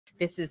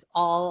This is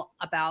all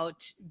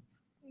about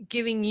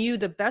giving you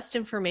the best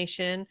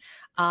information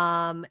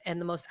and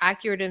the most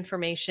accurate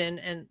information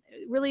and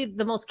really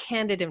the most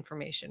candid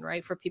information,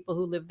 right? For people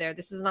who live there.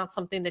 This is not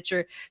something that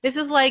this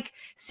is like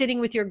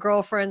sitting with your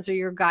girlfriends or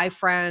your guy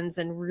friends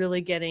and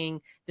really getting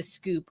the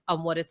scoop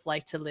on what it's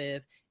like to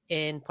live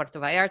in Puerto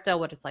Vallarta,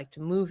 what it's like to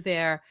move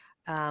there.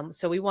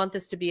 So we want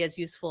this to be as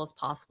useful as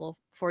possible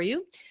for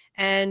you.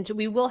 And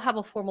we will have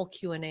a formal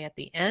Q&A at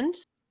the end.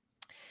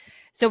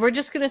 So we're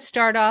just going to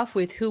start off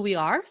with who we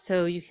are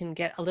so you can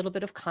get a little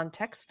bit of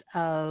context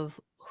of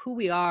who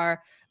we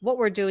are, what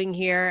we're doing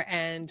here,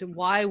 and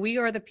why we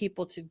are the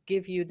people to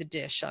give you the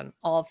dish on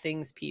all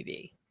things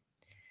PV.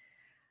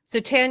 So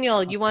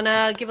Taniel, you want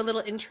to give a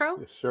little intro?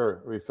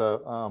 Sure,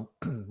 Risa.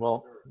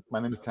 Well, my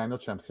name is Taniel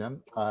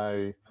Chemsian.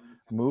 I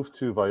moved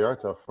to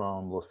Vallarta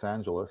from Los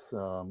Angeles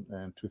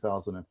in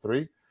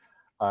 2003.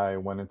 I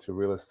went into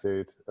real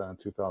estate in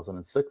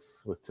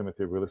 2006 with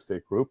Timothy Real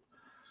Estate Group.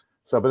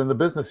 So I've been in the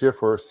business here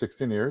for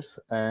 16 years,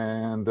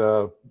 and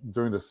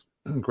during this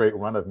great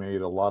run, I've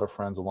made a lot of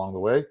friends along the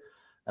way,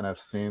 and I've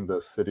seen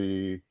the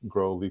city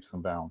grow leaps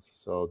and bounds.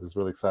 So this is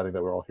really exciting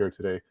that we're all here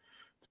today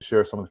to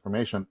share some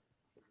information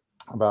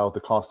about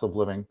the cost of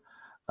living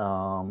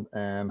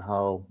and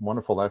how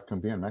wonderful life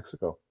can be in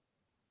Mexico.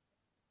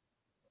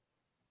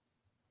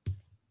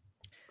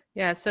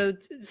 Yeah, so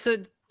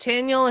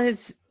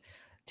Taniel's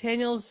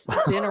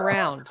been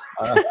around.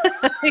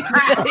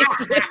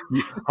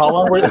 How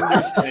long were you?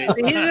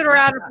 He's been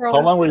around for a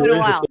while.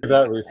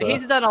 That, Risa?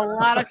 He's done a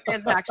lot of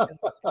transactions.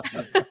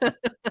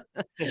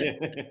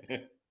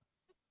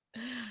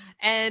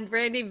 And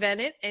Randy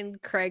Bennett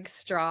and Craig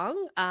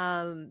Strong,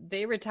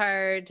 they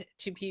retired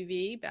to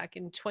PV back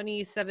in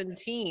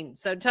 2017.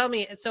 So tell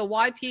me, so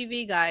why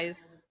PV,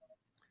 guys?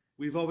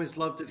 We've always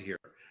loved it here.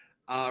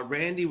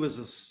 Randy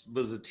was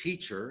a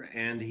teacher,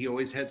 and he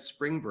always had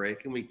spring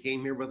break, and we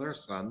came here with our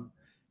son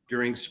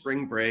during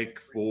spring break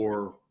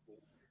for,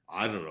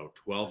 I don't know,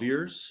 12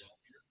 years.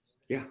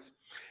 Yeah.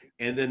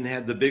 And then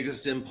had the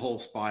biggest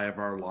impulse buy of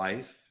our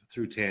life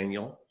through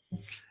Taniel.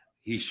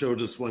 He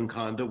showed us one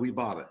condo, we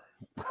bought it.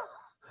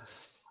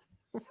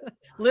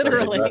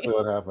 Literally. That's exactly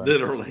what happened.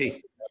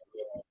 Literally.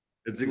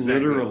 It's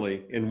exactly.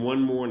 Literally in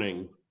one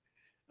morning.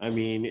 I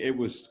mean, it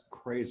was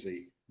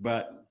crazy,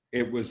 but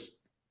it was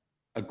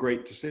a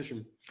great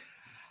decision.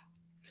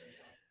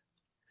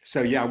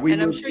 So yeah, we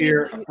moved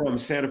here from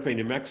Santa Fe,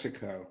 New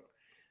Mexico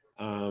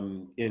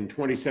in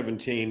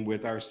 2017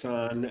 with our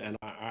son, and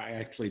I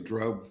actually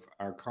drove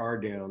our car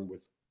down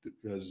with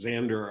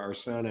Xander, our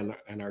son,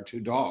 and our two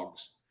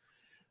dogs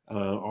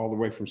all the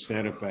way from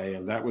Santa Fe,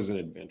 and that was an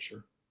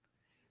adventure.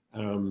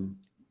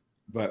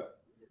 But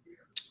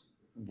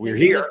we're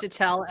here. You have to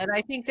tell, and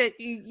I think that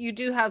you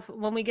do have,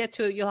 when we get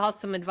to it, you'll have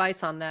some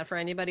advice on that for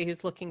anybody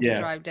who's looking to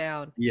drive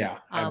down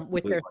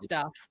with their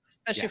stuff,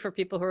 especially for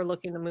people who are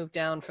looking to move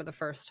down for the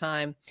first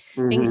time.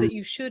 Things that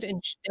you should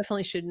and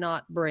definitely should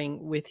not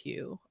bring with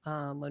you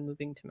when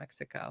moving to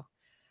Mexico.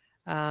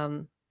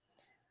 How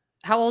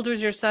old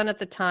was your son at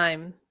the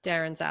time?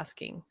 Darren's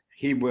asking.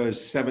 He was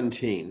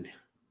 17.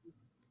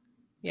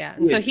 Yeah,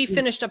 and so he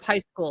finished up high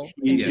school.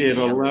 He did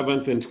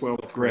 11th and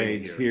 12th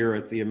grades here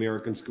at the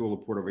American School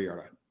of Puerto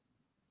Vallarta.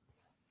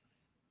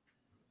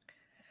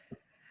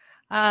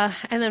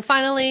 And then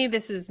finally,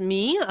 this is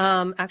me,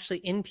 actually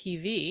in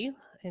PV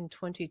in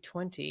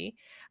 2020.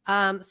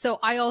 So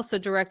I also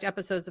direct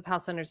episodes of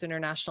House Hunters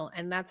International,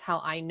 and that's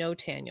how I know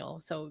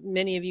Taniel. So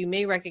many of you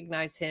may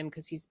recognize him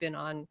because he's been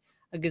on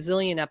a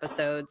gazillion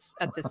episodes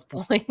at this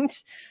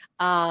point.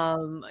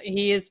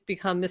 He has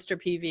become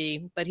Mr.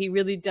 PV, but he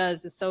really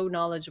is so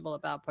knowledgeable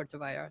about Puerto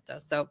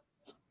Vallarta. So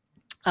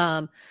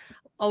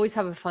always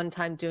have a fun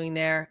time being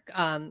there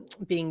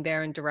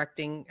and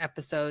directing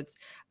episodes.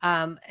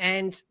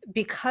 And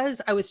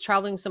because I was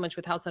traveling so much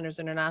with House Hunters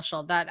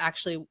International, that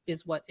actually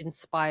is what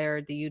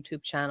inspired the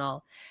YouTube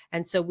channel.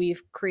 And so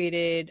we've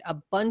created a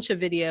bunch of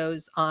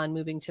videos on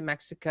moving to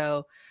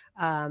Mexico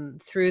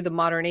through the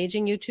Modern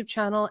Aging YouTube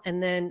channel.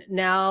 And then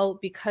now,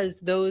 because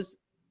those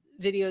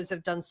videos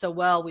have done so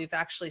well, we've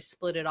actually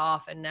split it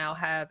off and now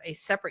have a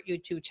separate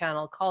YouTube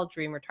channel called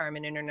Dream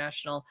Retirement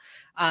International.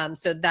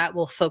 So that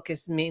will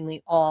focus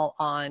mainly all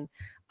on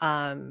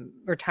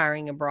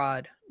retiring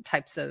abroad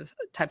types of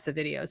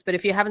videos. But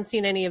if you haven't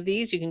seen any of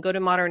these, you can go to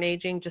Modern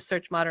Aging, just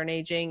search Modern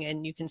Aging,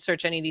 and you can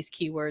search any of these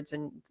keywords,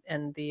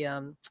 and the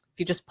if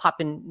you just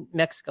pop in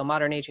Mexico,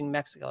 Modern Aging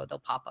Mexico, they'll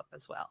pop up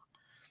as well.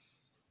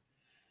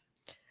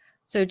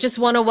 So just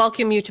want to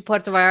welcome you to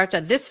Puerto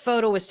Vallarta. This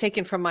photo was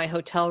taken from my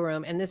hotel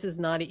room, and this is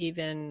not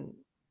even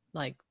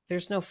like,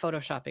 there's no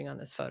photoshopping on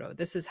this photo.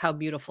 This is how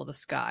beautiful the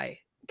sky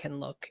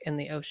can look and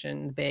the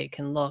ocean, the bay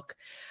can look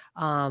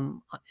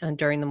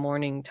during the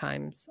morning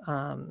times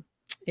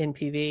in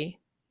PV.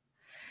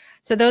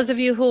 So those of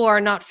you who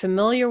are not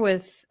familiar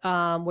with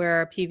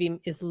where PV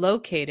is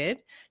located,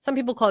 some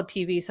people call it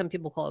PV, some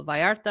people call it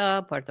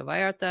Vallarta. Puerto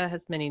Vallarta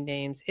has many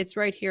names. It's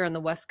right here on the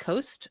west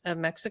coast of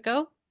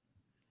Mexico.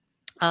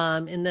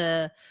 In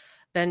the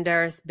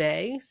Banderas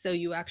Bay. So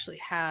you actually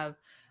have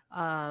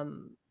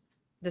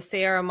the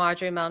Sierra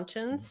Madre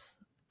Mountains,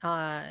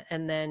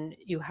 and then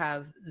you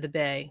have the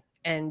bay,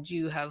 and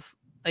you have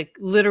like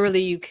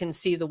literally you can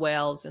see the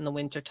whales in the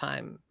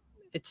wintertime.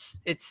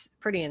 It's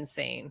pretty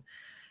insane.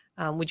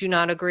 Would you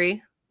not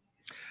agree?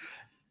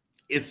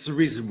 It's the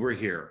reason we're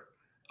here.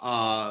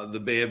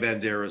 The Bay of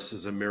Banderas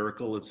is a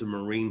miracle. It's a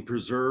marine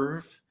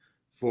preserve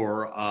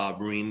for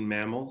marine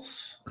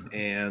mammals,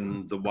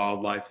 and the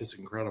wildlife is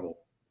incredible.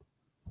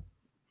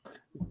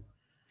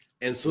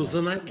 And so is the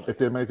nightlife.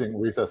 It's amazing,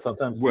 Risa.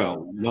 Sometimes,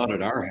 Well, not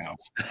at our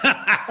house.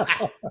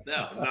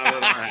 No, not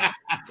at our house.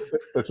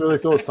 it's really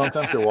cool.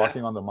 Sometimes you're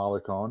walking on the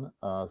Malecon,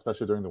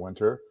 especially during the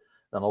winter,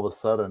 and all of a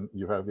sudden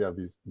you have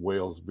these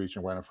whales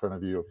reaching right in front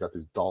of you. You've got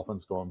these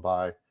dolphins going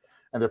by,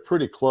 and they're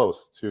pretty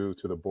close to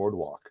the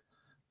boardwalk.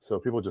 So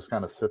people just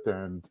kind of sit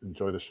there and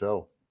enjoy the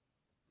show.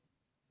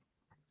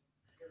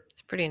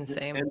 It's pretty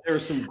insane. And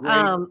there's some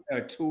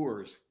great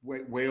tours,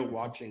 whale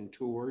watching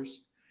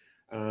tours,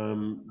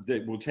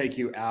 that will take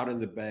you out in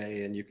the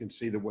bay, and you can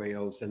see the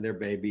whales and their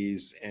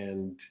babies,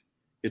 and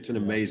it's an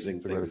amazing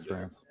It's a thing great to do.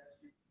 experience.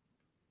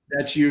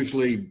 That's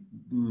usually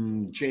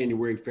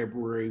January,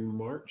 February,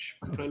 March,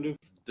 kind of.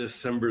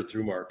 December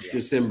through March.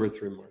 December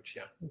through March,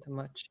 yeah.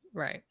 Much,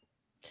 right.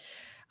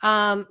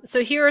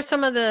 So here are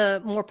some of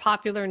the more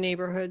popular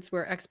neighborhoods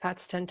where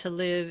expats tend to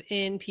live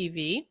in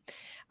PV.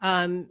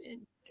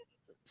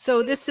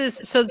 So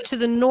to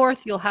the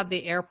north, you'll have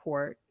the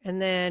airport,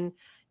 and then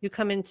you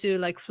come into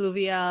like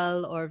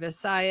Fluvial or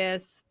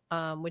Versailles,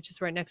 which is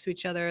right next to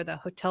each other, the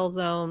hotel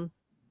zone,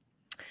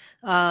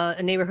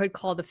 a neighborhood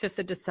called the 5th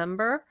of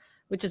December,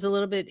 which is a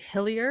little bit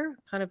hillier,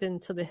 kind of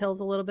into the hills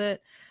a little bit.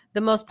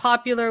 The most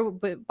popular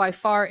by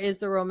far is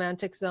the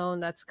romantic zone.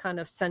 That's kind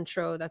of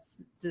central.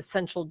 That's the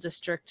central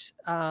district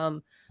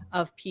of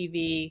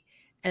PV.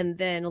 And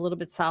then a little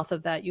bit south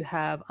of that, you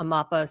have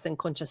Amapas and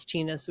Conchas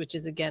Chinas, which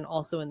is, again,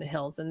 also in the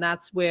hills. And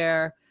that's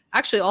where,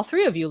 actually, all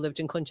three of you lived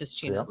in Conchas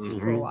Chinas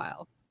for a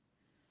while.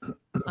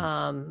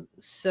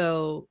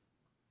 So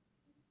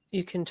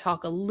you can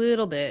talk a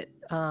little bit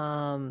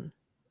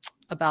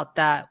about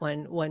that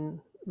when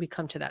we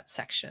come to that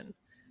section.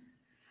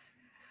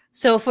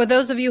 So for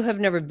those of you who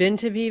have never been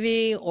to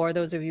PV, or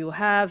those of you who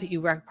have,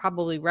 you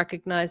probably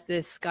recognize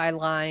this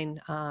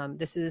skyline.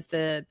 This is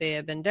the Bay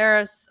of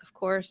Banderas, of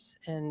course,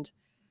 and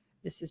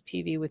this is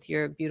PV with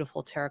your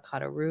beautiful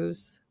terracotta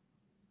roofs.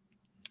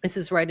 This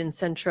is right in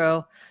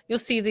Centro. You'll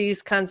see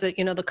these kinds of,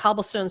 the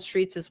cobblestone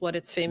streets is what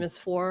it's famous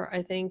for,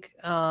 I think.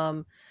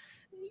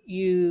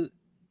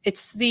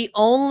 It's the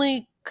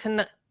only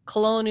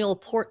colonial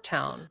port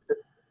town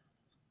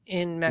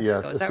in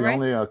Mexico. Yes, is that it's the right?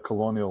 only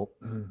colonial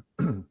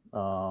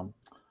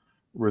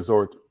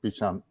resort beach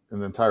town in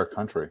the entire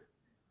country.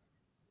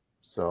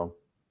 So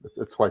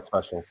it's quite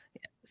special.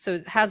 So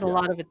it has a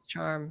lot of its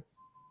charm.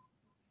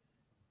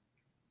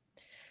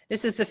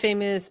 This is the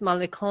famous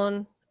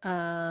Malecon.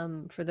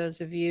 For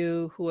those of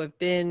you who have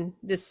been,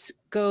 it's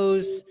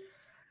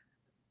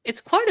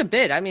quite a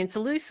bit. I mean, it's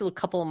at least a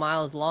couple of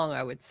miles long,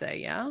 I would say.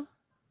 Yeah.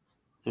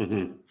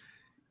 Mm-hmm.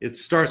 It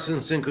starts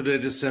in Cinco de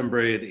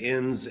Diciembre. It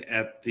ends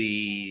at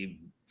the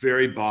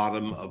very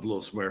bottom of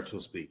Los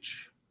Muertos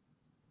Beach.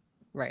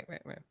 Right.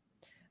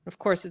 Of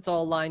course, it's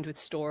all lined with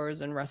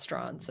stores and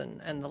restaurants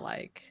and the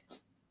like.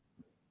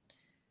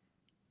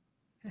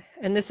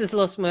 And this is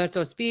Los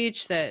Muertos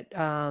Beach that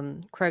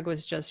Craig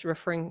was just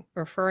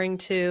referring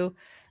to.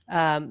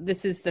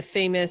 This is the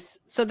famous.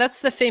 So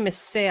that's the famous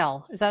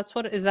sail. Is that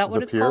what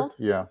it's pier? called?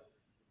 Yeah.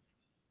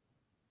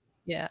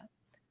 Yeah.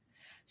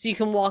 So you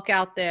can walk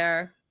out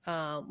there,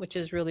 which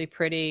is really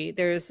pretty.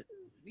 There's,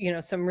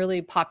 some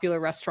really popular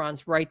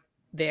restaurants right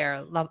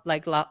there,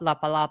 like La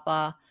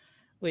Palapa,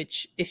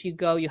 which if you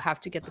go, you have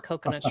to get the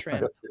coconut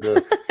shrimp.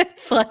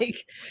 It's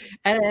like,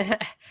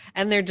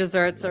 and their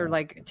desserts are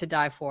like to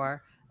die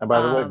for. And by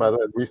the way,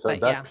 Risa,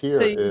 that pier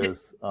So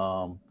is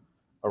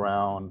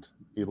around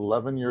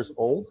 11 years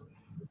old.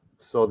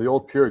 So the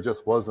old pier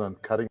just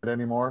wasn't cutting it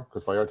anymore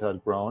because Vallarta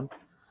had grown.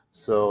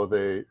 So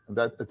it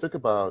took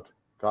about,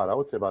 I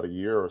would say about a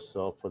year or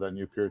so for that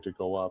new pier to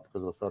go up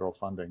because of the federal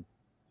funding.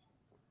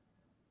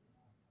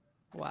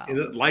 Wow. And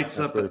it lights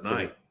up at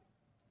night.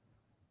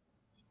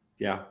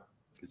 Yeah.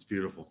 It's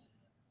beautiful.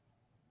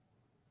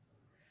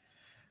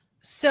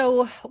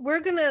 So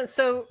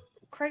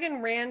Craig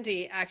and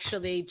Randy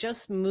actually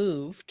just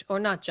moved, or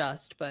not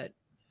just, but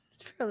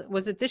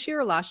was it this year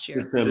or last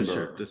year?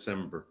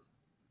 December.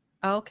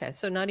 Oh, okay.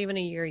 So not even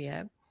a year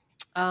yet,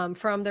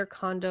 from their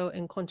condo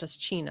in Conchas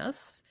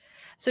Chinas.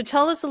 So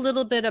tell us a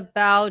little bit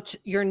about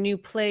your new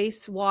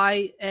place,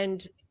 why,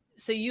 and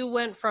so you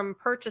went from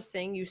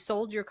purchasing, you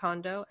sold your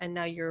condo, and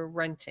now you're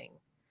renting.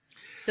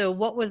 So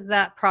what was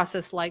that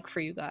process like for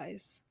you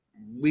guys?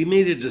 We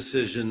made a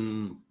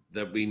decision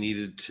that we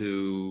needed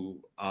to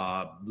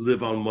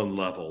live on one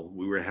level.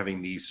 We were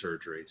having knee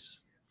surgeries,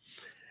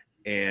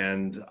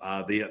 and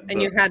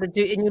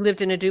you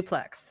lived in a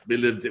duplex. We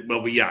lived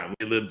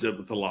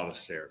with a lot of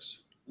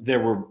stairs.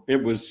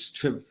 It was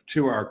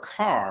to our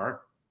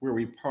car where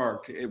we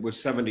parked. It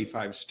was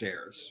 75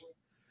 stairs.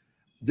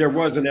 There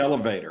was an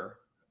elevator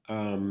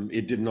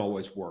It didn't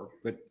always work,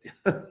 but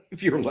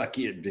if you're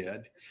lucky, it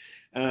did.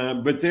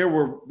 But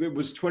it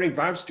was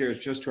 25 stairs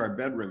just to our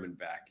bedroom and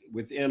back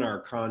within our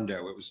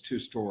condo. It was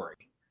 2-story.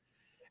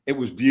 It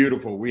was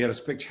beautiful. We had a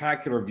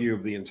spectacular view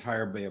of the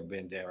entire Bay of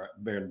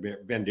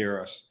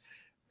Banderas.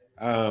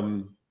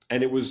 And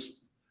it was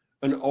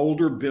an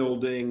older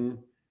building,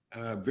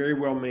 very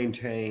well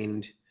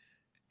maintained.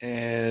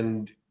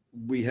 And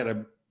we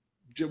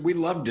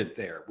loved it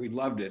there. We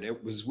loved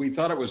it. We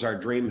thought it was our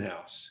dream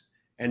house.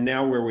 And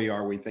now where we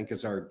are, we think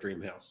it's our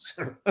dream house.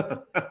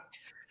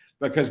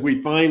 Because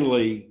we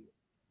finally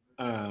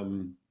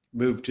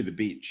moved to the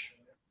beach.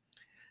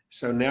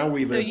 So now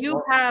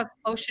you have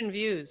ocean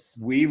views.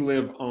 We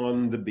live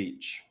on the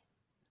beach.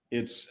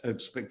 It's a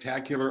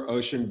spectacular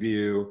ocean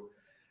view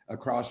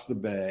across the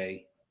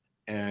bay,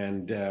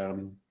 and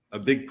a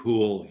big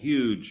pool,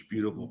 huge,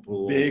 beautiful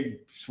pool. Big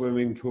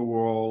swimming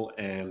pool,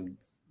 and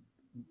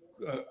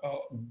a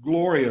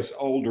glorious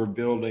older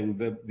building.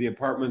 The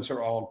apartments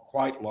are all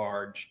quite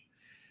large.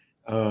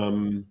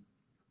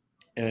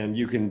 And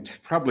you can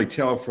probably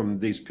tell from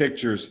these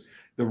pictures,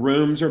 the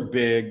rooms are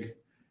big.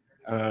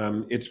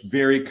 It's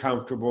very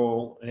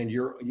comfortable, and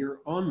you're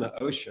on the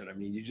ocean. I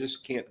mean, you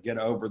just can't get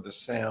over the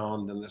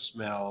sound and the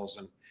smells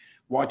and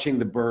watching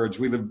the birds.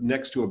 We live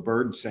next to a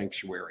bird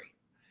sanctuary.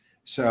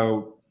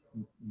 So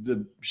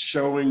the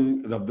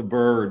showing of the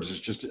birds is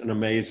just an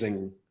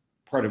amazing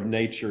part of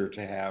nature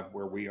to have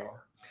where we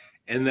are.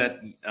 And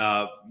that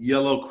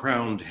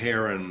yellow-crowned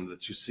heron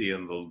that you see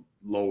in the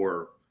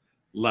lower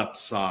left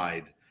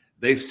side,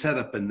 they've set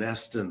up a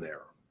nest in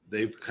there.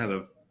 They've kind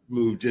of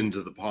moved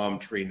into the palm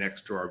tree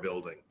next to our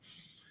building.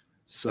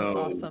 So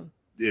that's awesome.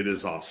 It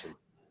is awesome.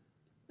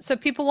 So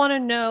people want to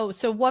know,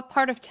 so what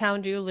part of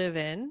town do you live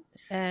in,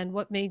 and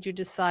what made you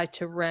decide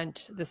to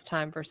rent this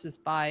time versus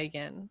buy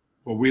again?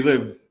 Well, we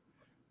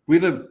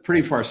live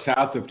pretty far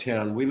south of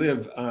town. We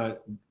live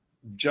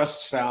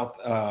just south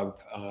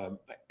of an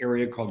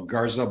area called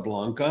Garza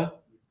Blanca,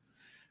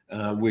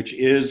 which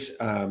is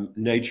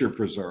nature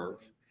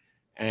preserve.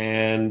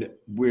 And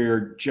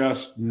we're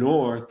just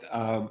north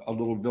of a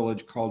little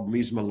village called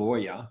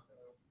Mismaloya.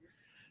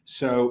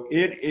 So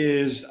it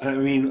is, I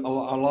mean, a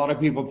lot of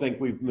people think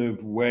we've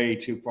moved way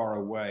too far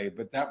away,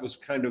 but that was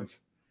kind of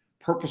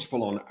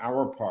purposeful on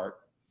our part.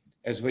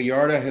 As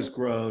Vallarta has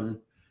grown,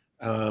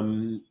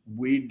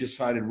 we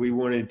decided we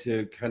wanted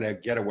to kind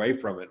of get away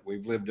from it.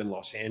 We've lived in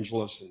Los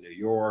Angeles and New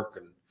York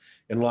and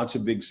in lots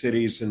of big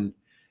cities. And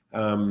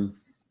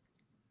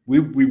we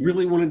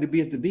really wanted to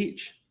be at the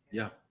beach.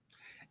 Yeah.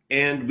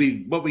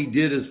 And what we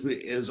did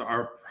is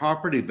our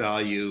property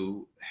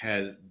value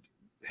had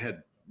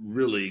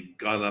really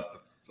gone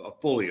up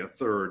fully a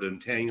third,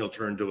 and Daniel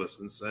turned to us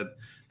and said,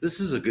 "This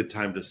is a good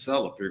time to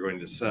sell if you're going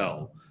to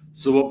sell."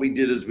 So what we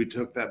did is we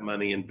took that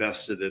money,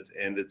 invested it,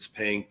 and it's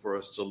paying for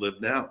us to live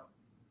now.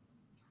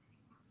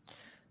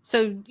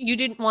 So you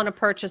didn't want to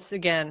purchase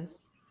again?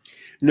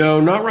 No,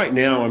 not right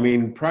now. I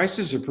mean,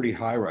 prices are pretty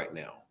high right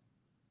now,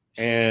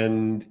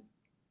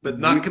 but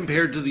not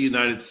compared to the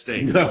United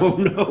States.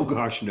 No,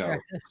 gosh, no.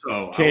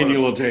 So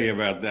Daniel will tell you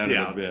about that in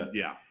a bit.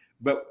 Yeah.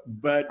 But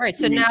right.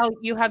 So now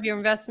you have your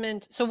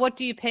investment. So what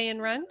do you pay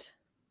in rent?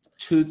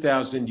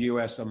 $2,000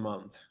 US a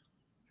month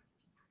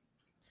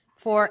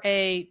for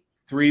a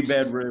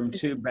 3-bedroom,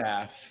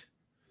 2-bath,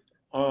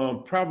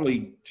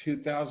 probably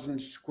 2,000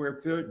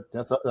 square feet.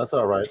 That's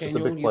all right.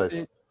 Daniel, it's a big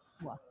place.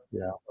 Wow.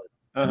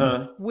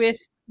 Yeah. With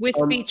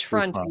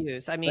beachfront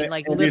views. I mean,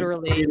 like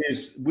literally. It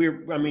is.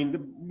 We're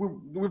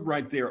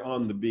right there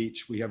on the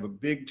beach. We have a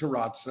big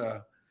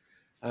terrazza.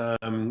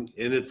 And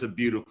it's a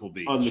beautiful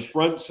beach. On the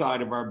front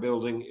side of our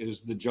building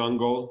is the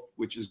jungle,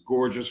 which is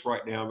gorgeous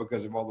right now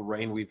because of all the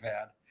rain we've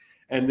had.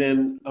 And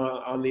then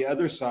on the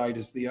other side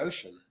is the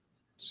ocean.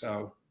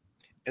 So,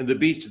 and the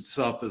beach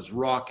itself is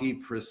rocky,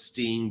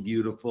 pristine,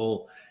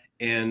 beautiful,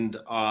 and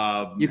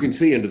you can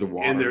see into the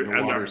water. And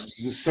the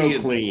water's so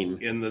clean.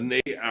 And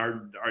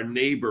our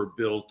neighbor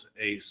built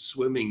a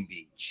swimming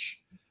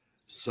beach,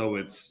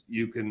 so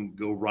you can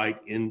go right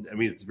in. I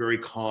mean, it's very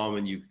calm,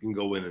 and you can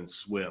go in and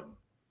swim.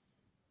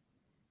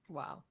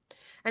 Wow.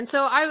 And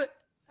so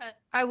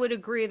I would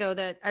agree, though,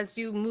 that as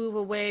you move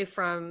away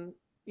from,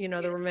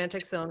 the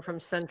romantic zone, from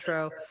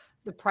Centro,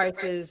 the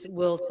prices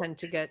will tend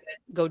to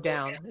go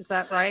down. Is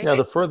that right? Yeah,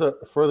 the further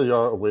you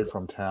are away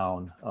from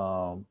town,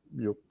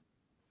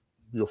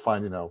 you'll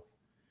find,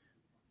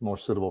 more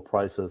suitable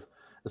prices.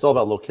 It's all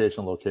about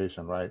location,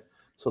 right?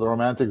 So the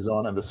romantic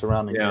zone and the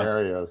surrounding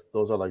areas,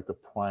 those are like the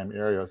prime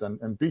areas. And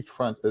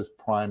beachfront is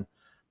prime,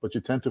 but you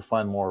tend to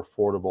find more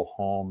affordable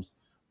homes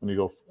when you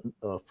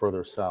go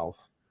further south,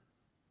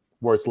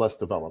 where it's less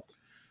developed.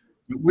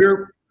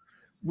 We're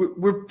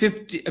a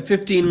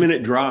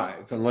 15-minute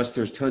drive, unless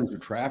there's tons of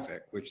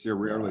traffic, which there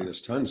rarely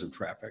is tons of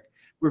traffic.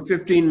 We're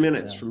 15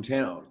 minutes from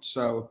town.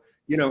 So,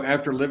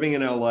 after living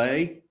in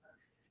LA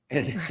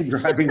and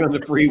driving on the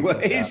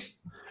freeways,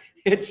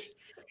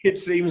 it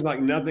seems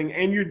like nothing.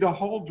 And the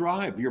whole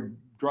drive, you're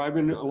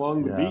driving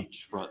along the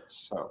beach front.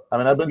 So I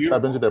mean, I've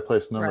been to that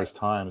place numerous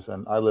times,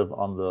 and I live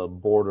on the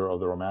border of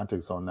the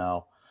romantic zone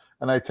now.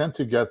 And I tend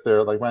to get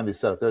there, like Randy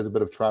said, if there's a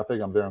bit of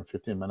traffic, I'm there in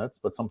 15 minutes,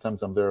 but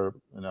sometimes I'm there,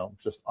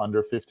 just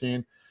under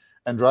 15.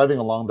 And driving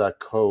along that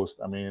coast,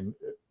 I mean,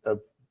 a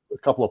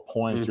couple of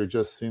points, you're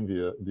just seeing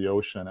the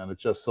ocean, and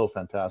it's just so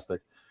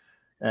fantastic.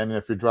 And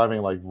if you're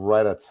driving like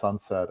right at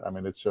sunset, I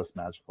mean, it's just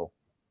magical.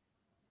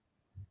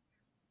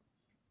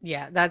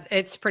 Yeah,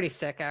 it's pretty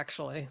sick,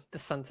 actually, the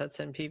sunsets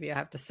in PV, I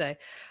have to say.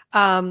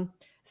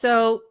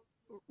 So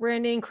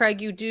Randy and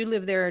Craig, you do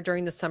live there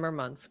during the summer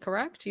months,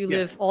 correct? You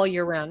live all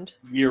year round?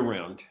 Year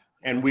round.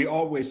 And we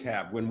always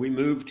have. When we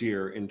moved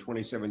here in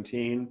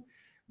 2017,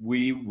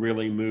 we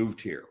really moved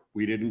here.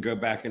 We didn't go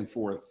back and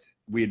forth.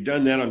 We had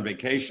done that on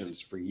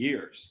vacations for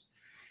years.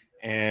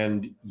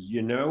 And,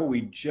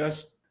 we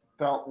just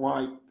felt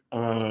like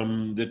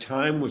the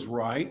time was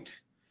right.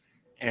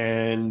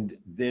 And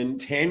then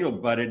Daniel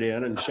butted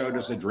in and showed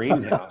us a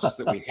dream house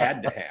that we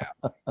had to have.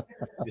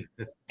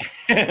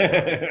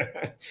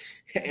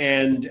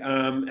 And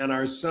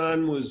our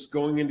son was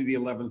going into the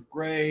 11th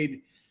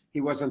grade.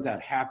 He wasn't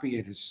that happy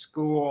at his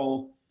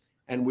school.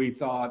 And we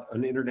thought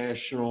an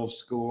international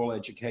school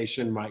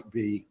education might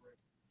be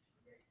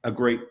a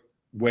great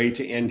way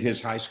to end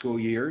his high school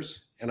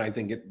years. And I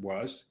think it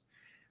was.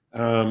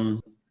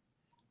 And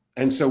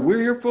so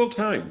we're here full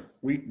time.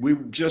 We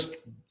just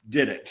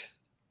did it.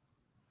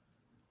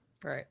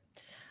 Right.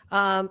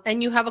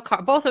 And you have a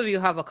car. Both of you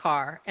have a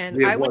car.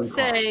 And I would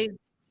say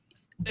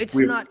it's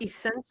not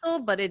essential,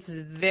 but it's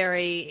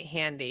very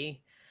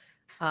handy.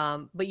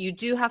 But you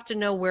do have to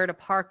know where to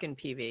park in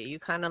PV. You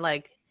kind of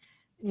like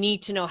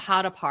need to know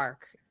how to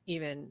park,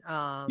 even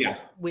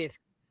with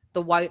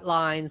the white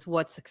lines,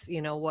 what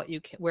you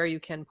can, where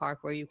you can park,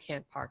 where you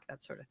can't park,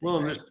 that sort of thing. Well,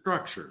 and there's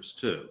structures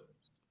too.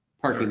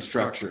 Parking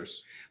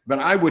structures. But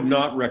I would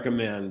not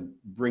recommend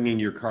bringing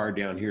your car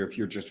down here if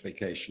you're just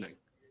vacationing.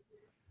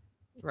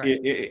 Right.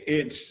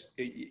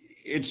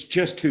 It's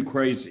just too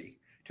crazy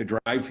to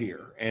drive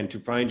here and to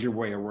find your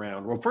way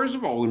around. Well, first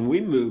of all, when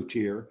we moved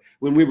here,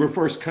 when we were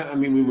first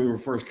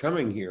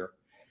coming here,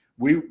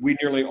 we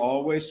nearly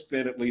always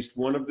spent at least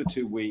one of the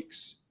 2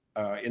 weeks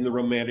in the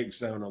romantic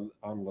zone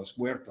on Los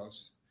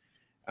Muertos.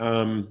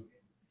 And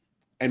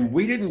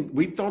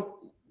we thought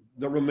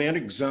the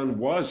romantic zone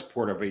was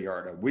Puerto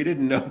Vallarta. We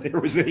didn't know there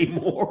was any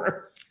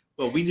more.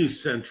 Well, we knew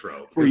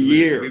Centro for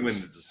years. We went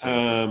into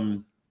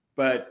Centro.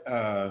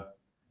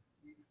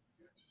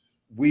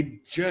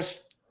 We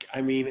just,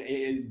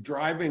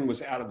 driving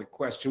was out of the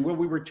question. Well,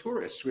 we were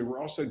tourists. We were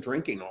also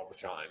drinking all the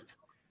time.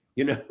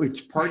 It's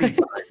party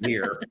time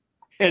here.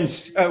 And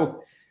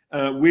so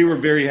we were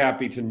very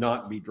happy to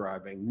not be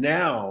driving.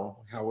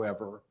 Now,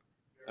 however,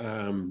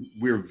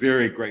 we're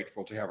very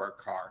grateful to have our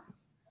car,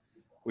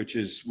 which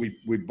is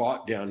we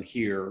bought down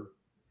here,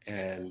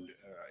 and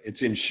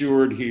it's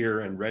insured here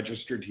and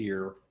registered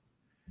here.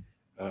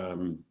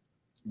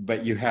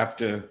 But you have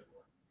to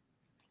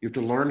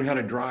learn how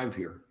to drive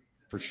here.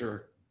 For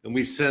sure. And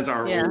we sent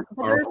our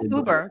there's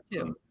Uber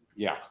too.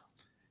 Yeah.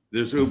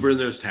 There's Uber and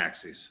there's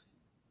taxis.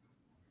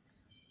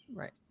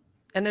 Right.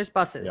 And there's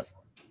buses. Yep.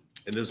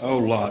 And there's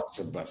lots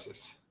of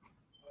buses.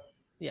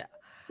 Yeah.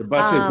 The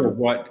buses are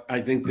what?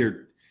 I think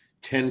they're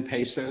 10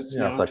 pesos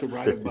now it's like to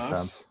ride 50 a bus.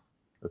 cents.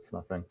 It's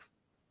nothing.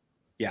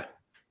 Yeah.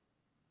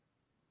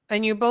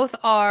 And you both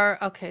are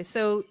okay.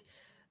 So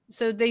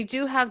they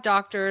do have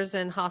doctors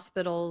and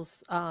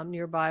hospitals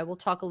nearby. We'll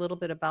talk a little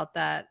bit about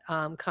that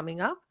coming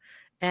up.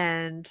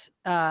 And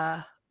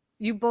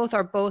you both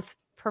are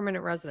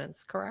permanent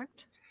residents,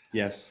 correct?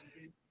 Yes.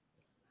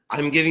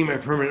 I'm getting my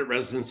permanent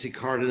residency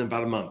card in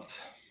about a month.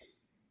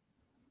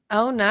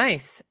 Oh,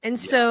 nice. And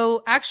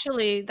so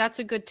actually, that's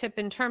a good tip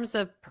in terms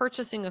of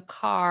purchasing a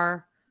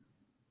car.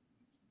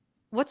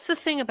 What's the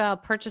thing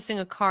about purchasing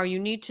a car? You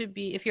need to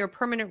be, if you're a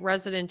permanent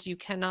resident, you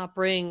cannot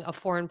bring a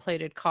foreign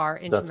plated car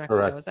into Mexico.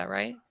 Correct. Is that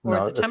right? Or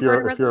No, is it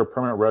temporary? If you're a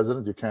permanent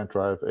resident, you can't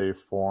drive a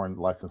foreign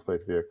license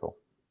plate vehicle.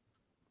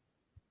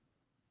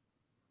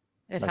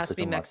 It has to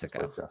be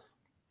Mexico. Plates, yes.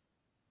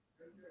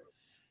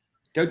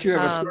 Don't you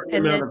have a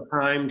certain amount of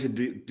time to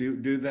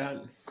do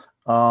that?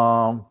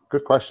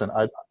 Good question.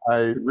 I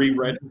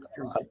Re-register?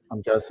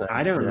 I'm guessing.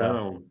 I don't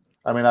know.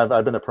 I mean,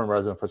 I've been a permanent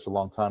resident for such a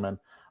long time, and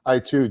I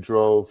too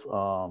drove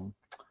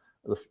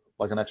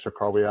like an extra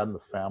car we had in the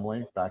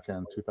family back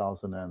in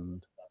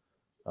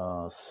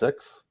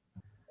 2006.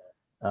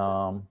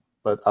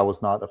 But I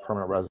was not a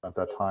permanent resident at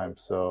that time,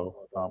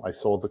 so I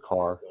sold the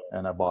car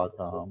and I bought.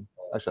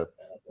 Actually,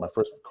 my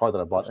first car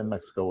that I bought in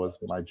Mexico was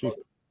my Jeep,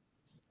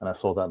 and I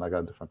sold that and I got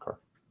a different car.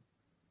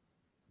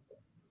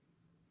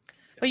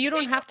 But you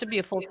don't have to be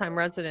a full-time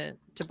resident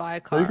to buy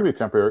a car. You can be a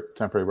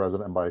temporary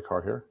resident and buy a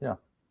car here. Yeah.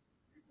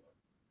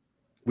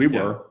 We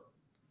were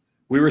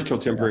still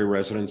temporary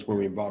residents when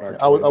we bought our.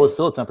 I was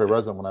still a temporary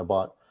resident when I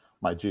bought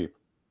my Jeep.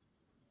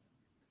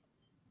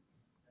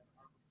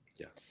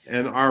 Yeah,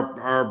 and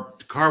our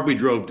car we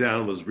drove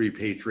down was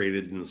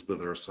repatriated and was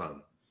with our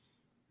son.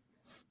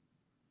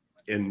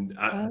 And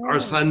our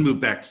son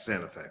moved back to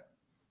Santa Fe.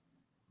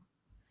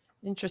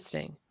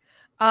 Interesting.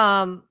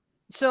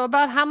 So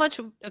about how much?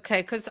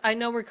 Okay, because I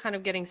know we're kind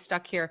of getting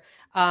stuck here.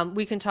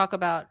 We can talk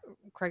about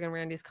Craig and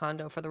Randy's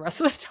condo for the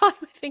rest of the time,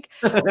 I think.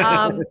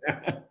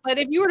 But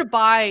if you were to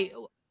buy,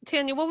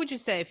 Tanya, what would you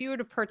say if you were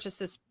to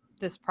purchase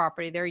this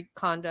property, their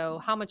condo?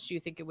 How much do you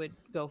think it would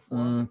go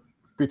for?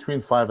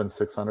 Between $500 and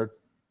 $600.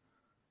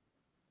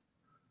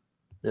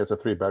 Yeah, it's a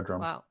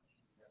 3-bedroom. Wow.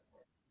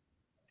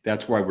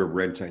 That's why we're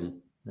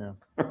renting. Yeah.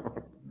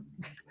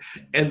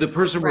 And the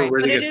person we're Right, but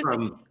renting it it is-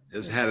 from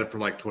has had it for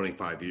like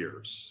 25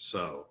 years.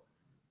 So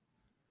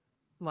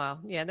Wow.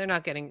 Yeah, they're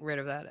not getting rid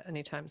of that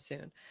anytime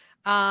soon.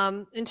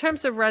 In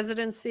terms of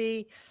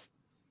residency,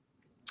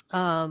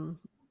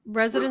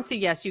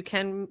 yes, you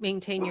can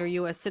maintain your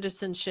U.S.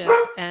 citizenship.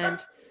 And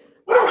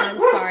I'm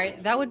sorry,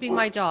 that would be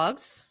my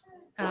dogs.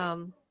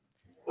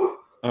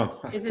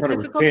 Is it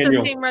difficult to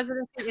obtain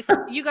residency?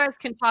 You guys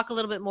can talk a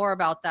little bit more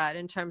about that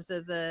in terms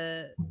of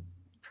the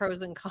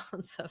pros and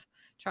cons of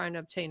trying to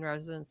obtain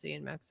residency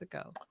in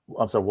Mexico.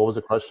 I'm sorry, what was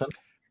the question?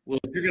 well,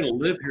 if you're going to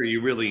live here,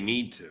 you really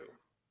need to.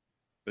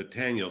 But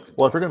Daniel,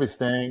 Well, if you're going to be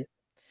staying,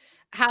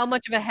 How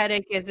much of a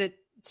headache is it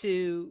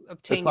to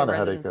obtain it's not your a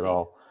residency? headache at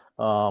all.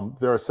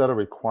 There are a set of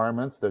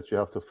requirements that you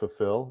have to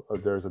fulfill.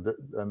 There's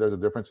a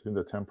difference between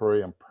the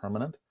temporary and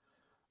permanent.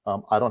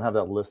 I don't have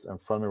that list in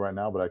front of me right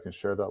now, but I can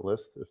share that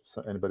list. If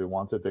anybody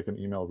wants it, they can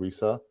email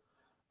Risa.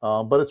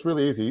 But it's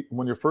really easy.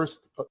 When you're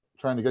first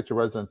trying to get your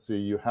residency,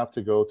 you have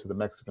to go to the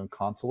Mexican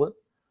consulate,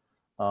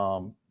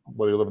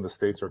 whether you live in the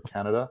States or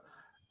Canada,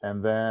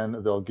 and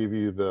then they'll give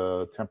you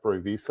the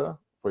temporary visa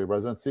for your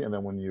residency. And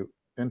then when you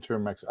enter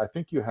Mexico, I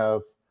think you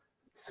have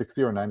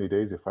 60 or 90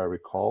 days, if I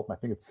recall. I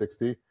think it's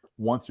 60.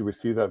 Once you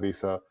receive that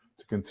visa,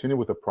 to continue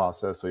with the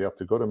process. So you have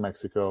to go to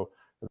Mexico,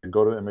 and then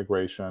go to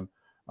immigration.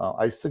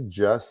 I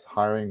suggest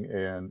hiring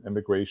an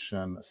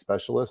immigration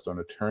specialist or an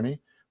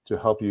attorney to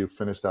help you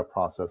finish that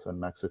process in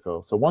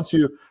Mexico. So once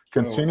you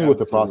continue with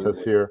the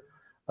process here,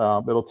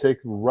 it'll take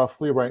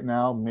roughly right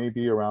now,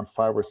 maybe around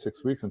 5 or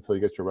 6 weeks until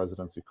you get your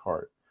residency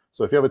card.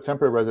 So if you have a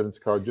temporary residency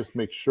card, just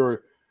make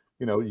sure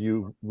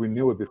you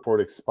renew it before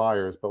it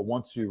expires. But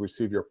once you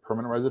receive your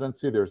permanent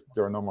residency, there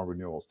are no more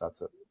renewals.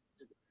 That's it.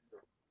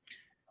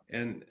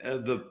 and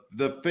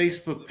the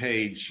Facebook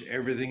page,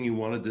 everything you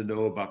wanted to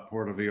know about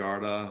Puerto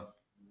Vallarta.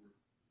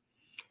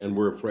 And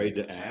we're afraid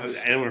to ask.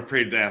 And we're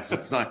afraid to ask.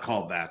 It's not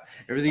called that.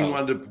 Everything you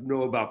wanted to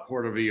know about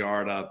Puerto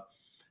Vallarta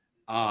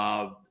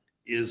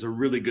is a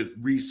really good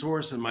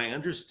resource. And my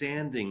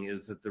understanding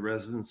is that the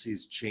residency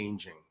is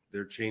changing.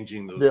 They're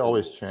changing those. They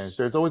always rules. change.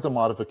 There's always a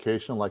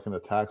modification, like in the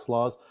tax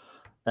laws.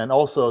 And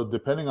also,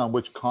 depending on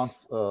which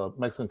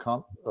Mexican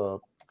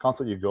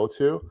consulate you go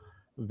to,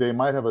 they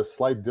might have a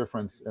slight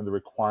difference in the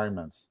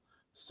requirements.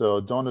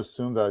 So don't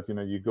assume that,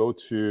 you go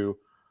to,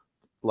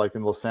 like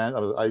in Los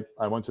Angeles,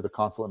 I went to the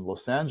consulate in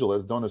Los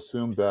Angeles. Don't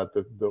assume that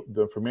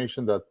the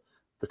information that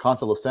the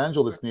consulate Los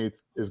Angeles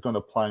needs is going to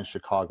apply in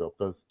Chicago,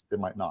 because it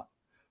might not.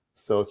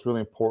 So it's really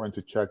important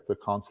to check the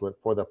consulate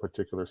for that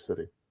particular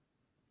city.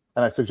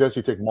 And I suggest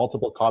you take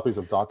multiple copies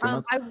of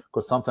documents,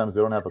 because sometimes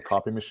they don't have a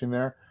copy machine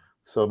there.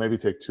 So maybe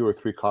take 2 or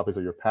 3 copies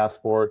of your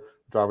passport,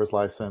 driver's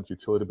license,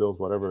 utility bills,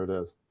 whatever it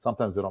is.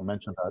 Sometimes they don't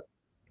mention that.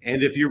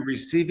 And if you're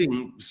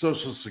receiving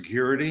Social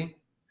Security,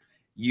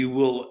 you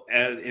will,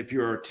 if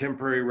you're a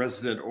temporary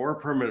resident or a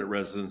permanent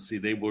residency,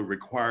 they will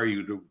require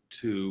you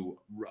to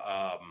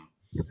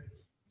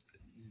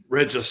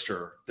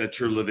register that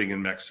you're living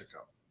in Mexico.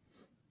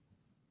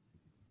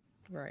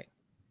 Right.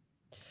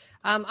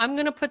 I'm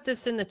going to put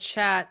this in the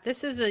chat.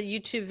 This is a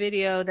YouTube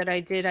video that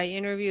I did. I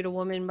interviewed a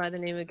woman by the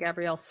name of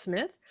Gabrielle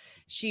Smith.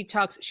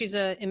 She's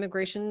an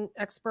immigration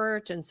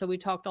expert. And so we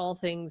talked all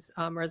things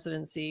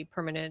residency,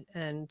 permanent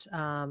and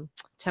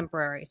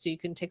temporary. So you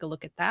can take a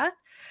look at that.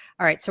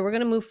 All right. So we're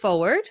going to move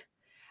forward.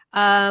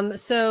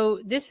 So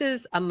this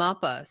is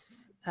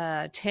Amapas.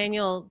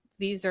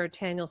 These are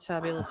Taniel's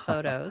fabulous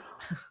photos.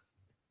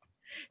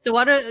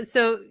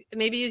 So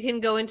maybe you can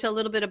go into a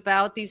little bit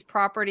about these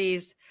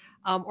properties.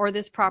 Or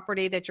this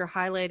property that you're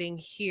highlighting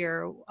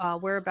here,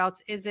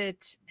 whereabouts is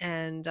it,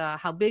 and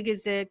how big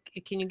is it?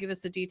 Can you give us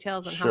the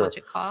details on how much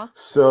it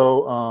costs?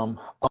 So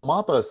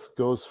Amapas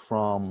goes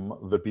from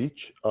the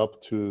beach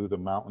up to the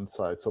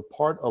mountainside. So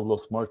part of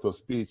Los Muertos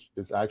Beach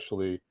is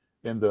actually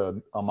in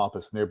the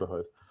Amapas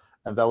neighborhood,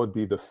 and that would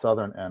be the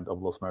southern end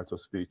of Los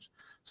Muertos Beach.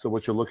 So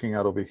what you're looking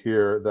at over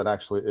here, that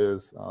actually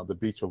is the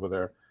beach over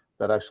there.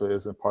 That actually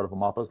isn't part of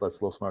Amapas.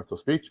 That's Los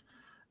Muertos Beach.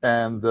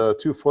 And the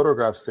 2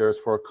 photographs there is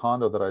for a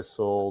condo that I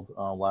sold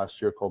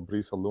last year called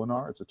Brisa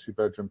Lunar. It's a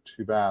 2-bedroom,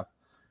 2-bath.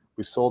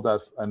 We sold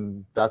that,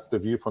 and that's the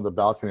view from the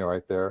balcony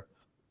right there.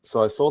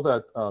 So I sold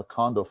that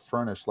condo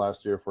furnished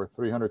last year for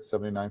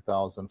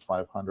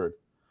 $379,500.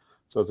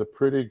 So it's a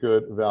pretty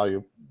good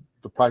value.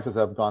 The prices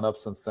have gone up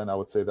since then. I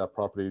would say that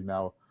property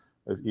now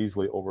is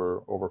easily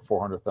over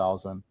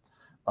 $400,000.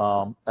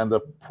 And the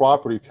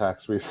property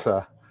tax,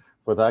 Risa,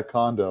 for that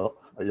condo,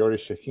 are you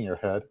already shaking your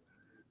head?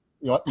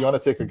 You want to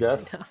take a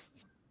guess? No.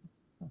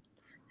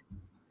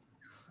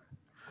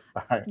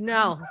 All right.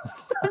 No,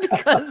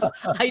 because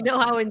I know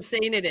how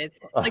insane it is.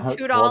 Like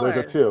 $2. Well, there's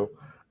a 2.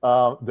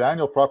 The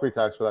annual property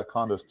tax for that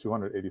condo is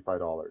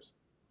 $285.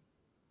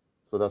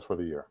 So that's for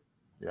the year.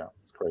 Yeah,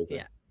 it's crazy.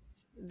 Yeah.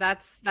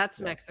 That's Yeah.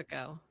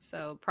 Mexico.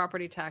 So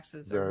property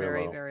taxes are Very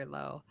very, low. very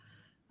low.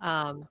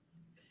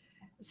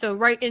 So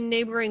right in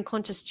neighboring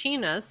Conchas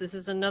Chinas, this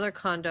is another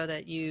condo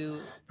that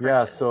you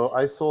Yeah, purchased. so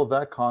I sold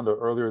that condo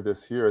earlier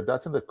this year.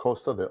 That's in the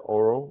Costa de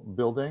Oro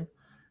building.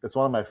 It's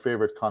one of my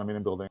favorite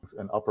condominium buildings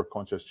in Upper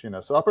Conchas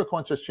Chinas. So Upper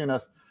Conchas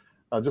Chinas,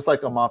 just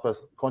like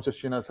Amapas, Conchas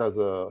Chinas has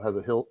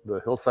a hill,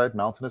 the hillside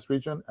mountainous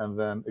region, and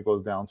then it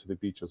goes down to the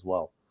beach as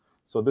well.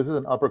 So this is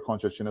an Upper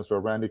Conchas Chinas where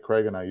Randy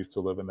Craig and I used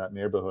to live in that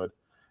neighborhood.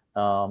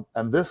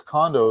 And this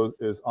condo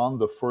is on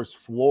the first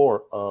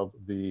floor of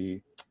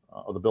the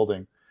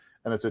building,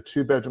 and it's a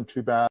 2-bedroom,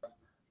 2-bath,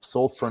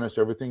 sold furnished.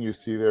 Everything you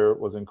see there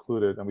was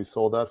included, and we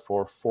sold that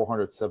for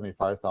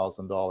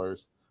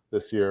 $475,000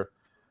 this year.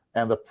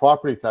 And the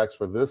property tax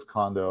for this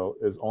condo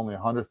is only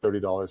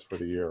 $130 for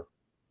the year.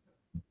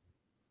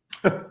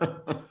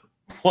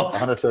 What?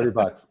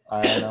 $130.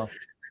 I know.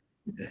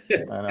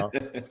 I know.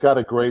 It's got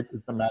a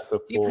massive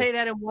pool. You pay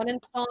that in one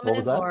installment, What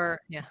was that? or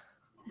yeah,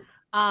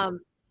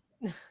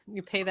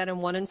 you pay that in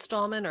one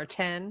installment or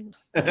 10?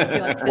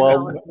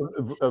 Well,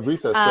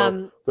 Risa,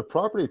 so the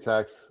property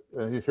tax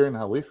here in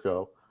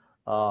Jalisco,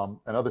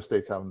 and other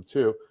states have them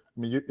too. I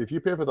mean, if you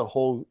pay for the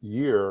whole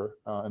year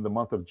in the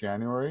month of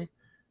January,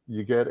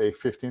 you get a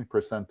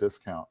 15%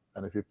 discount.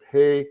 And if you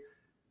pay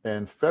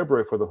in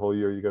February for the whole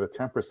year, you get a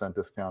 10%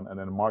 discount. And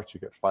in March, you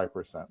get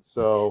 5%.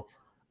 So,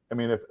 I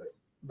mean,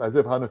 as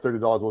if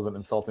 $130 wasn't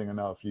insulting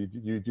enough, you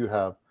do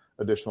have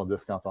additional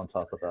discounts on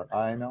top of that.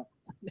 I know.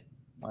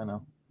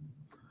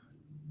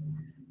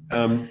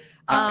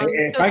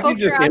 If I could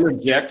just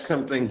interject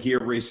something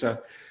here,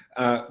 Risa,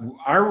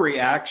 our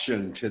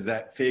reaction to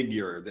that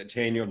figure that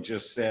Daniel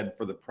just said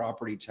for the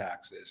property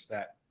taxes,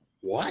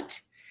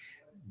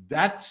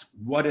 that's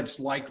what it's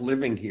like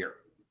living here.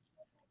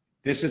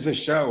 This is a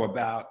show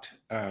about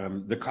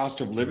the cost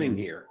of living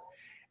here.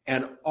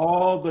 And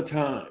all the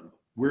time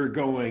we're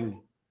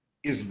going,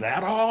 is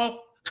that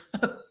all?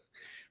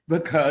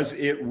 Because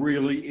it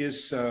really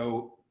is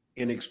so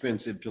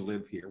inexpensive to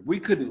live here. We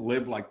couldn't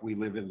live like we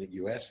live in the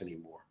US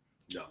anymore.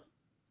 No.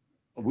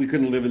 We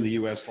couldn't live in the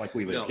US like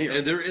we live here.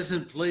 And there is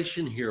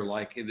inflation here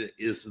like it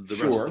is in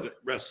the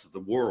rest of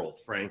the world,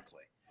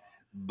 frankly.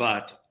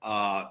 But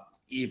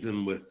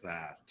even with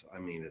that, I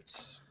mean,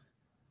 it's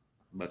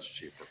much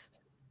cheaper.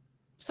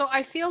 So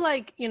I feel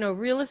like,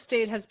 real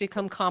estate has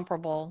become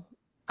comparable.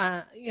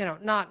 We're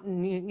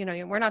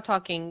not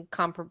talking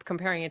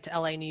comparing it to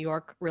LA, New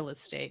York real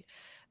estate,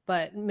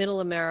 but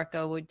middle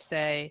America would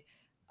say,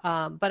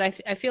 but I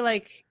feel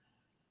like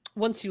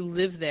once you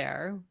live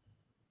there,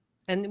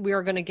 and we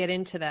are going to get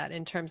into that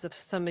in terms of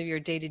some of your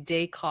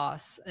day-to-day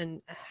costs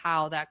and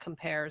how that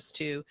compares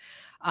to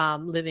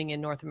living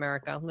in North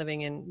America,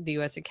 living in the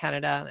US and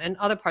Canada and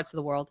other parts of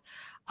the world.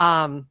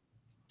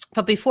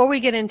 But before we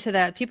get into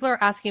that, people are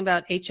asking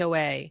about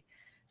HOA.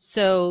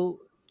 So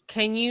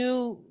can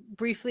you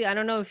briefly, I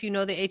don't know if you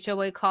know the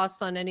HOA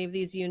costs on any of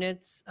these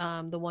units,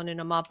 the one in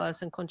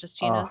Amapas and Conchas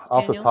Chinas,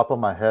 off the top of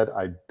my head,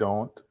 I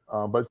don't.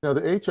 But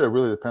the HOA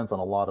really depends on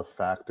a lot of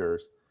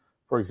factors.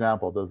 For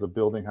example, does the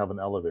building have an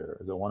elevator?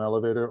 Is it 1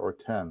 elevator or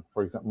 10?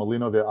 For example,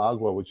 Molino de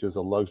Agua, which is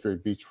a luxury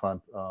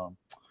beachfront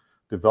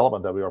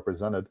development that we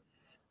represented,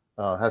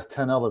 has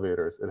 10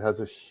 elevators. It has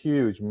a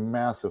huge,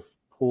 massive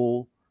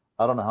pool.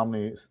 I don't know how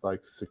many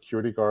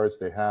security guards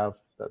they have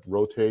that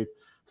rotate.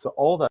 So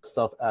all that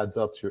stuff adds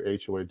up to your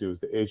HOA dues,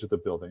 the age of the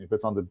building. If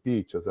it's on the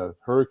beach, does that have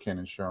hurricane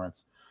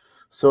insurance?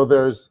 So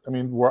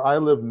where I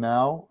live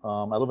now,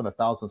 I live in a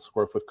 1,000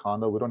 square foot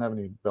condo. We don't have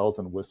any bells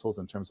and whistles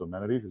in terms of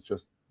amenities. It's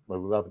just, we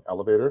have an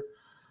elevator.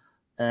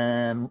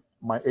 And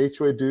my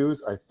HOA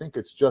dues, I think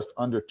it's just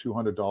under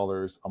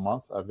 $200 a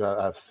month. I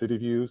have city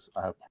views,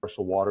 I have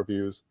partial water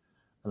views,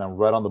 and I'm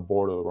right on the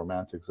border of the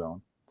romantic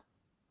zone.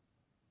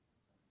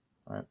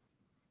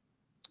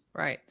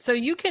 Right. So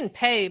you can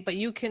pay, but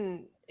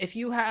if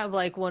you have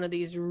one of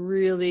these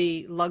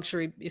really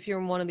luxury, if you're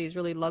in one of these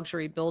really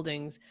luxury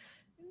buildings,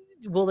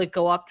 will it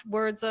go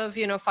upwards of,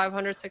 $500,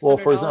 $600? Well,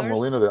 for example,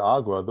 Molino de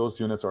Agua, those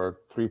units are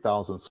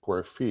 3,000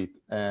 square feet.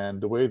 And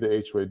the way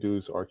the HOA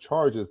dues are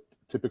charged is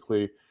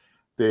typically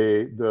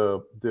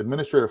the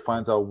administrator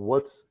finds out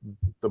what's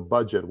the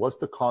budget, what's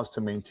the cost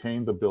to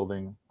maintain the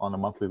building on a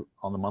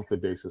monthly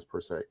basis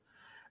per se.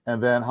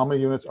 And then how many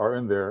units are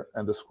in there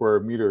and the square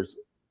meters,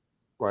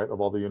 right,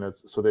 of all the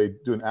units. So they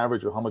do an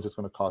average of how much it's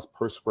going to cost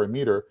per square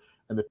meter.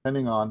 And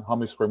depending on how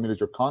many square meters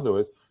your condo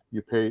is,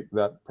 you pay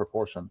that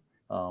proportion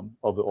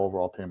of the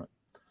overall payment.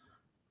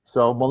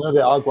 So Molino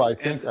de Agua, I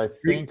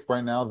think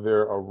right now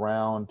they're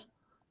around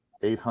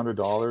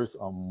 $800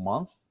 a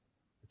month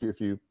if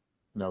you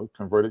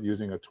convert it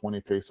using a 20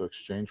 peso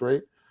exchange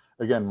rate.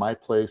 Again, my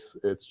place,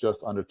 it's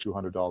just under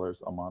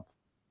 $200 a month.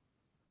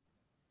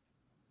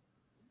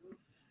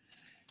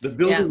 The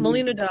building,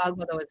 Molino de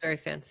Agua though is very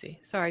fancy.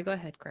 Sorry, go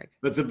ahead, Craig.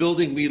 But the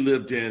building we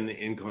lived in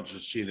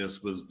Conchas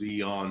Chinas was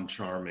beyond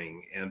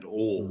charming and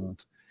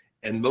old.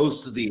 And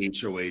most of the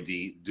HOA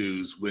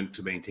dues went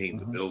to maintain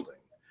the building.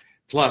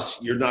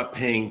 Plus, you're not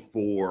paying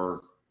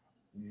for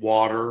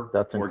water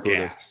or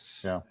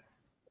gas. Yeah.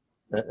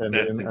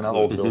 In our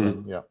old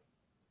building, yeah.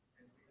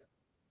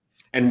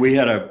 And we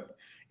had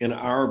in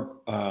our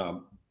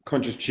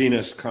Conchas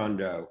Chinas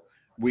condo,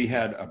 we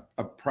had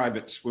a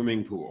private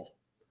swimming pool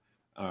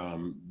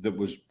that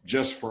was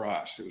just for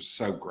us. It was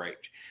so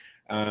great.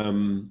 I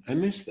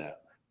miss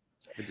that.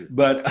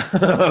 But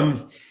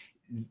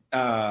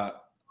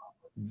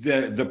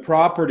the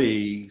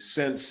property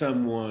sent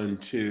someone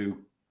to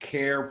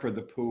care for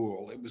the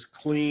pool. It was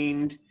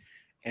cleaned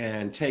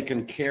and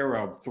taken care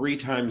of 3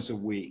 times a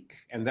week,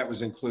 and that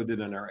was included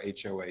in our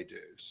HOA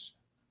dues.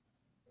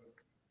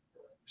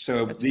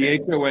 So That's the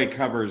great. HOA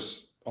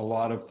covers a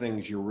lot of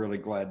things you're really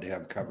glad to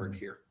have covered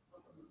here.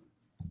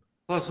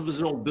 Plus, it was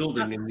an old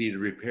building and needed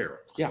repair.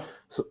 Yeah.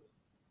 So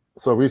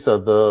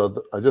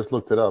Risa, I just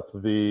looked it up.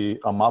 The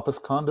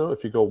Amapas condo,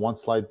 if you go one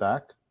slide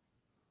back,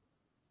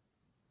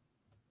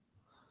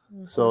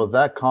 so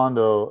that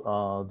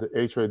condo,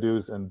 the HOA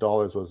dues in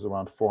dollars was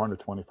around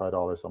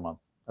 $425 a month.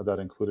 And that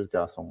included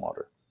gas and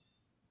water.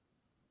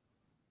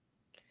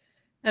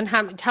 And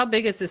how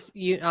big is this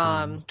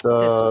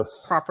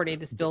this property,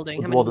 this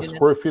building? How many well, the units?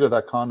 square feet of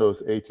that condo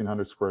is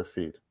 1,800 square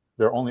feet.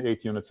 There are only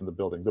 8 units in the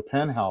building. The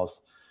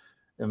penthouse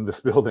in this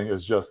building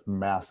is just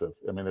massive.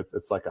 I mean,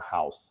 it's like a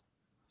house.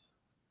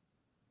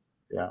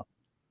 Yeah.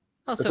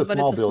 Oh, It's so a but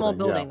small it's a small building,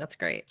 building. yeah. That's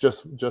great.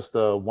 Just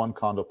one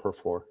condo per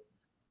floor.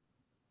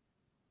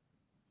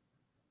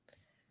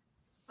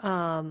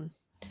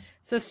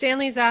 So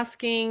Stanley's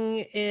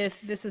asking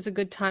if this is a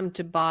good time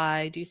to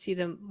buy. Do you see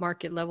the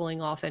market leveling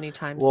off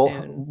anytime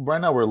soon? Right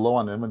now we're low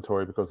on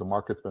inventory because the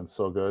market's been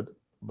so good,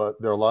 but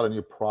there are a lot of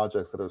new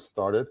projects that have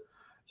started,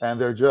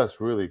 and they're just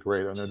really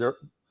great. And they're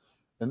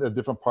in the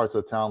different parts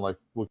of the town. Like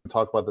we can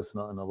talk about this in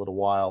a little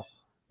while.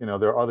 You know,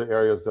 there are other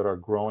areas that are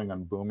growing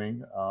and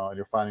booming, and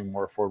you're finding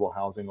more affordable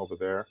housing over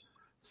there.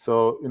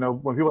 So, you know,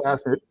 when people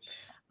ask me,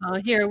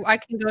 here, I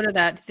can go to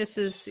that. This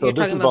is, so you're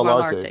this talking is about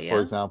Vallarta, Vallarta, yeah?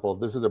 for example.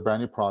 This is a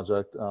brand new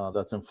project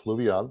that's in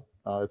Fluvial.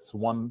 It's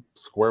 1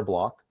 square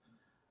block.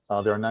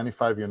 There are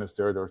 95 units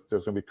there.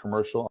 There's going to be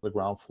commercial on the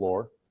ground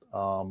floor.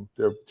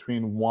 They're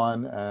between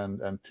 1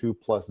 and 2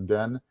 plus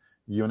den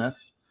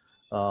units.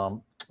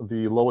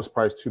 The lowest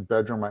price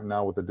 2-bedroom right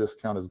now with the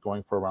discount is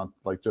going for around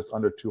like just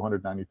under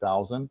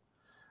 $290,000.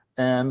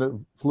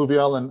 And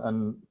Fluvial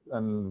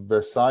and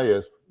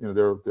Versailles, you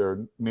know,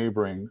 they're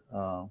neighboring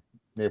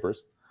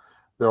neighbors.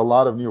 There are a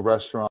lot of new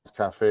restaurants,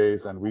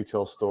 cafes, and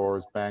retail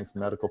stores, banks,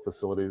 medical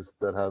facilities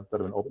that have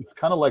been open. It's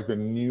kind of like the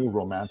new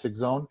romantic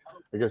zone,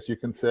 I guess you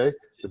can say.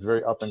 It's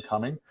very up and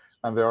coming,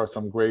 and there are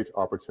some great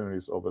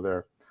opportunities over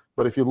there.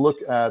 But if you look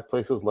at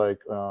places like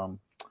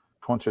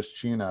Conchas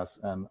Chinas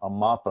and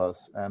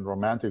Amapas and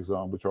Romantic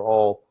Zone, which are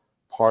all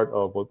part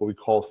of what we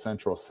call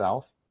Central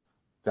South,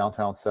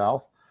 downtown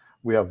South,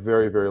 we have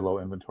very, very low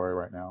inventory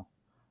right now.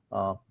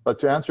 But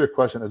to answer your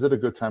question, is it a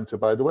good time to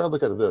buy? The way I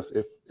look at it is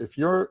this: if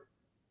you're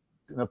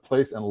in a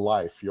place in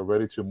life, you're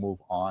ready to move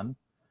on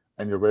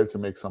and you're ready to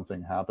make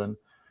something happen,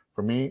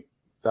 for me,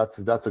 that's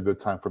a good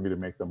time for me to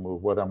make the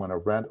move, whether I'm going to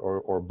rent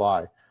or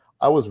buy.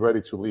 I was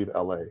ready to leave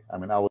LA. I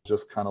mean, I was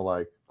just kind of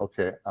like,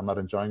 okay, I'm not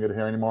enjoying it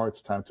here anymore.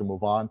 It's time to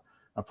move on.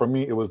 And for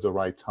me, it was the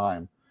right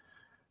time.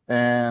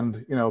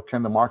 And, you know,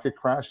 can the market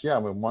crash? Yeah, I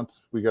mean,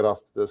 once we get off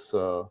this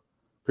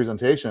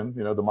presentation,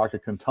 you know, the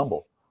market can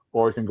tumble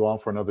or it can go on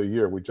for another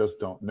year. We just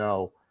don't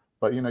know.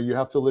 But, you know, you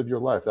have to live your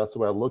life. That's the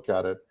way I look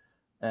at it.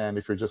 And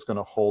if you're just going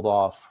to hold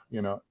off,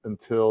 you know,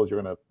 until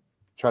you're going to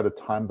try to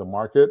time the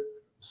market,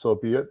 so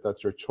be it.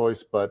 That's your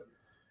choice. But,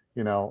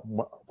 you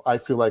know, I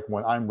feel like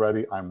when I'm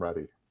ready, I'm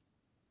ready.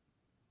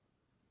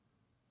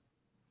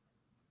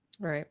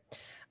 Right.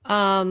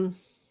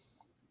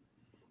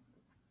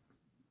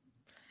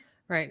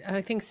 Right.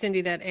 I think,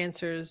 Cindy, that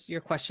answers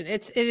your question.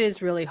 It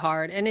is really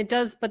hard, and it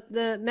does, but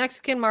the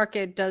Mexican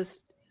market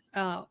does,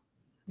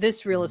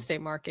 this real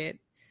estate market,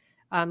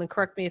 and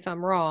correct me if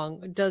I'm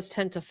wrong, does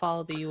tend to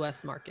follow the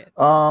U.S. market.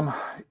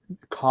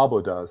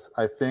 Cabo does.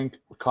 I think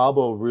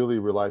Cabo really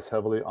relies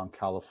heavily on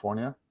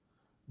California,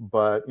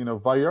 but, you know,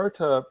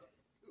 Vallarta,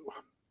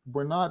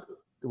 we're not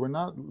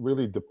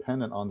really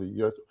dependent on the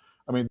U.S.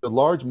 I mean, the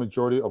large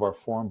majority of our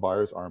foreign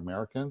buyers are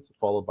Americans,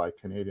 followed by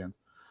Canadians.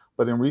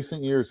 But in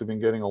recent years, we've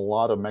been getting a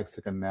lot of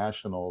Mexican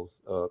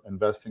nationals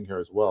investing here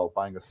as well,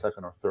 buying a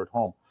second or third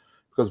home.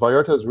 Because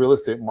Vallarta's real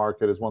estate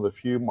market is one of the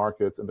few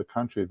markets in the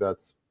country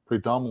that's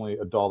predominantly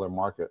a dollar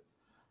market.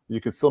 You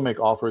can still make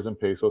offers in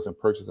pesos and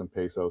purchase in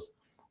pesos,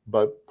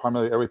 but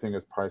primarily everything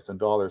is priced in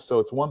dollars. So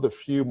it's one of the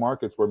few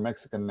markets where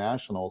Mexican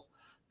nationals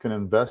can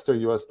invest their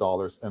US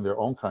dollars in their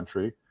own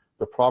country.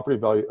 The property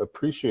value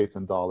appreciates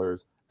in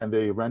dollars and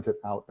they rent it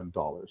out in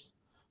dollars.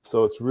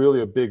 So it's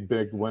really a big,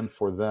 big win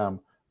for them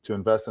to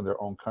invest in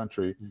their own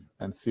country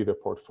and see their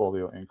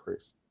portfolio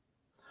increase.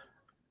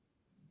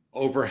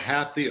 Over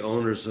half the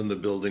owners in the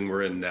building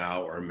we're in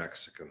now are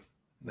Mexican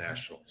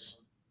nationals.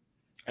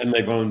 And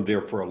they've owned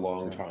there for a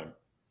long time.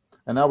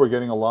 And now we're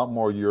getting a lot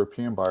more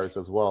European buyers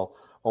as well.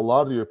 A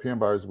lot of the European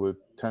buyers would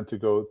tend to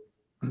go,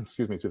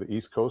 excuse me, to the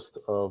east coast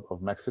of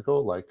Mexico,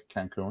 like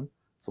Cancun.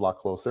 It's a lot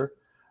closer.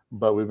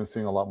 But we've been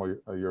seeing a lot more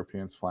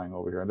Europeans flying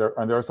over here.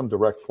 And there are some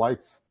direct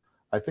flights.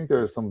 I think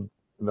there's some,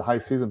 in the high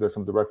season, there's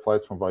some direct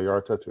flights from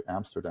Vallarta to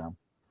Amsterdam.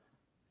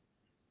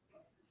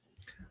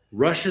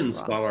 Russians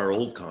Wow. bought our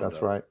old condo.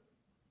 That's right.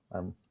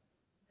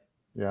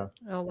 Yeah,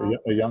 Oh, wow.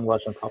 a young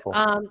Russian couple.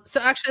 So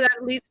actually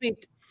that leads me,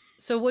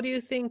 so what do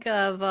you think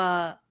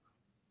of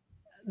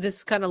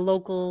this kind of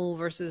local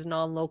versus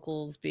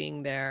non-locals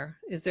being there?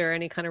 Is there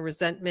any kind of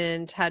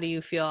resentment? How do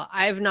you feel?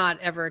 I've not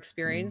ever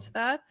experienced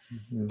that.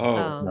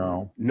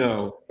 Oh,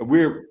 No.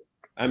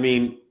 I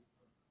mean,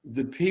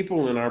 the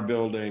people in our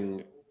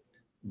building,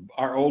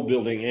 our old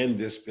building and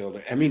this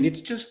building, I mean,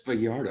 it's just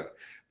Vallarta.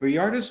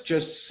 Vallarta's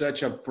just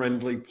such a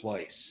friendly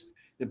place.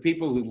 The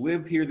people who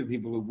live here, the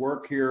people who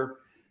work here,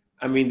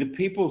 I mean, the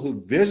people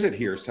who visit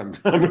here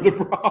sometimes are the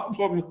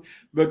problem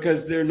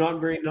because they're not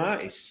very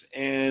nice.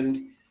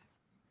 And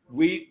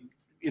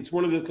it's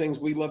one of the things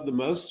we love the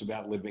most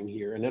about living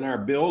here. And in our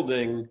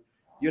building,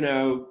 you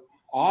know,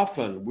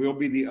 often we'll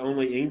be the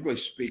only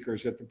English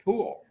speakers at the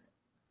pool.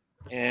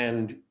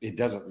 And it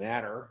doesn't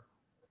matter.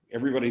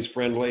 Everybody's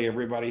friendly.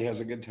 Everybody has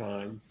a good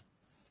time.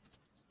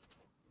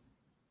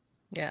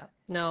 Yeah,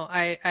 no,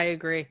 I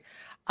agree.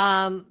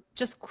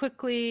 Just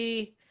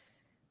quickly,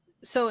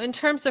 so in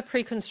terms of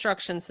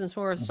pre-construction, since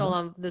we're still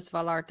on this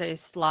Vallarta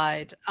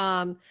slide,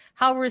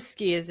 how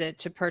risky is it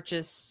to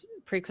purchase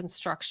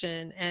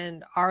pre-construction,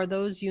 and are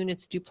those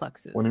units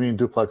duplexes? When you mean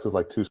duplexes,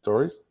 like 2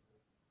 stories?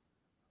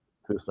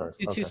 2 stories.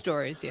 Two Okay.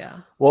 stories,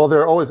 yeah. Well,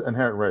 there are always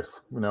inherent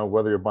risks, you know,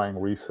 whether you're buying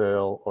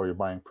resale or you're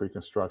buying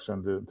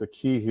pre-construction. The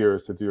key here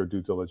is to do your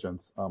due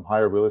diligence.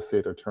 Hire a real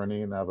estate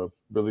attorney and have a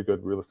really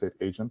good real estate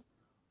agent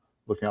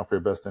looking out for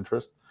your best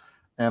interest.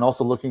 And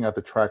also looking at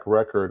the track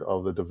record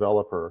of the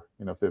developer.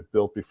 You know, if they've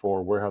built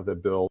before, where have they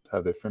built?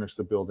 Have they finished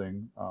the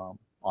building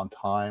on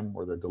time?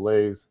 Were there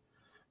delays?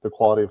 The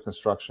quality of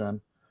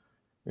construction.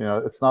 You know,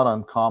 it's not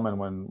uncommon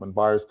when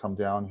buyers come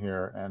down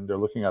here and they're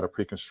looking at a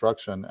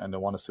pre-construction and they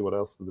want to see what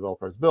else the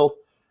developer has built.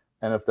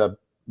 And if that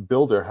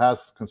builder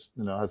has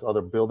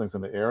other buildings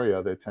in the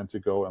area, they tend to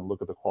go and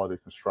look at the quality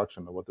of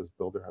construction of what this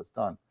builder has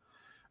done.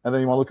 And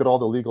then you want to look at all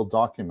the legal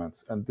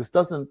documents. And this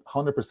doesn't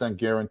 100%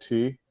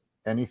 guarantee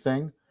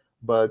anything,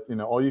 but you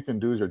know, all you can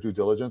do is your due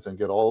diligence and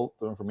get all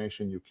the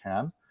information you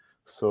can,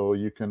 so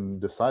you can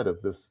decide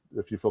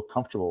if you feel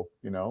comfortable,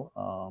 you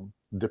know,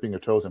 dipping your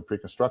toes in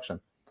pre-construction.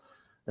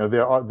 You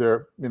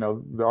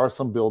know, there are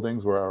some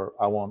buildings where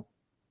I won't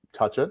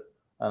touch it.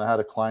 And I had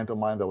a client of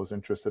mine that was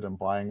interested in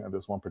buying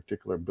this one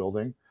particular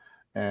building,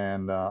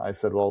 and I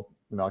said, well,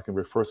 you know, I can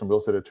refer some real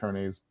estate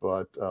attorneys,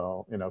 but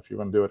you know, if you're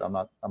going to do it, I'm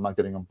not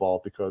getting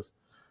involved, because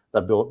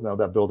that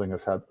building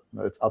has had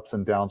its ups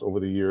and downs over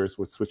the years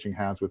with switching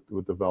hands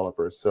with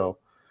developers. So,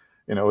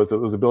 you know, it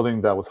was a building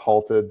that was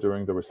halted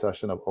during the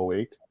recession of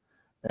 2008,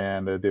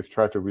 and they've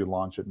tried to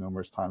relaunch it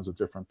numerous times with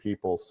different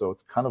people. So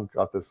it's kind of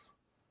got this,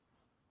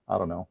 I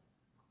don't know,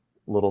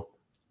 little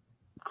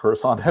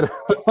curse on it.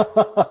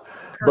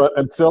 But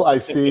until I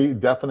see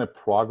definite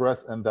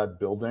progress in that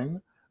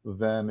building,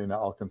 then, you know,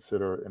 I'll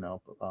consider, you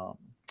know,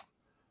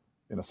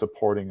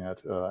 supporting it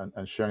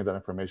and sharing that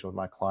information with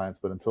my clients.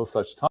 But until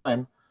such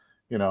time,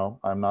 you know,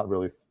 I'm not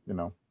really, you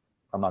know,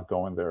 I'm not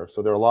going there.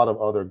 So there are a lot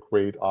of other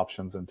great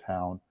options in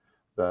town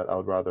that I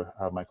would rather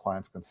have my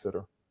clients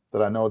consider,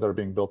 that I know that are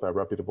being built by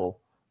reputable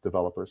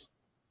developers.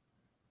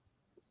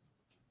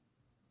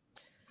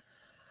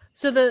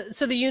 So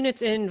the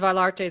units in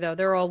Vallarta, though,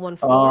 they're all one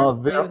floor?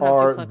 There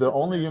are the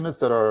only units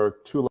that are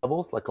 2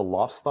 levels, like a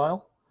loft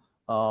style.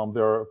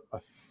 They're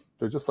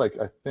just like,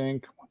 I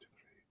think, 1, 2,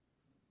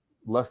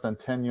 3, less than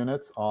 10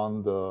 units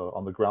on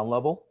the ground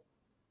level,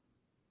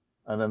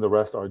 and then the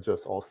rest are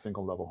just all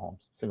single level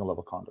homes, single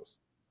level condos.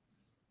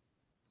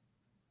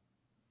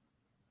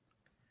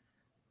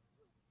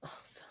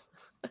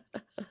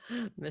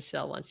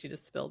 Michelle wants you to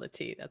spill the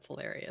tea. That's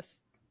hilarious.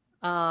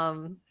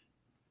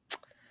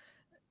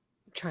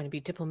 Trying to be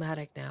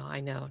diplomatic now,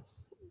 I know.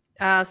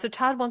 So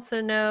Todd wants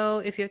to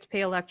know if you have to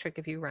pay electric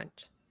if you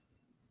rent.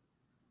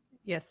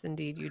 Yes,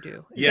 indeed you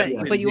do.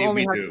 But you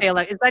only have to pay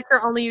electric. Is that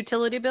your only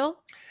utility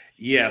bill?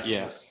 Yes.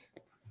 Yes.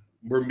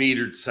 We're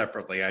metered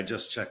separately. I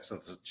just checked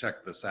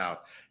this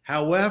out.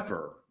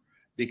 However,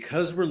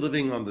 because we're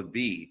living on the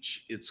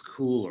beach, it's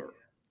cooler.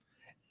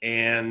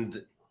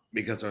 And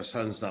because our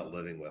son's not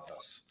living with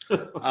us,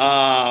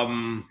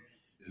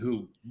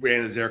 who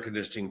ran his air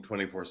conditioning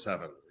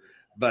 24/7.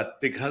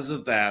 But because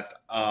of that,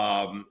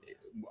 our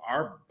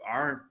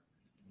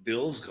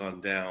bill's gone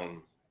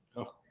down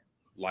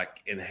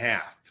like in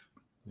half.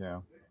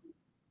 Yeah.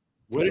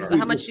 So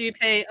how much do you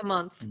pay a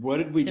month? What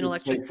did we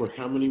pay for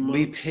how many months?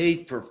 We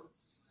paid for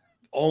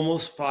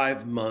almost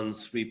 5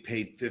 months. We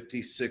paid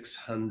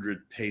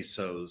 5,600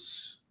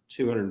 pesos.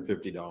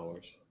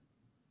 $250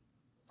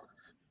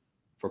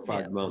 for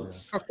 5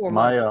 months. For 4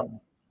 months.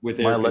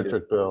 My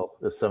electric bill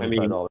is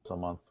 $75 a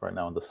month right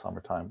now in the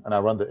summertime, and I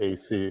run the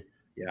AC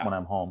when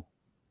I'm home.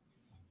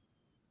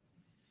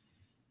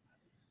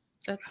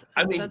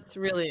 That's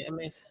really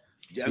amazing.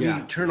 I mean,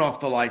 you turn off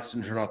the lights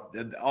and turn off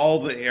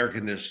all the air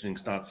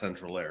conditioning's not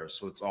central air,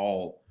 so it's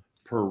all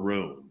per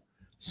room.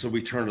 So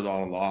we turn it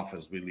on and off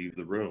as we leave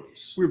the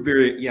rooms. We're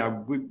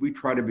we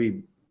try to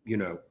be, you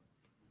know,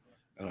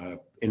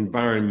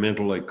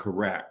 environmentally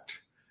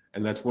correct,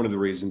 and that's one of the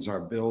reasons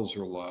our bills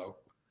are low.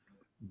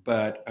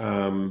 but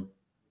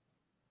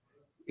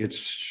it's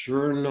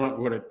sure not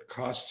what it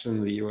costs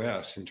in the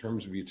US in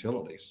terms of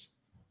utilities.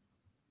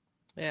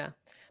 Yeah.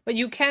 But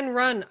you can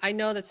run, I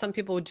know that some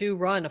people do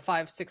run a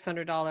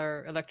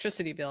 $500-600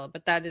 electricity bill,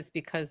 but that is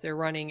because they're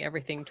running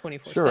everything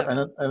 24/7. Sure,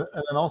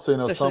 and also, you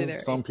know, Especially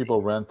their some AC.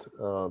 people rent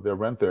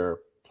their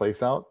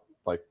place out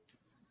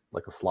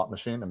like a slot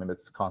machine. I mean,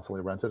 it's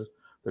constantly rented.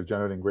 They're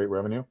generating great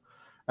revenue,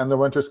 and the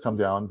renters come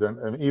down.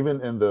 And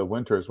even in the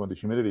winters when the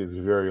humidity is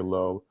very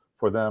low,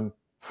 for them,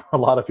 for a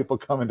lot of people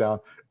coming down,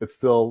 it's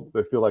still,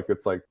 they feel like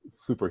it's like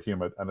super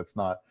humid, and it's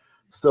not.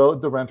 So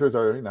the renters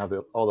are, you know, have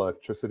all the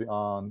electricity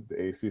on,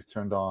 the AC's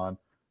turned on,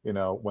 you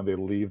know, when they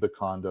leave the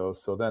condo.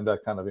 So then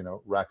that kind of, you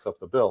know, racks up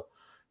the bill.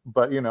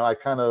 But, you know, I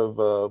kind of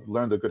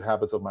learned the good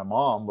habits of my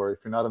mom, where if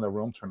you're not in the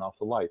room, turn off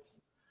the lights,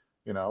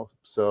 you know.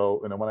 So,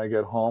 you know, when I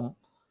get home,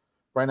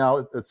 right now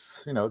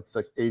it's, you know, it's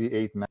like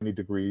 88, 90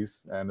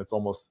 degrees, and it's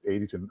almost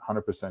 80 to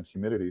 100%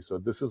 humidity. So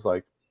this is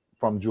like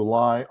from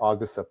July,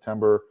 August,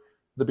 September,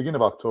 the beginning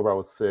of October, I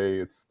would say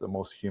it's the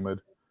most humid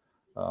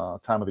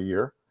time of the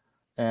year.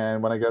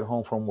 And when I get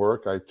home from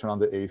work, I turn on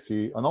the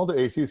AC. And all the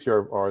ACs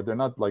here they're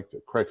not, like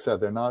Craig said,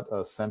 they're not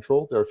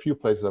central. There are a few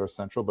places that are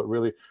central, but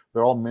really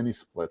they're all mini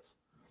splits.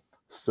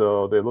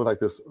 So they look like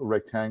this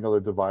rectangular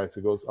device.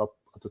 It goes up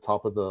at the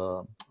top of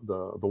the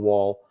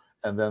wall,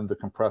 and then the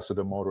compressor,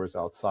 the motor is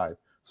outside.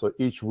 So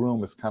each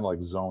room is kind of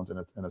like zoned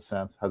in a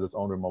sense, has its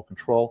own remote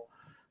control.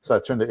 So I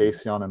turn the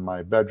AC on in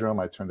my bedroom,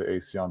 I turn the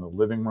AC on in the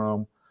living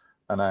room,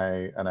 and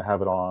I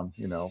have it on,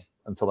 you know,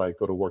 until I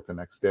go to work the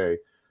next day.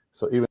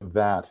 So even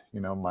that,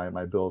 you know,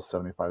 my bill is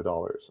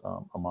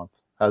 $75 a month,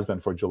 has been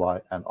for July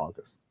and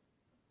August.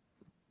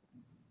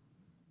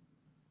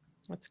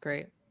 That's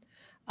great.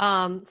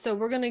 So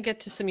we're going to get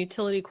to some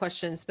utility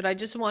questions, but I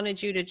just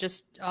wanted you to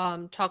just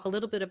talk a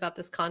little bit about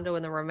this condo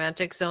in the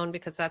romantic zone,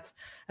 because that's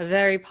a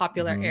very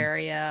popular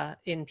area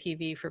in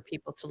PV for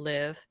people to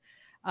live.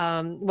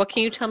 What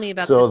can you tell me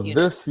about this unit?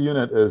 This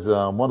unit is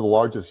one of the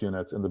largest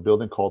units in the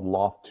building, called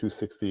Loft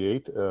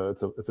 268.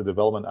 It's a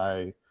development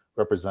I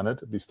represented.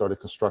 We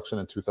started construction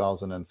in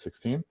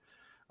 2016,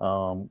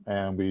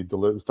 and we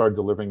started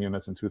delivering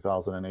units in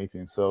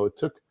 2018. So it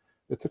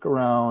took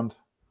around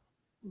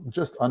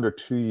just under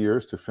 2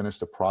 years to finish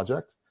the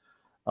project.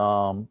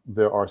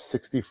 There are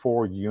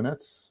 64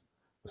 units,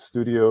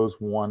 studios,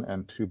 1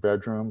 and 2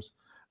 bedrooms,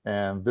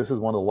 and this is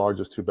one of the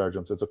largest 2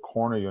 bedrooms. It's a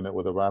corner unit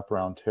with a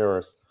wraparound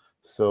terrace.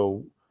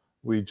 So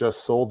we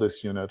just sold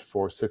this unit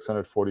for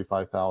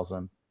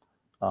 $645,000.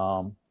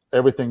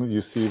 Everything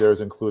you see there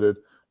is included.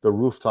 The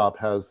rooftop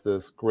has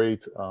this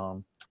great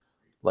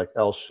like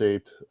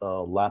L-shaped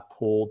lap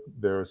pool.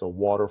 There's a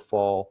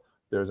waterfall.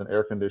 There's an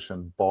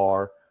air-conditioned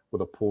bar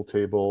with a pool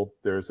table.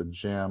 There's a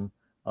gym.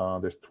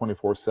 There's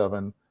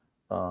 24/7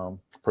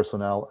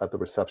 personnel at the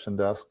reception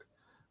desk.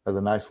 There's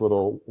a nice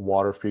little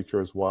water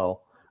feature as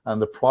well. And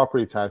the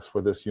property tax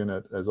for this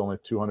unit is only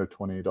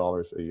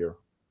 $220 a year.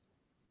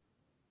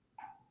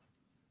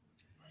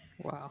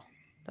 Wow,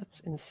 that's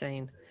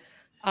insane.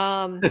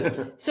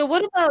 So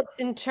what about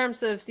in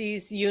terms of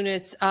these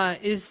units?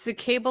 Is the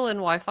cable and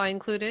Wi-Fi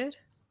included?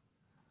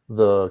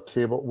 The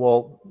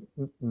cable,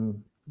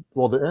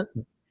 the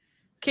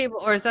cable,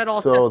 or is that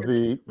all so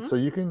separate? so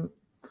you can,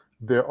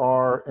 there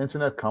are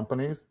internet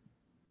companies,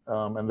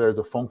 and there's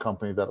a phone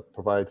company that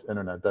provides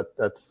internet.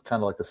 That's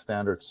kind of like a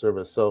standard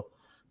service. So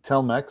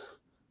Telmex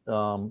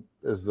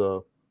is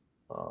the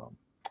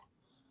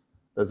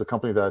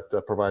company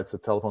that provides the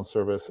telephone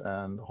service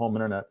and home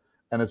internet,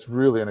 and it's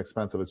really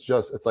inexpensive. It's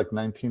like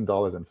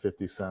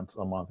 $19.50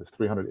 a month. It's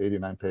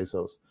 389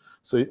 pesos.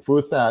 So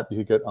with that,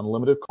 you get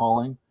unlimited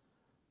calling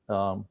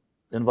in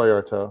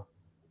Vallarta,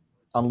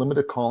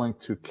 unlimited calling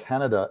to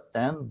Canada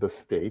and the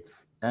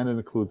States, and it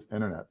includes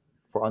internet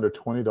for under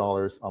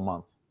 $20 a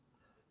month.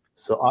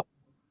 So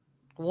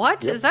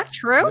what? Yep. Is that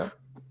true? Yep.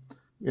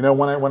 You know,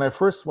 when I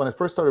first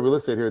started real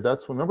estate here,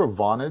 that's, remember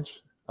Vonage?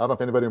 I don't know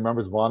if anybody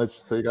remembers Vonage,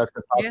 so you guys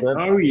can talk in.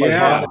 Oh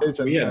yeah,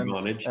 Vonage we had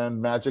Vonage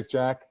and Magic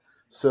Jack.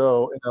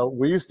 So, you know,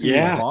 we used to use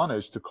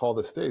Vonage to call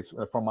the States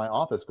from my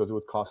office, because it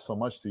would cost so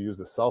much to use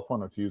the cell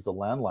phone or to use the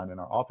landline in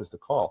our office to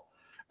call.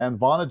 And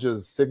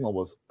Vonage's signal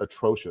was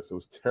atrocious. It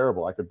was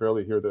terrible. I could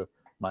barely hear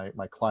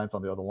my clients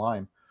on the other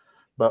line.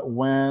 But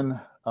when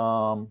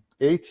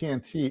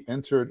AT&T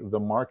entered the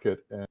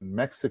market in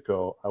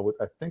Mexico,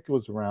 I think it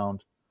was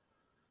around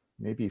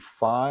maybe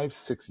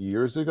 5-6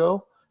 years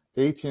ago,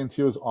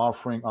 AT&T was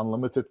offering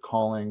unlimited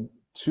calling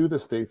to the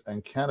States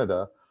and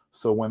Canada.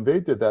 So when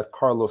they did that,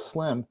 Carlos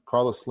Slim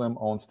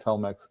owns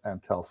Telmex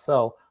and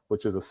Telcel,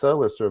 which is a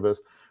cellular service,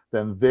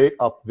 then they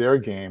upped their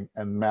game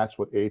and matched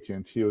what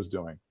AT&T was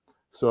doing.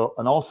 So,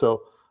 and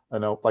also, you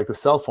know, like the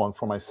cell phone,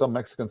 for my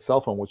Mexican cell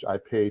phone, which I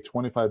pay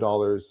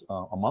 $25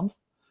 a month,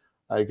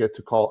 I get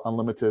to call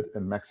unlimited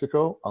in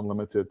Mexico,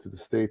 unlimited to the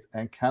States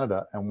and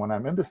Canada. And when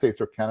I'm in the States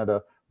or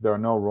Canada, there are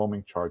no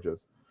roaming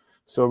charges.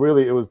 So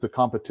really, it was the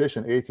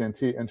competition,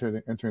 AT&T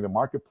entering the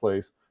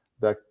marketplace,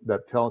 that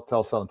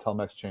Telcel and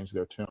Telmex changed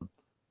their tune,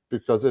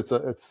 because it's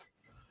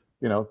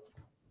you know,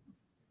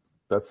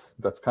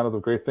 that's kind of the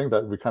great thing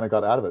that we kind of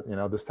got out of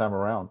it, this time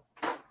around.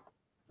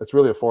 It's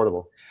really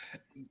affordable.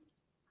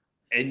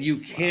 And you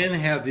can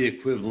have the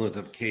equivalent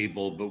of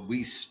cable, but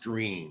we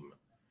stream.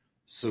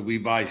 So we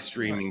buy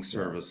streaming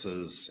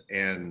services,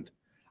 and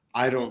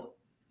I don't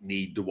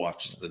need to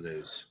watch the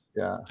news.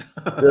 Yeah.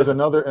 There's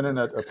another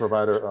internet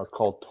provider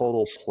called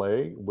Total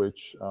Play,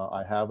 which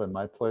I have in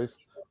my place.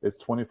 It's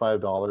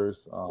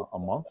 $25 a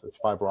month. It's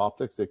fiber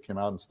optics. They came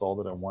out,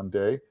 installed it in one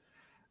day.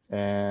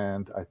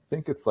 And I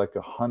think it's like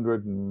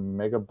 100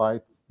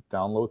 megabyte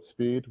download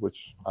speed,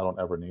 which I don't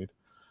ever need.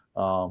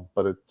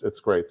 But it's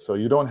great. So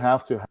you don't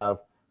have to have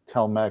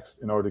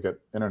Telmex in order to get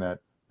internet.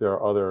 There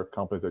are other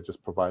companies that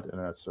just provide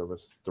internet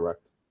service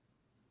direct.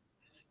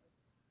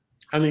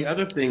 And the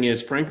other thing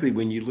is, frankly,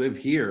 when you live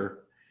here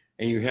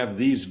and you have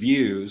these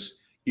views,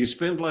 you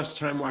spend less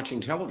time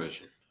watching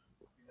television.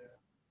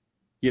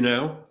 I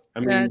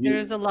mean,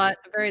 there's a lot.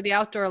 The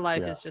outdoor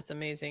life is just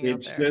amazing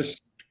out there. It's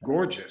just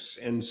gorgeous,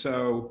 and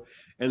so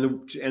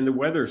and the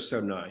weather's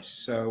so nice.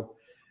 So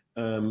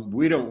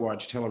we don't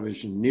watch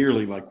television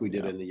nearly like we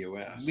did in the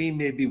U.S. We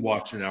maybe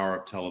watch an hour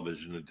of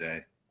television a day.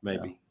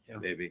 Maybe.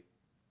 Maybe.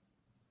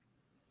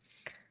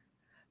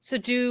 So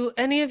do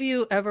any of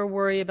you ever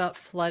worry about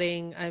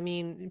flooding? I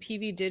mean,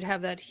 PV did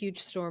have that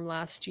huge storm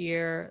last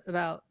year.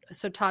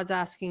 So Todd's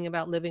asking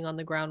about living on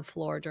the ground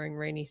floor during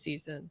rainy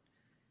season.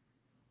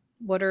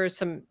 What are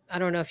some, I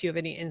don't know if you have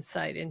any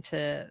insight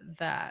into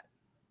that.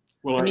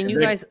 Well, I mean, you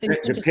guys,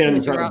 it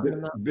depends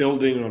on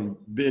building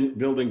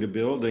to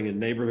building and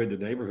neighborhood to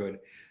neighborhood.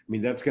 I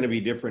mean, that's going to be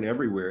different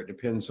everywhere. It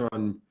depends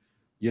on,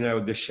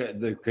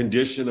 the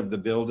condition of the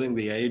building,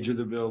 the age of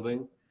the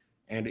building,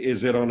 and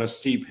is it on a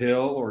steep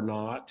hill or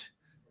not?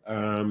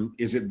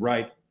 Is it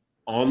right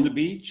on the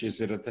beach?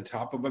 Is it at the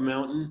top of a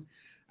mountain?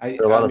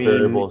 There are a lot of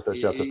variables that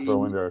you have to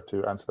throw in there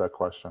to answer that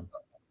question.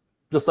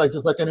 Just like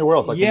anywhere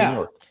else, like in New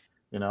York,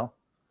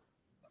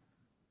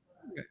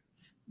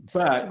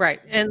 But right,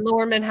 and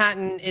Lower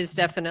Manhattan is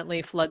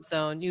definitely flood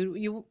zone.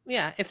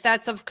 If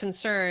that's of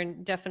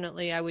concern,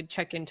 definitely I would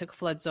check into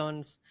flood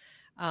zones,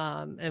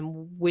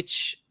 and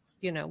which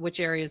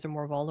areas are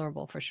more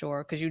vulnerable for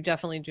sure, because you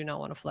definitely do not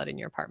want to flood in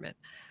your apartment.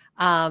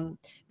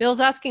 Bill's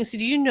asking, so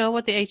do you know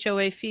what the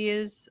HOA fee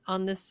is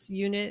on this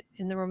unit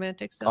in the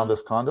romantic zone? On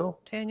this condo,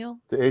 Daniel?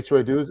 The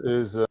HOA dues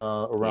is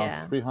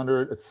around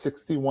 300. It's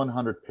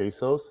 6,100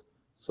 pesos,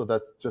 so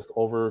that's just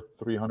over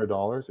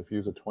 $300 if you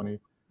use a 20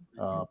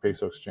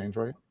 peso exchange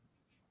rate.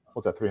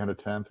 What's that?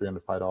 $310,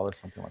 $305,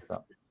 something like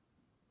that.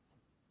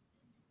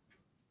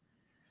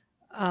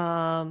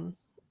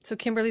 So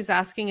Kimberly's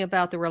asking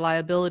about the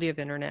reliability of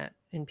internet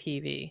in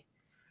PV,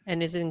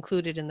 and is it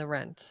included in the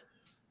rent?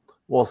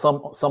 Well,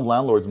 some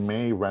landlords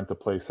may rent the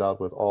place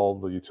out with all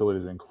the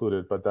utilities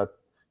included, but that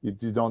you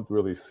don't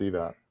really see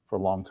that for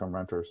long-term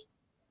renters.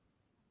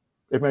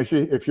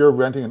 If you're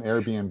renting an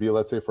Airbnb,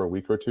 let's say for a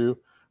week or two,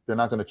 they're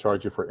not going to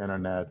charge you for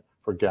internet,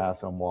 for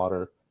gas and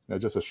water.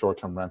 Just a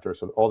short-term renter.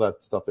 So all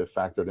that stuff they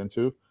factored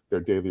into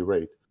their daily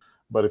rate.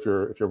 But if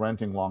you're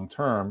renting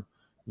long-term,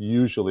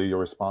 usually you're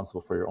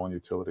responsible for your own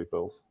utility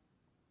bills.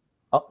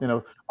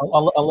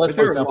 Unless,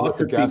 for example, if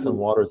the gas and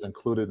water is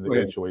included in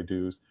the HOA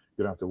dues,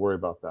 you don't have to worry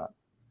about that.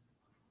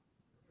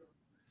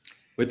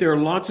 But there are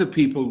lots of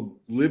people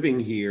living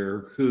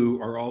here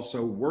who are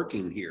also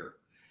working here,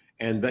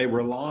 and they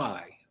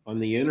rely on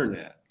the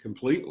internet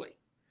completely.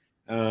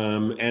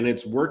 And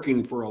it's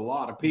working for a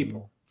lot of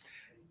people.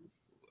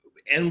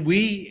 And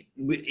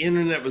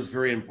internet was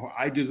very important.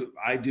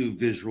 I do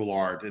visual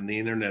art, and the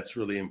internet's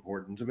really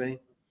important to me.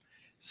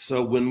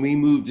 So when we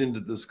moved into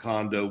this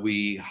condo,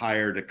 we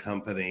hired a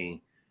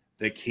company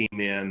that came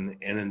in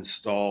and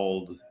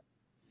installed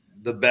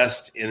the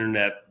best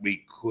internet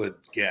we could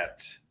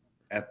get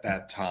at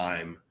that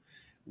time.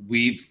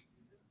 We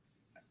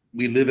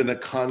live in a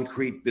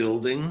concrete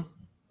building,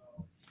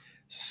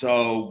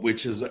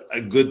 which is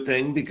a good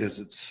thing because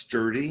it's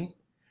sturdy.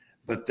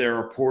 But there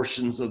are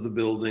portions of the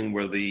building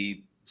where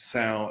the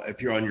sound,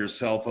 if you're on your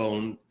cell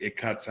phone, it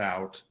cuts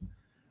out.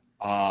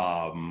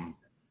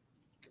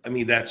 I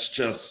mean, that's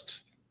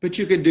just. But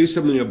you can do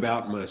something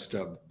about most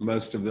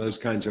of those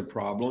kinds of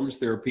problems.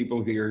 There are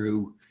people here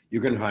who you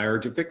can hire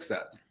to fix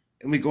that.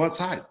 And we go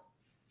outside.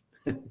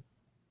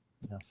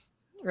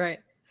 Right.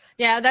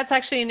 Yeah, that's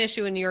actually an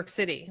issue in New York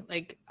City.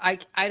 Like I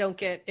don't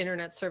get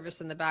internet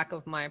service in the back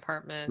of my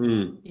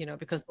apartment,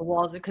 because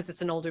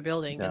it's an older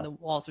building and the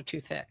walls are too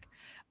thick.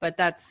 But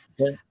that's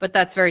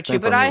very true.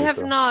 But I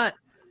have not.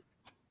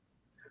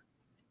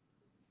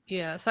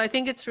 Yeah, so I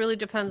think it's really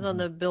depends on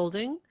the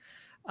building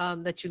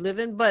that you live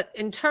in. But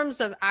in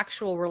terms of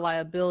actual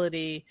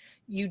reliability,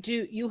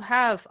 you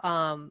have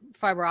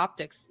fiber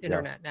optics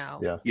internet now.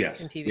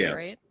 Yes. In PV,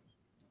 right?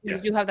 You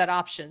do have that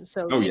option,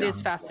 so it is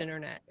fast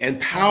internet.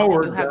 And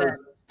power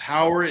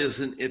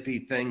is an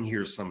iffy thing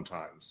here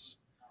sometimes.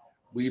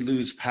 We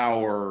lose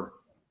power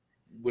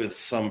with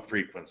some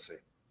frequency.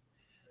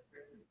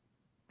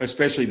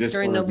 Especially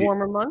during the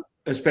warmer months?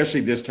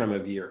 Especially this time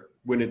of year,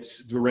 when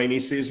it's the rainy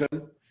season.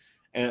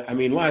 And I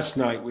mean, last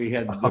night we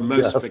had the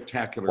most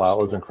spectacular storm.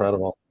 It was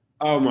incredible.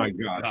 Oh my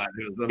gosh. God,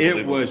 it was It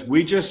unbelievable. was,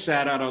 we just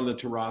sat out on the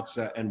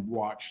terrazza and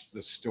watched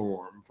the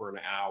storm for an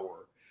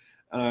hour.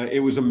 It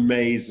was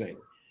amazing.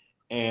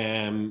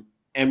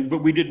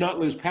 But we did not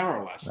lose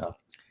power last night.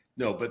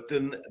 No, but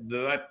then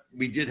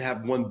we did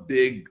have one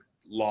big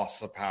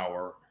loss of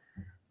power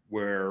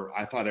where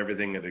I thought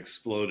everything had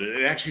exploded.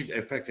 It actually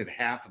affected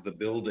half of the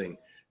building,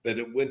 but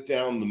it went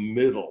down the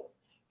middle.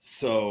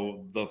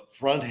 So the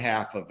front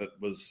half of it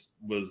was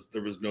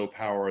there was no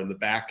power, and the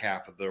back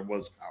half of there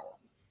was power.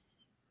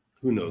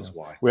 Who knows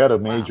why? We had a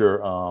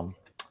major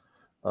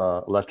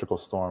electrical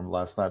storm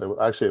last night.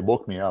 It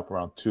woke me up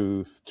around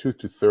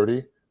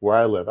 2:30 where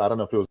I live. I don't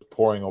know if it was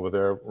pouring over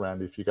there,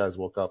 Randy, if you guys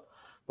woke up,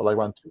 but like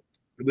around 2.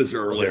 It was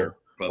earlier.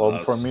 Well,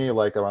 for me,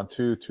 like around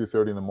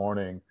 2:30 in the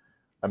morning,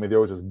 I mean,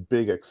 there was this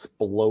big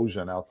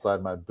explosion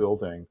outside my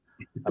building,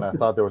 and I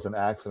thought there was an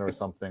accident or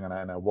something. And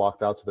I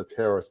walked out to the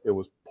terrace. It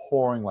was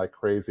pouring like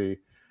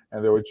crazy,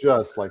 and there were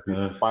just like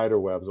these spider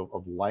webs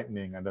of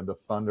lightning, and then the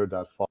thunder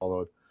that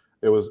followed.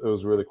 It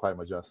was really quite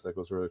majestic. It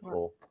was really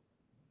cool.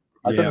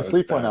 I couldn't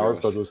sleep for an hour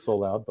because it was so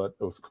loud, but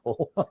it was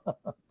cool.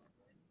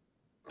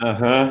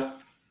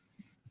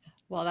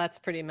 Well, that's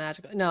pretty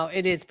magical. No,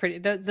 it is pretty.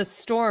 The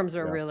storms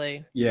are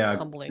really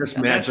humbling. Just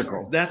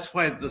magical. That's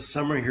why the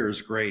summer here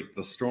is great.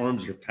 The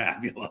storms are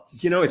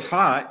fabulous. You know, it's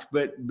hot,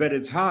 but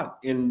it's hot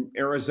in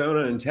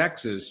Arizona and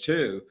Texas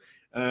too.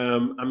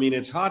 I mean,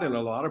 it's hot in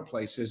a lot of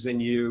places,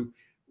 and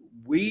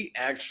we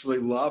actually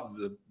love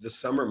the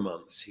summer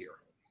months here.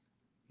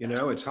 You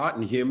know, it's hot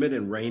and humid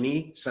and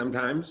rainy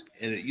sometimes.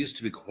 And it used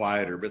to be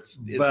quieter, but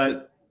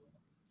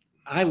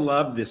I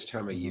love this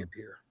time of year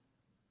here.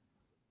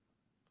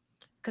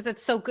 Because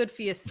it's so good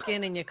for your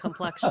skin and your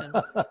complexion.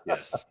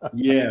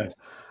 Yes.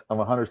 I'm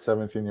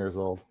 117 years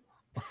old.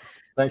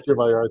 Thank you,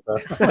 Vallarta.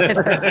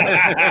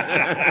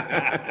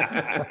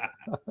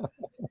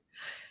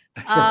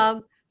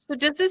 So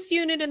does this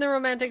unit in the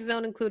romantic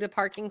zone include a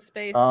parking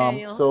space,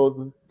 Daniel?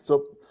 So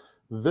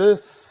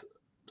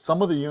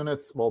some of the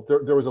units, well,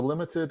 there was a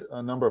limited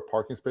number of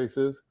parking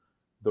spaces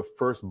the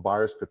first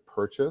buyers could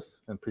purchase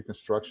in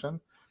pre-construction.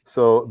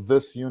 So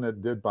this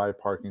unit did buy a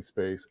parking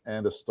space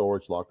and a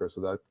storage locker,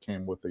 so that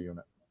came with the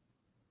unit.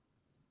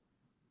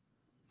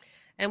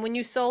 And when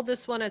you sold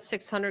this one at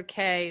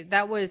 $600K,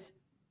 that was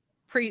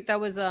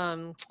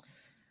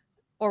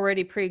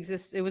already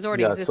pre-existing. It was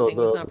already existing. It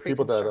was not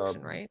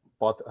pre-construction, right?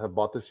 Have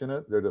bought this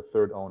unit, they're the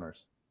third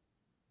owners.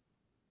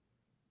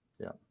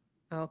 Yeah.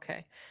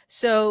 Okay.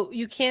 So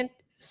you can't.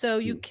 So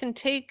you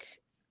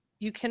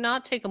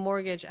cannot take a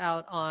mortgage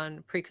out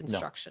on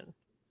pre-construction,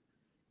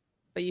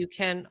 but you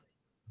can.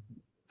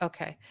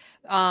 Okay.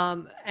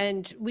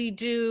 And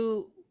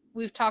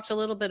we've talked a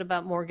little bit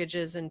about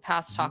mortgages in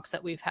past talks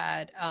that we've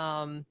had,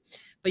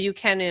 but you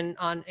can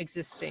on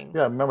existing.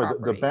 Yeah, remember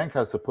the bank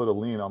has to put a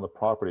lien on the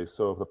property.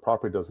 So if the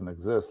property doesn't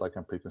exist, like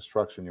in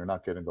pre-construction, you're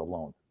not getting the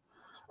loan.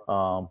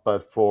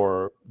 But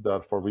for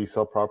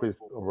resale properties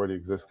already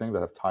existing that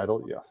have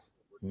title, yes,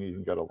 you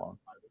can get a loan.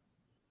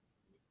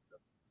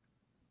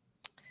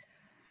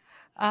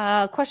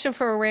 Question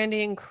for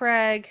Randy and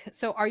Craig.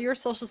 So are your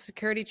Social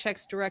Security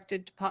checks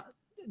directly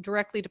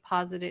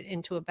deposited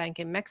into a bank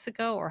in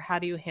Mexico, or how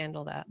do you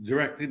handle that?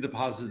 Directly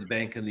deposited the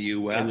bank in the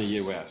U.S. In the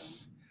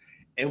U.S.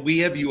 And we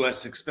have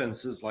U.S.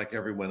 expenses like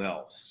everyone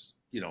else.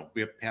 You know,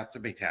 we have to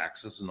pay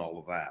taxes and all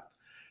of that.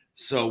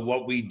 So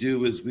what we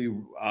do is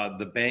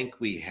the bank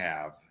we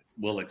have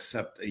will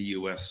accept a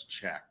U.S.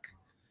 check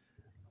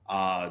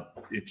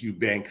if you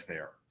bank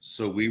there.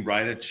 So we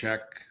write a check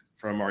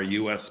from our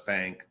U.S.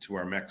 bank to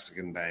our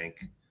Mexican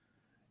bank,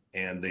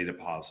 and they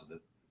deposit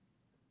it.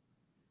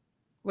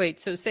 Wait,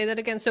 so say that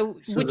again. So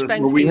which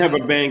bank? Well, we have a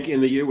bank in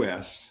the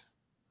U.S.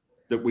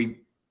 that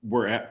we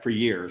were at for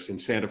years in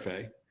Santa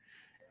Fe,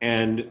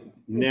 and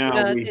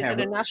now we have.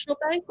 Is it a national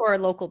bank or a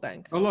local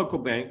bank? A local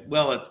bank.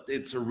 Well,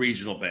 it's a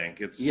regional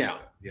bank. Yeah.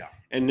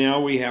 And now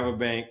we have a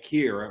bank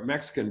here, a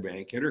Mexican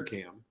bank,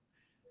 Intercam,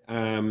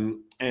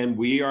 and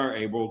we are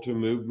able to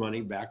move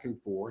money back and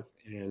forth.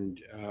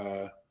 And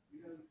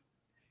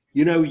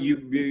you know,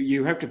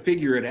 you have to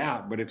figure it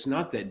out, but it's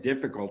not that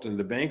difficult, and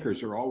the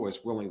bankers are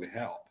always willing to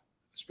help,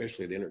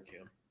 especially at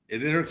Intercam.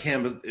 At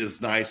Intercam is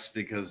nice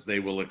because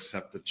they will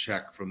accept a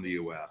check from the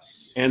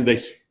U.S. And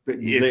if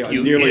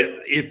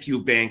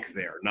you bank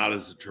there, not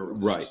as a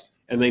tourist. Right.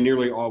 And they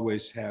nearly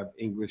always have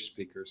English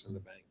speakers in the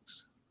banks.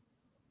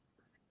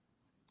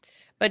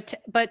 But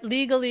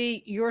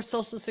legally, your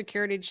Social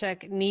Security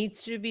check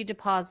needs to be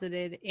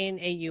deposited in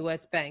a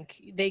U.S. bank.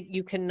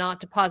 You cannot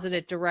deposit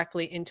it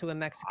directly into a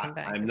Mexican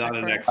bank. I'm not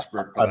an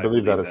expert, but I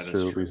believe that is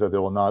true because they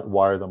will not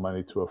wire the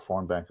money to a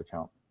foreign bank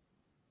account.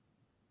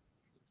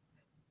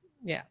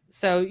 Yeah.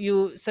 So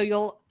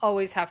you'll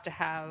always have to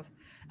have.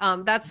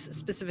 That's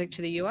specific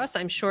to the U.S.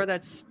 I'm sure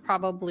that's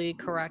probably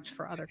correct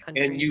for other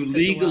countries. And your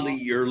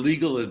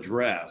legal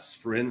address,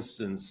 for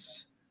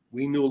instance.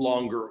 We no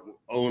longer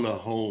own a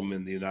home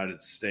in the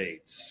United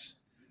States,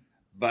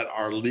 but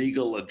our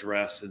legal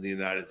address in the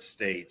United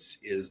States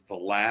is the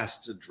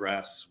last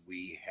address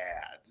we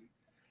had.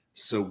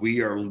 So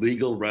we are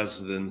legal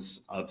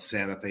residents of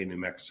Santa Fe, New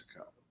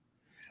Mexico.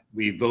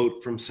 We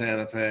vote from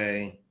Santa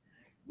Fe.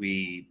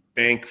 We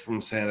bank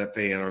from Santa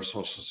Fe, and our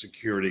Social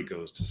Security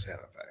goes to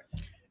Santa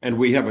Fe. And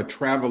we have a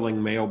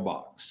traveling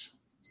mailbox.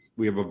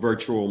 We have a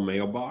virtual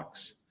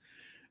mailbox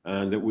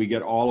that we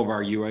get all of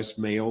our U.S.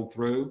 mail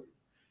through.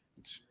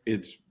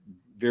 It's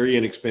very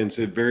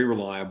inexpensive, very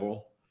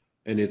reliable,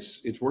 and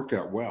it's worked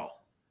out well.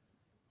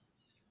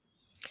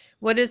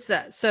 What is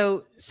that?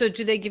 So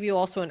do they give you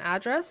also an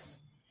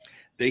address?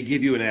 They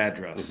give you an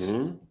address,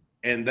 Mm-hmm.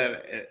 and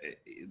that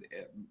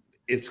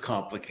it's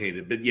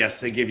complicated, but yes,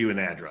 they give you an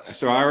address.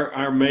 So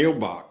our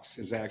mailbox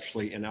is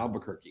actually in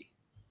Albuquerque.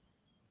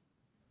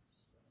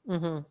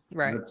 Mm-hmm.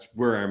 Right. That's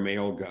where our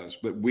mail goes.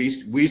 But we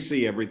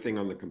see everything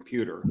on the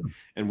computer,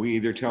 and we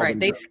either tell them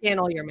They scan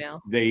all your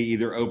mail. they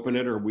either open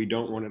it or we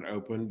don't want it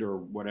opened or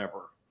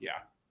whatever. Yeah.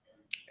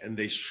 And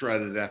they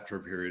shred it after a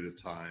period of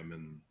time,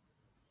 and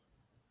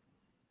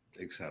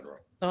etc.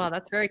 Oh,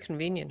 that's very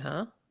convenient,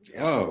 huh?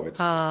 Oh, it's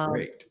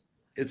great.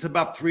 It's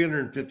about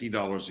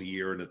 $350 a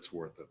year, and it's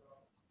worth it.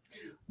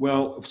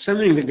 Well,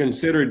 something to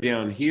consider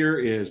down here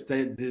is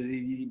that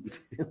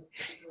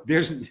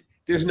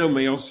there's no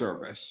mail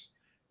service.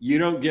 You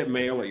don't get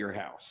mail at your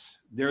house.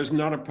 There's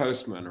not a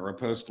postman or a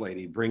post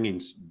lady bringing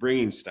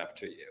stuff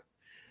to you.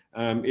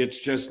 It's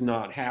just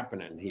not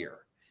happening here.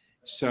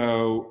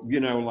 So,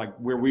 like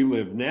where we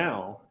live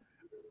now,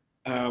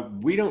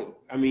 we don't,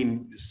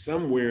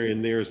 somewhere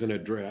in there's an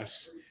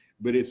address,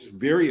 but it's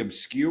very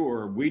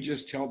obscure. We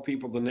just tell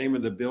people the name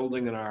of the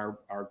building and our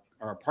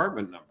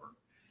apartment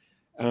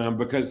number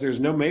because there's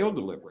no mail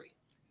delivery.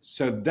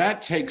 So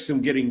that takes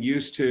some getting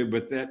used to,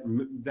 but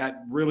that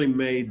really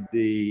made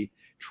the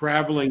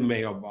traveling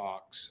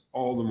mailbox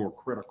all the more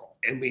critical.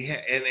 And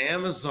and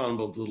Amazon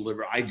will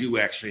deliver. I do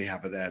actually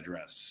have an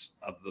address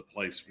of the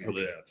place we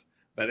live,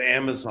 but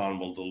Amazon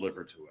will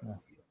deliver to it.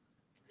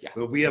 Yeah.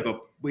 But we have a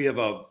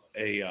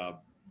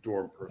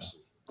dorm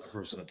person, a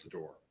person at the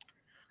door.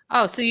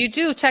 Oh, so you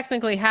do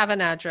technically have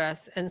an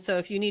address, and so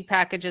if you need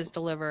packages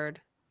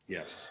delivered,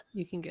 yes,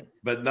 you can get.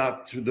 But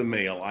not through the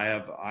mail.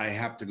 I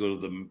have to go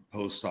to the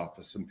post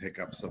office and pick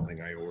up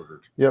something I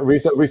ordered. Yeah,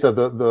 Risa,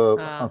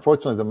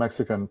 unfortunately, the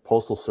Mexican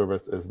postal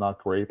service is not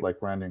great.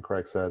 Like Randy and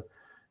Craig said,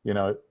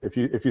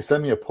 if you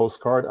send me a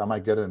postcard, I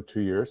might get it in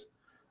 2 years.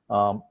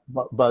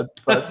 But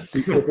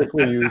we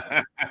typically use.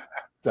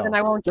 And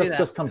I won't do that.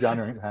 Just come down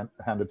here and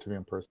hand it to me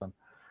in person.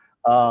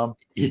 But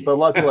a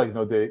lot of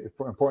people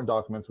for important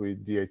documents we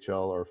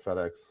DHL or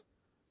FedEx,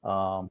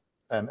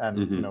 and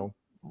mm-hmm.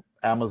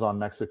 Amazon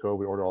Mexico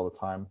we order all the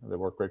time. They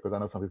work great because I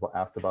know some people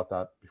asked about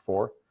that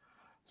before.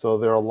 So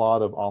there are a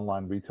lot of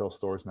online retail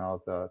stores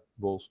now that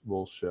will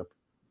ship,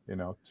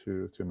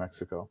 to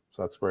Mexico.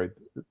 So that's great.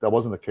 That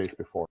wasn't the case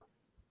before.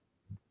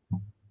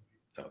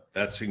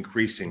 That's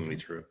increasingly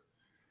true.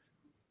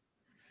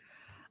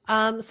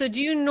 So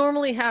do you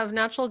normally have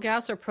natural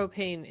gas or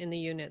propane in the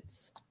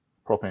units?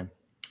 Propane.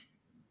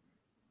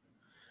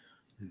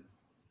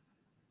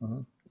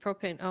 Mm-hmm.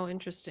 Propane. Oh,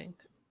 interesting.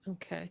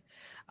 Okay.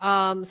 So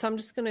I'm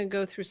just going to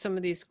go through some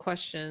of these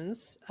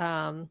questions.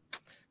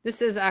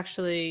 This is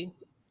actually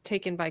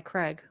taken by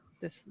Craig,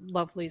 this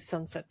lovely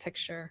sunset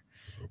picture.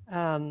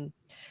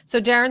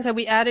 So Darren said,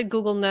 we added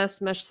Google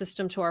Nest mesh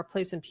system to our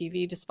place in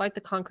PV. Despite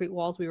the concrete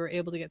walls, we were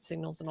able to get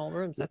signals in all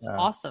rooms. That's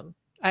awesome.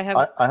 I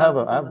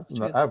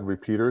have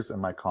repeaters in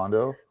my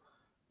condo,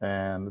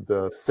 and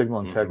the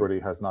signal integrity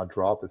has not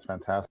dropped. It's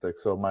fantastic.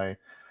 So my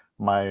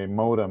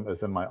modem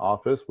is in my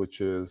office, which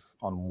is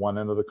on one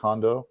end of the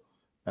condo,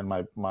 and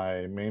my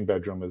main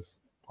bedroom is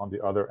on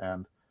the other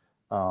end.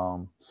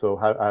 So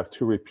I have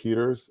two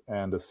repeaters,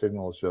 and the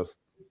signal is just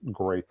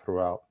great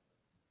throughout.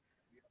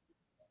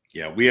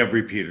 Yeah, we have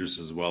repeaters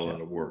as well, and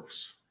it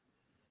works.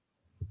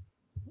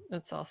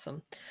 That's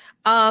awesome.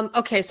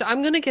 Okay, so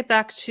I'm going to get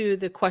back to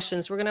the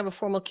questions. We're going to have a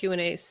formal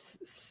Q&A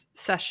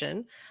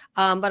session,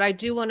 but I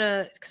do want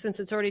to, since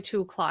it's already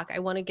 2:00, I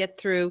want to get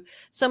through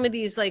some of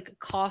these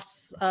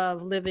costs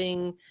of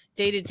living,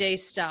 day-to-day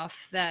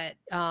stuff that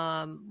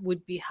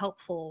would be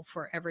helpful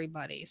for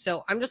everybody.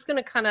 So I'm just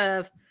going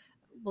to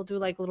we'll do a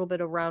little bit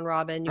of round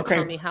robin. You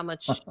tell me how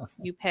much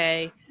you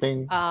pay.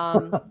 Bing.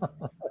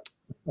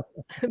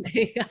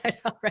 I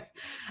know, right?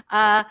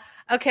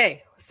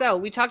 Okay, so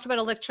we talked about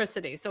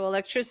electricity. So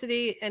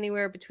electricity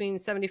anywhere between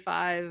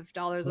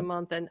 $75 a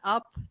month and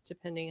up,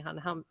 depending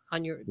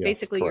on your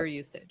basically your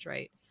usage,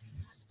 right?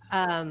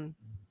 And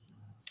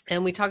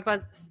we talked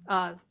about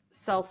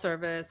cell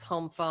service,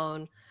 home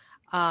phone.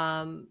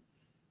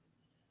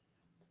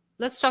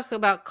 Let's talk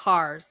about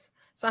cars.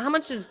 So how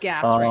much is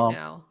gas right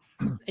now?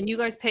 And you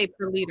guys pay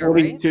per liter,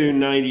 right?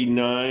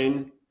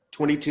 $42.99.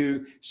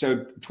 22,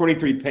 so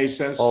 23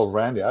 pesos. Oh,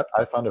 Randy, I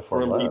found it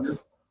for less. Liter.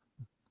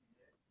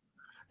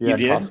 Yeah, You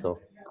did? Costco.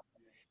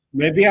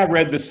 Maybe I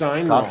read the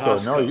sign wrong.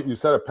 Costco. No, you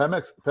said it.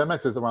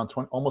 Pemex is around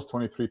almost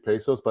 23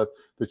 pesos, but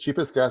the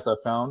cheapest gas I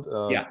found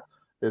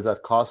is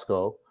at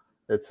Costco.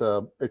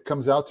 It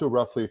comes out to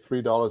roughly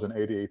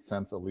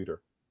 $3.88 a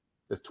liter.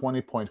 It's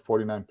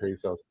 20.49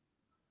 pesos.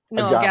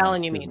 No, a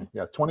gallon you mean?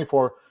 Yeah,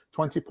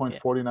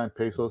 20.49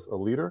 pesos a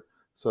liter.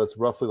 So it's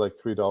roughly like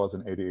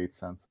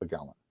 $3.88 a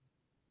gallon.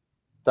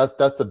 That's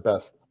the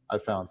best I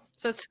found.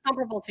 So it's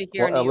comparable to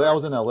here in Well, New LA, I York.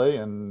 was in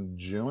LA in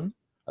June.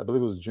 I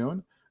believe it was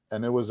June,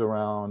 and it was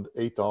around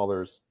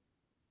 $8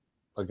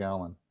 a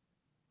gallon.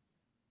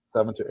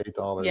 $7 to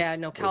 $8. Yeah,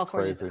 no, It was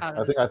California's crazy. out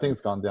I of this think world.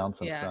 it's gone down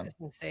since Yeah, then it's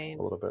a insane.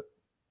 little bit.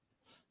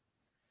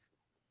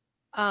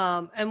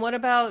 And what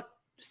about,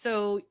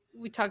 so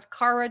we talked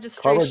car Car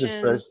registration,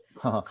 registration.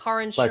 car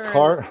My insurance.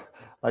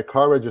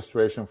 car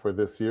registration for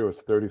this year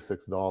was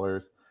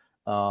 $36,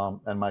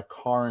 and my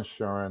car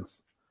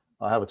insurance.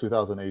 I have a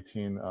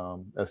 2018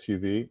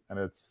 SUV, and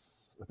I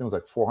think it was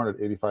like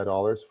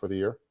 $485 for the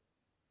year.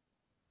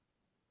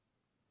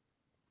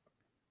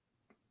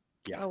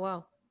 Yeah. Oh,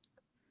 wow.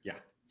 Yeah.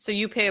 So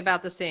you pay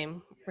about the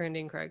same, Randy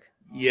and Craig.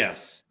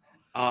 Yes.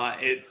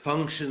 It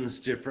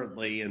functions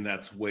differently, and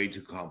that's way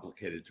too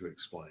complicated to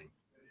explain.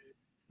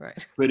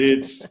 Right. But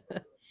it's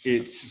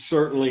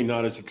certainly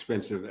not as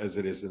expensive as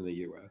it is in the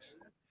U.S.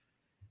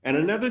 And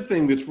another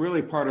thing that's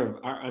really part of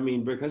our, I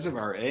mean, because of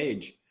our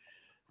age,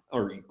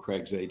 or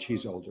Craig's age,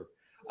 he's older.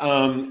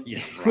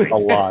 Yeah, right. A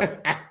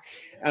lot.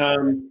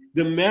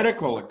 The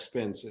medical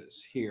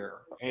expenses here,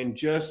 and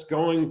just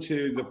going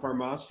to the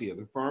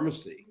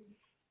pharmacy,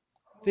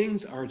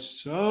 things are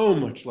so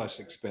much less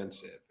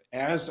expensive,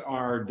 as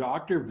are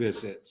doctor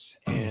visits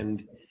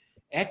and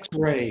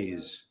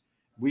X-rays.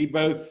 We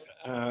both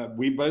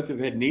have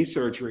had knee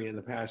surgery in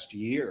the past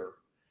year,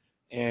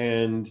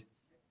 and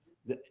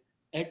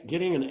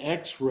getting an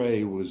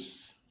X-ray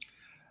was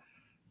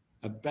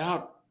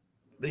about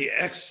the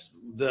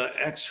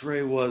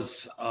X-ray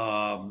was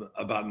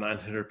about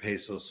 900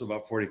 pesos, so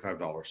about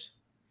 $45.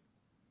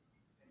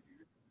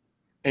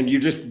 And you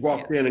just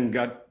walked in and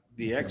got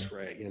the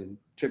X-ray and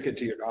took it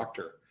to your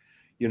doctor.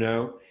 You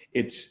know,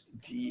 it's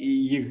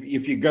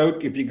if you go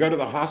to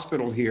the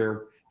hospital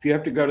here, if you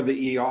have to go to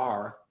the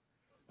ER,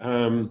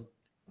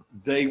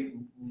 they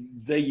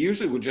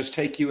usually would just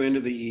take you into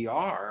the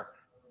ER.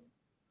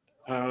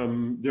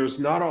 There's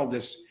not all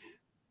this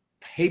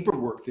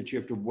paperwork that you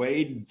have to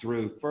wade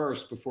through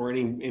first before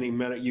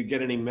you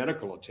get any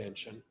medical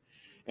attention.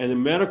 And the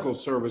medical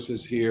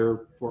services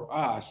here for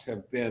us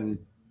have been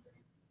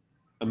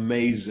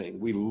amazing.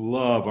 We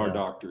love our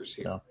doctors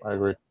here. Yeah, I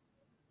agree.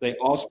 They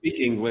all speak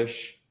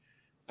English.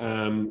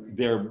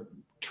 They're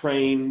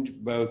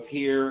trained both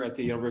here at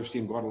the University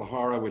of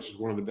Guadalajara, which is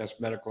one of the best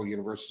medical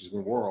universities in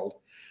the world,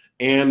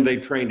 and they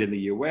trained in the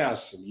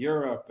U.S. and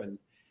Europe,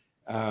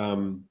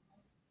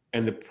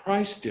 and the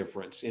price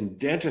difference in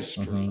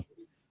dentistry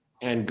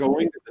and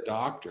going to the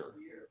doctor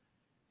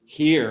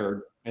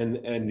here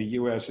and the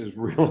U.S. is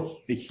really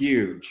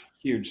huge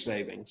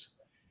savings.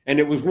 And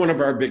it was one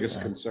of our biggest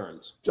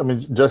concerns. I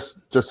mean, just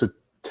to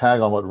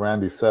tag on what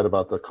Randy said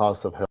about the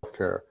cost of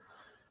healthcare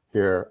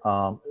here,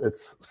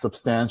 it's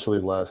substantially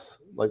less.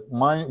 Like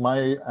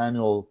my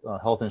annual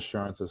health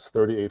insurance is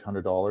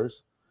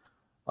 $3,800.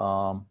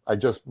 I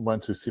just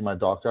went to see my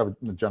doctor. I have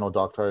a general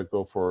doctor. I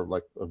go for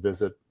like a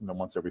visit,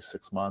 once every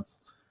 6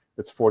 months.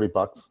 It's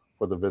 $40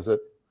 for the visit.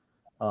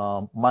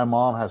 My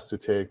mom has to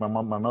take. My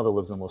mother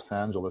lives in Los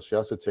Angeles. She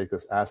has to take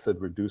this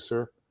acid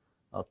reducer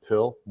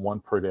pill,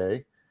 one per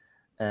day.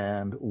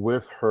 And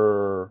with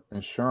her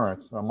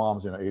insurance, my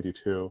mom's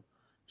 82,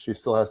 she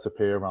still has to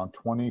pay around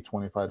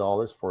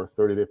 $25 for a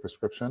 30-day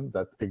prescription.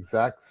 That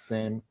exact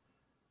same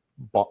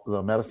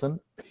the medicine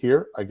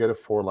here, I get it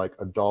for like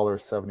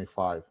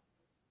 $1.75.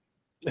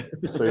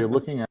 So you're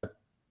looking at,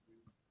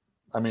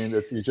 I mean,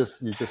 you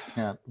just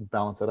can't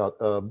balance that out.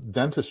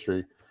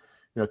 Dentistry,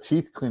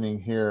 teeth cleaning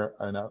here,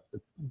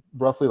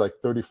 roughly like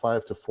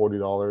 $35 to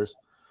 $40.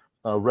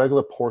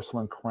 Regular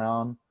porcelain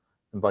crown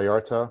in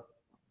Vallarta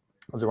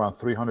is around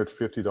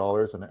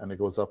 $350, and it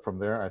goes up from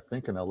there. I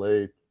think in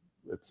LA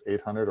it's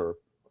 $800 or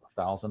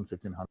 $1,000,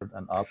 $1,500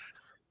 and up.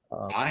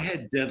 I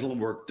had dental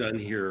work done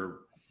here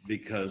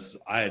because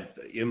I had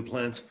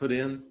implants put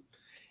in,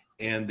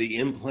 and the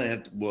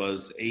implant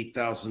was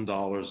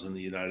 $8,000 in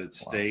the United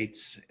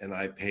States, and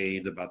I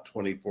paid about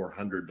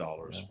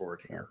 $2,400 for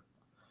it here.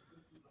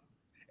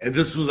 And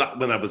this was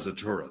when I was a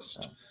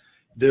tourist.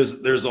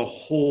 There's a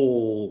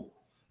whole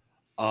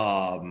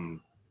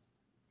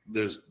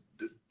there's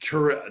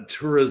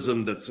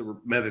tourism that's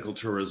medical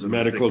tourism.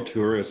 Medical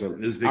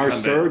tourism.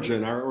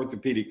 Our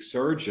orthopedic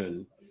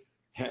surgeon,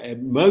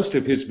 most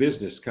of his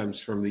business comes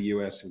from the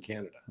U.S. and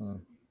Canada,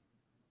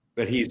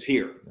 but he's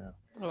here.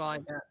 Well, I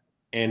bet.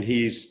 And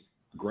he's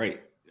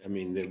great. I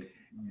mean, they're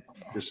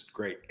just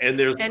great.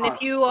 And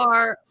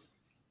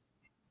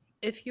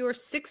if you're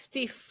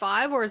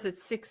 65 or is it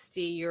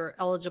 60, you're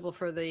eligible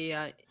for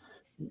the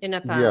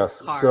INAPAM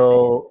yes. card.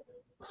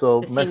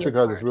 So Mexico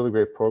has this really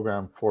great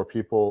program for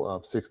people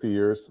of 60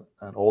 years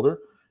and older,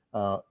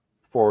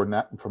 for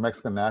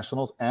Mexican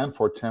nationals and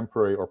for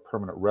temporary or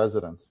permanent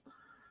residents.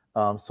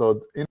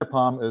 So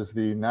INAPAM is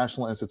the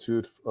National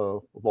Institute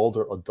of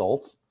Older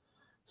Adults.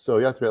 So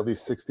you have to be at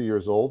least 60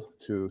 years old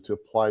to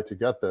apply to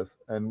get this.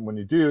 And when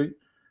you do,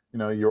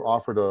 you're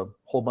offered a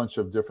whole bunch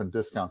of different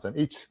discounts. And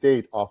each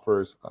state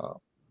offers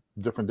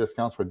different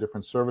discounts for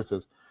different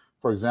services.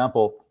 For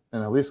example,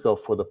 in Jalisco,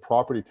 for the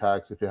property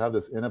tax, if you have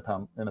this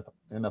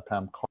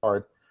INAPAM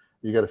card,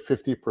 you get a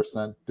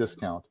 50%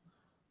 discount.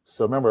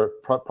 So remember,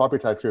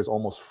 property tax here is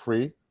almost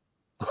free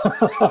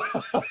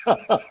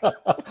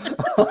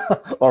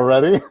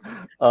already.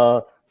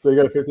 So you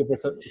get a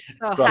 50%.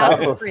 Oh, So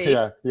half free.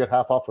 Yeah, you get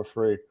half off for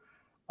free.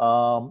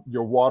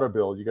 Your water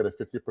bill, you get a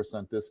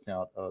 50%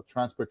 discount.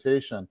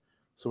 Transportation.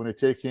 So when you're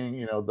taking,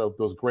 you know,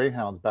 those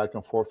Greyhounds back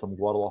and forth from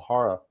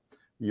Guadalajara,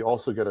 you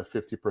also get a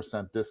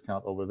 50%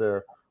 discount over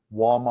there.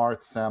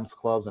 Walmart, Sam's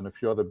Clubs, and a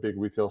few other big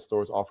retail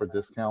stores offer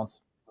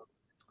discounts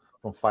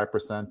from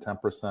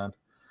 5%,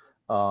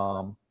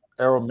 10%.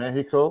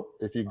 Aeromexico,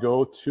 if you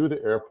go to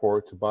the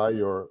airport to buy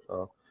your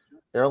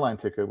airline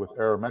ticket with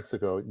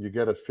Aeromexico, you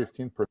get a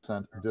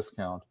 15%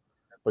 discount,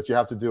 but you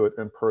have to do it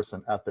in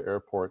person at the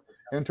airport.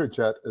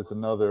 Interjet is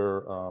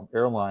another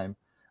airline,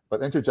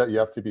 but Interjet, you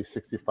have to be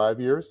 65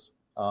 years,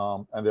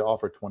 and they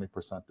offer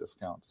 20%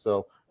 discount.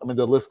 So, I mean,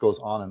 the list goes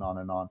on and on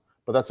and on,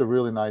 but that's a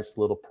really nice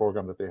little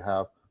program that they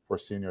have for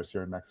seniors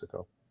here in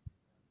Mexico.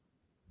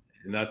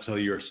 And I'll tell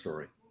your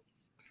story.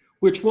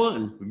 Which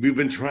one? We've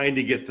been trying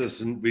to get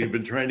this, and we've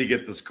been trying to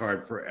get this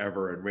card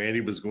forever. And Randy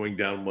was going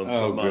down once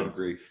a month. Good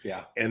grief.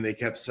 Yeah. And they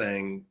kept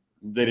saying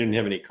they didn't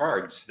have any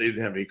cards. They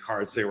didn't have any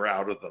cards. They were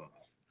out of them.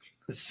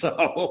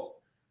 So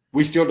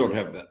we still don't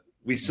have that.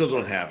 We still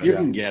don't have it. You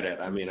can get it.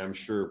 I mean, I'm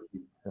sure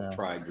we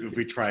tried. If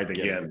we tried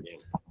again,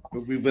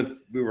 but we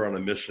were on a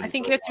mission. I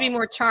think you have to be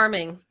more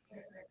charming.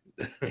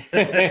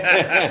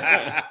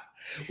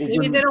 Well,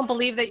 maybe they don't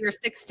believe that you're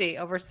 60,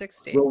 over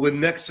 60. Well, when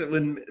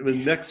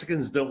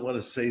Mexicans don't want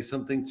to say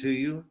something to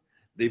you,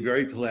 they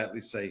very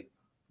politely say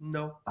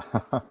no.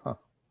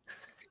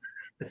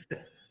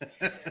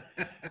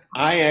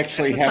 I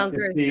actually have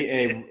to see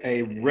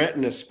a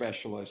retina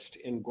specialist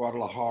in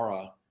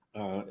Guadalajara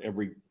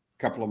every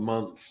couple of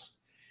months,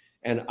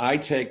 and I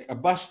take a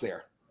bus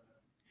there.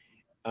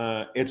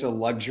 It's a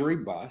luxury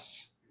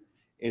bus.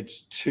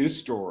 It's 2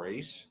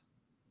 stories.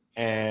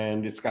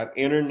 And it's got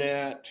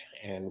internet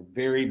and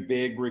very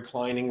big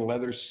reclining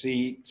leather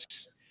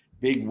seats,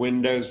 big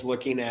windows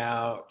looking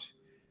out,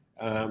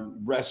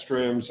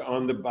 restrooms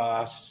on the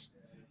bus.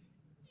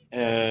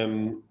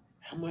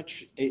 How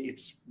much?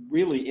 It's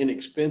really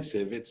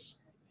inexpensive. It's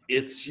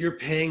you're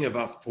paying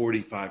about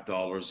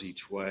 $45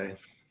 each way,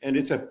 and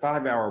it's a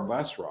 5-hour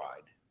bus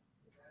ride.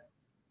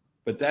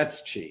 But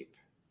that's cheap.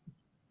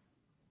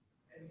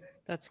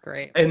 That's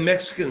great. And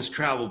Mexicans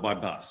travel by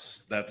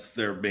bus. That's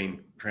their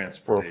main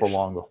transportation. For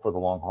the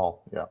long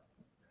haul. Yeah.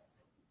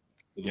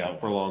 Yeah,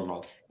 for long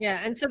haul. Yeah,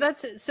 and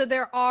so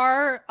there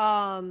are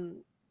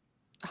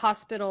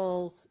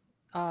hospitals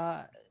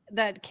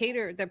that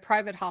cater, they're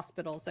private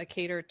hospitals that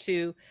cater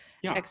to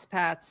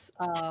expats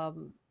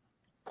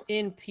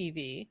in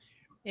PV,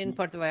 in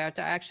Puerto Vallarta.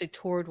 I actually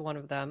toured one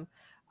of them.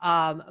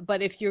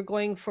 But if you're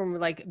going from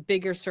like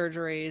bigger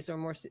surgeries or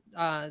more,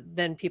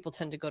 then people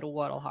tend to go to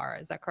Guadalajara.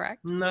 Is that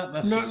correct? Not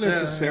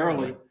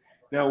necessarily.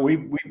 No,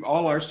 we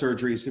all our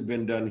surgeries have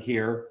been done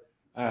here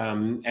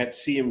at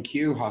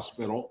CMQ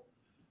Hospital.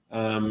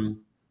 I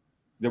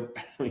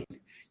mean,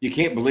 you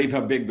can't believe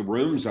how big the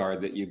rooms are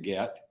that you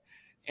get,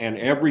 and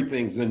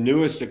everything's the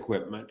newest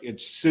equipment.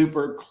 It's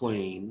super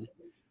clean.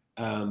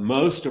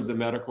 Most of the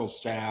medical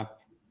staff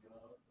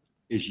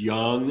is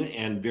young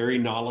and very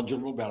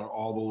knowledgeable about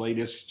all the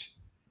latest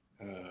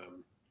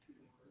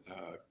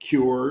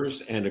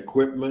cures and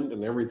equipment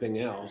and everything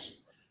else.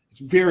 It's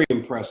very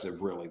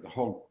impressive, really. The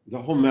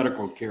whole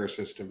medical care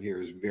system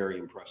here is very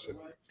impressive.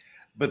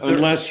 But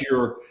unless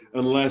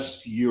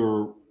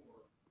you're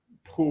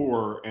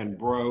poor and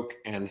broke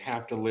and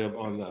have to live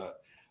on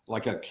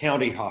like a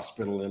county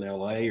hospital in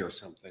LA or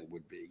something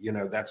would be,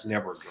 that's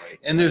never great.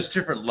 And there's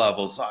different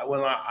levels. When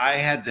I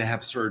had to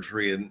have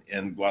surgery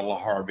in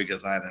Guadalajara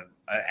because I had an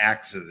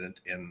accident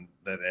in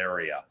that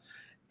area,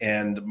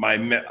 and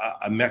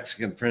a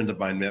Mexican friend of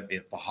mine met me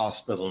at the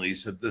hospital, and he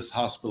said, "This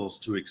hospital is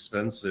too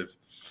expensive.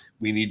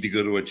 We need to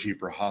go to a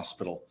cheaper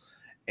hospital."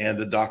 And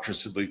the doctor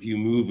said, "Well, if you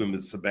move him,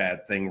 it's a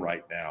bad thing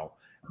right now."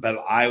 But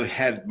I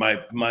had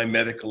my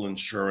medical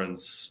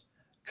insurance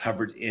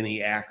covered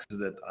any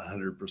accident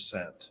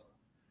 100%.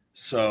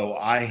 So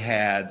I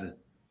had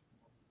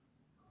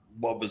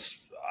what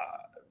was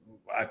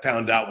I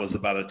found out was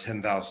about a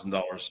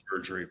 $10,000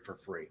 surgery for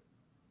free.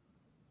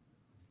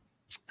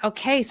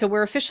 Okay, so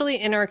we're officially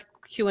in our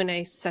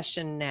Q&A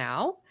session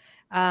now.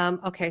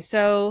 Okay,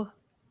 so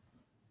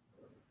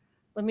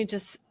let me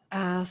just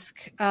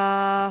ask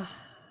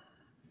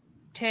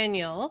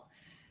Daniel.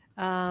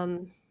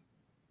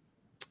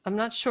 I'm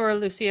not sure,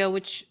 Lucia,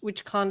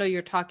 which condo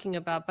you're talking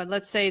about, but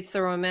let's say it's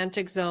the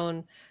Romantic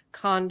Zone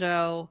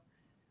condo,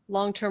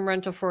 long-term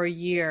rental for a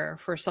year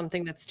for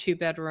something that's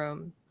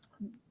 2-bedroom,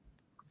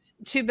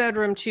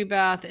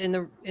 2-bath in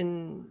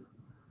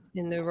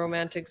the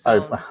Romantic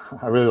Zone.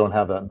 I really don't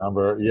have that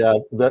number. Yeah,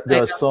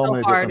 there are so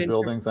many different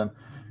buildings, and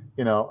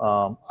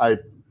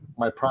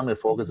my primary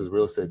focus is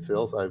real estate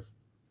sales. I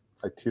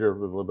teeter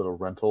with a little bit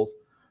of rentals.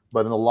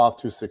 But in the Loft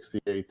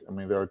 268, I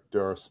mean, there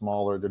are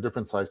smaller, they're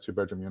different size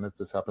 2-bedroom units.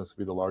 This happens to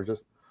be the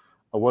largest.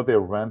 What they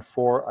rent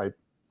for,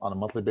 on a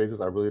monthly basis,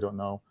 I really don't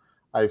know.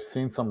 I've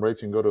seen some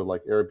rates. You can go to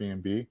like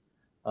Airbnb,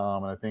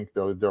 And I think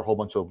there are a whole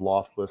bunch of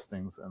loft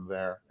listings in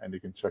there, and you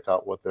can check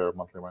out what their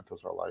monthly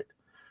rentals are like.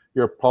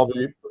 You're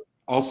probably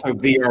Also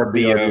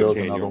VRBO, is another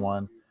Daniel.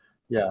 one.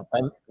 Yeah,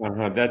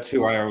 and That's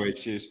who I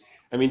always use.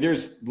 I mean,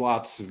 there's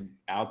lots of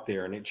out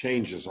there, and it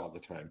changes all the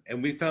time.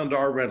 And we found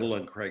our rental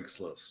on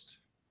Craigslist.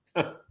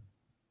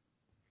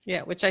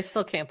 Yeah, which I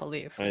still can't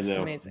believe. I It's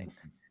know. amazing.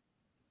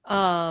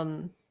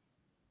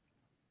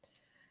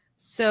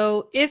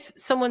 So if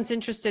someone's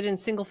interested in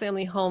single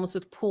family homes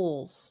with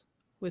pools,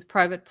 with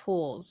private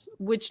pools,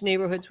 which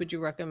neighborhoods would you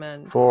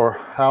recommend? for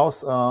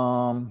house,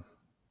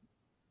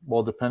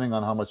 well, depending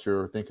on how much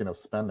you're thinking of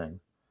spending.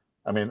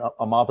 I mean,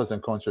 Amapas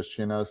and Conchas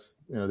Chinas,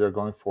 they're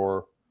going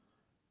for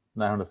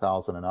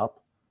 900,000 and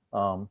up.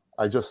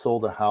 I just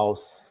sold a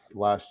house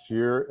last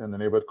year in the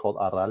neighborhood called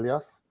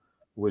Arralias,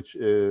 which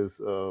is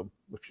a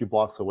few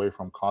blocks away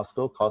from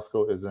Costco.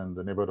 Costco is in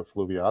the neighborhood of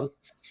Fluvial,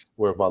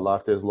 where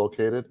Vallarta is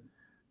located.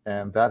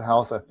 And that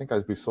house, I think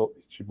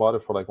she bought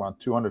it for like around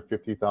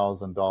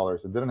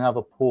 $250,000. It didn't have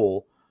a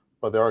pool,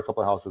 but there are a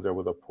couple of houses there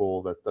with a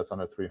pool that's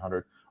under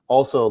 300.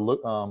 Also,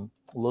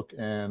 look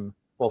in,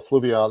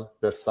 Fluvial,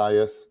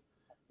 Versalles.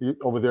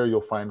 Over there,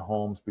 you'll find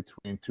homes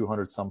between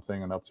 200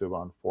 something and up to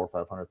around 400,000 or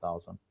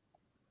 500,000.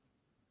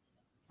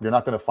 You're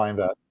not going to find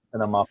that in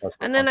Amapas.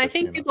 And then I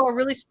think people are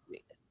really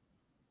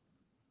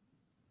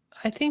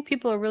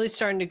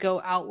starting to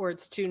go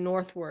outwards to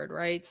northward,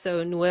 right?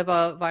 So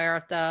Nueva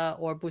Vallarta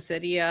or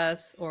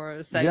Bucerías or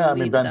Sayulita. Yeah, I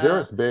mean,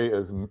 Banderas Bay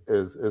is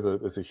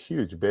a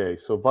huge bay.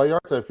 So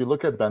Vallarta, if you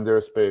look at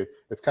Banderas Bay,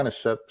 it's kind of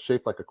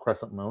shaped like a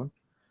crescent moon,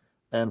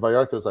 and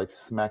Vallarta is like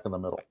smack in the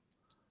middle.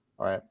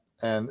 All right,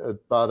 and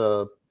about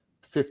a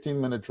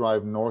 15-minute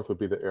drive north would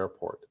be the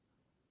airport,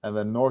 and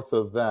then north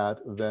of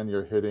that, then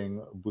you're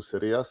hitting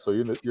Bucerías. So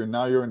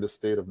you're in the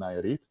state of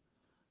Nayarit.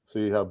 So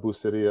you have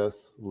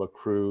Bucerías, La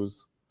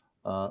Cruz.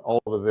 All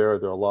over there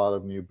are a lot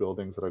of new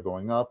buildings that are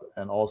going up,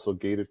 and also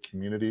gated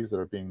communities that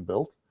are being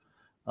built.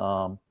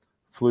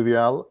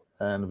 Fluvial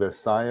and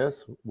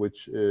Versalles,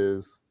 which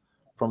is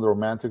from the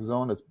romantic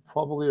zone, it's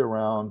probably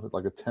around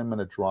like a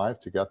 10-minute drive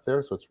to get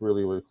there. So it's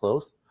really, really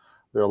close.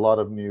 There are a lot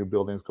of new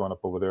buildings going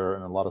up over there,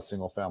 and a lot of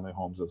single-family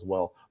homes as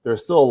well.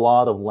 There's still a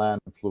lot of land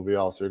in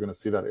Fluvial, so you're going to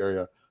see that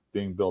area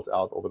being built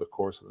out over the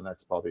course of the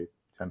next probably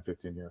 10,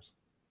 15 years.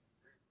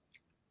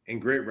 And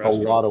great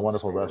restaurants. A lot of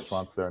wonderful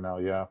restaurants there now,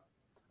 yeah.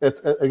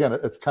 It's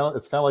kind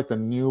of like the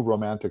new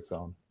romantic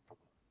zone.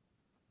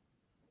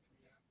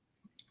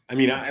 I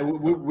mean,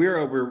 we're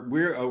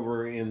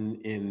over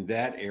in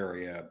that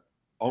area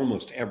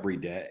almost every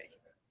day,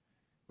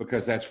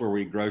 because that's where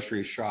we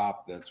grocery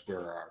shop. That's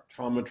where our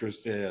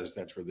optometrist is.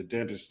 That's where the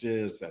dentist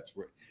is. That's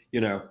where,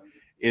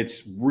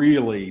 it's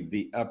really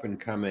the up and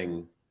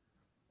coming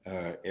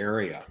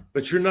area.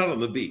 But you're not on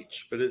the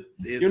beach.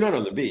 You're not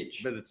on the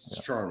beach. But it's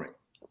charming.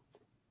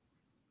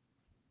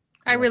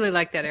 I really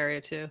like that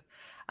area too.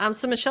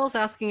 So Michelle's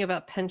asking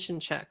about pension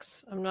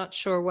checks. I'm not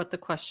sure what the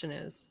question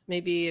is.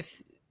 Maybe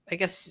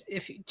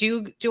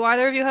do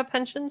either of you have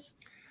pensions?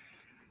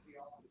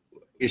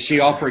 Is she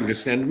offering to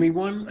send me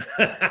one?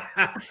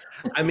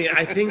 I mean,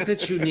 I think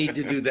that you need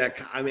to do that.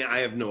 I mean, I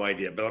have no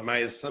idea, but my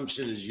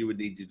assumption is you would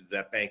need to do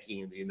that banking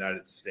in the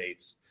United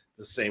States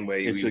the same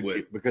way you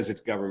would. Because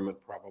it's government,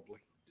 probably.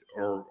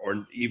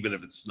 Or even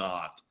if it's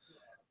not,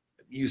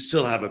 you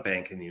still have a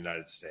bank in the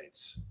United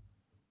States.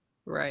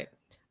 Right.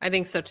 I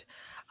think so too.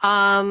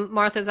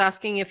 Martha's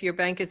asking if your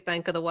bank is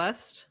Bank of the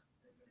West.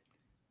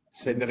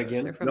 Say that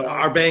again. No,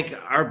 our bank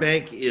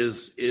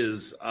is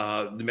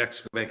New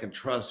Mexico Bank and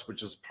Trust,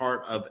 which is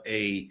part of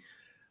a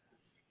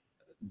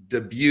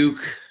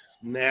Dubuque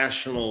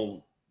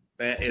National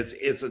Bank.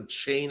 It's a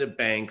chain of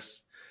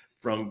banks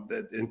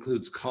that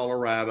includes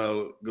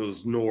Colorado,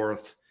 goes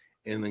north,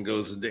 and then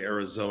goes into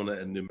Arizona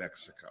and New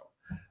Mexico.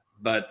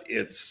 But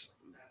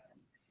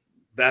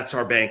that's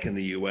our bank in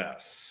the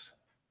U.S.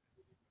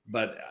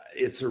 But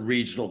it's a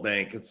regional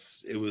bank.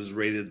 It was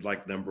rated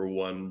like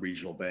 #1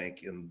 regional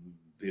bank in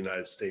the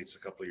United States a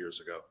couple of years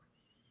ago.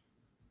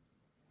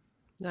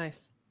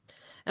 Nice.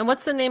 And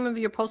what's the name of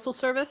your postal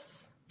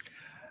service?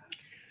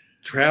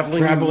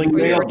 Traveling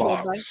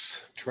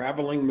mailbox.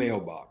 Traveling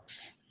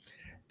mailbox.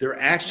 They're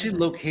actually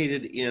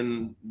located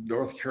in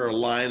North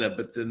Carolina,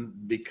 but then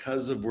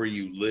because of where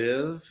you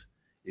live,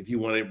 if you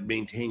want to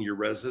maintain your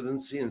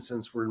residency, and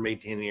since we're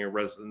maintaining a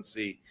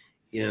residency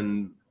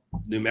in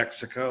New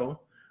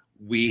Mexico,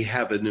 we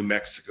have a New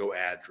Mexico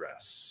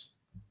address.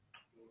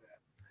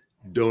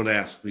 Don't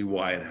ask me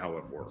why and how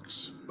it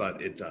works,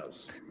 but it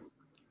does.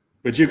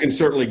 But you can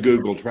certainly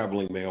Google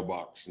traveling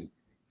mailbox and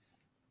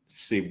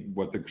see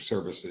what the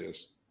service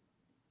is.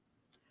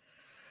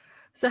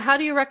 So how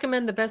do you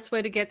recommend the best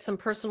way to get some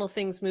personal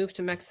things moved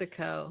to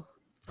Mexico?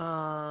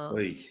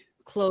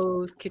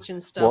 Clothes,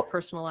 kitchen stuff,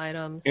 personal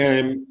items.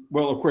 And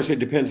well, of course, it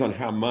depends on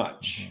how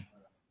much.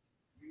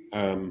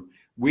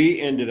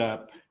 We ended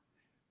up,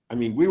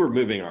 we were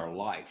moving our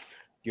life,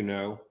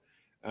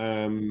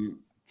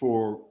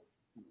 for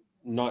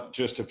not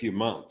just a few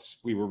months.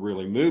 We were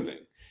really moving.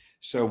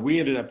 So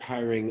we ended up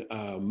hiring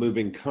a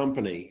moving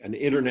company, an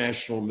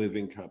international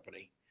moving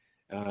company.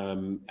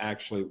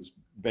 Actually, it was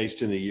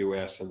based in the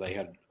U.S. and they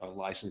had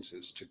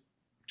licenses to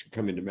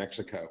come into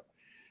Mexico.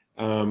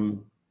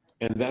 And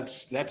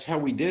that's how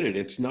we did it.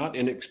 It's not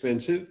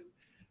inexpensive,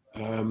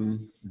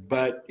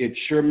 but it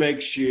sure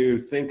makes you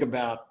think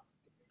about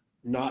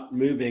not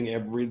moving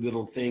every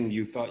little thing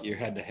you thought you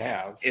had to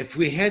have. If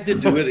we had to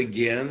do it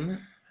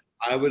again,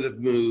 I would have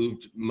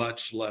moved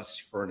much less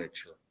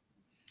furniture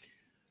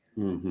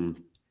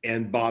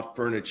and bought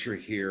furniture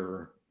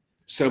here.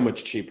 So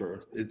much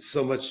cheaper. It's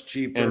so much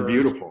cheaper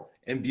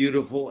and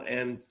beautiful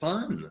and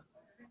fun.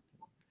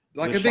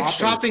 Like a big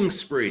shopping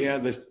spree. Yeah,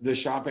 the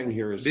shopping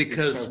here is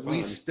because so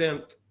we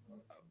spent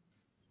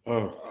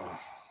a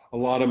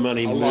lot of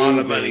money.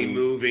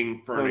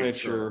 Moving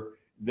furniture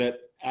that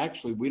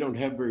actually we don't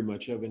have very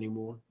much of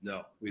anymore.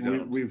 No, we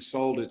don't. We've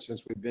sold it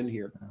since we've been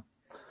here.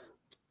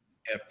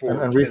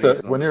 And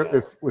Risa,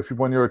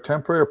 when you're a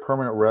temporary or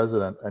permanent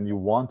resident and you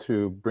want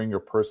to bring your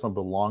personal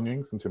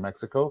belongings into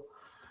Mexico,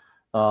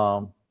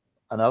 and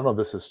I don't know if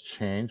this has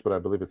changed, but I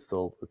believe it's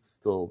still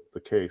the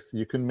case.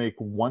 You can make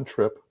one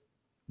trip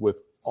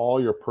with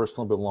all your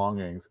personal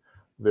belongings.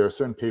 There are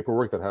certain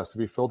paperwork that has to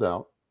be filled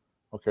out.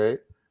 Okay.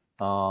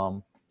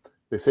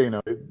 They say,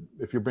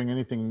 if you bring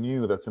anything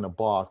new that's in a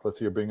box, let's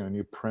say you're bringing a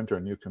new printer,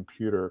 a new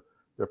computer,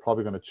 they're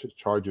probably going to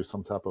charge you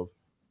some type of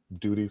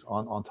duties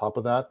on top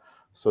of that.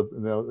 So,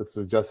 it's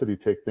suggested you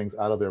take things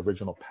out of their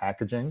original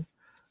packaging.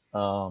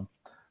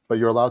 But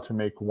you're allowed to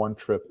make one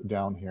trip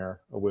down here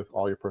with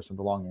all your personal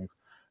belongings.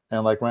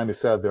 And like Randy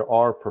said, there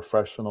are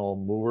professional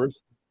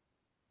movers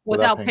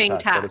without paying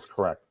tax. That is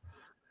correct.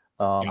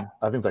 I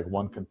think it's like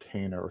one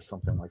container or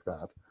something like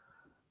that.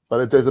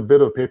 But there's a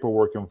bit of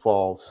paperwork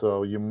involved.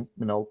 So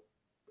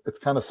it's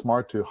kind of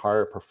smart to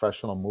hire a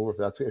professional mover.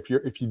 If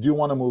you do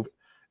want to move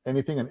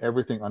anything and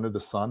everything under the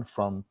sun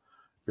from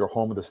your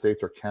home in the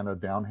States or Canada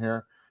down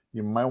here,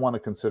 you might want to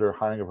consider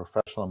hiring a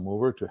professional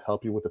mover to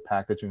help you with the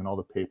packaging and all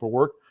the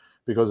paperwork.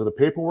 Because if the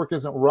paperwork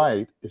isn't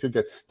right, it could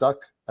get stuck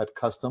at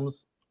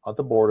customs at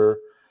the border,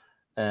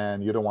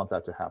 and you don't want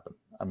that to happen.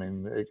 I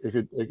mean, it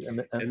could,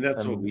 and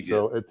that's what we did.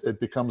 So it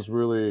becomes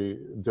really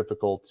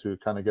difficult to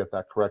kind of get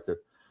that corrected.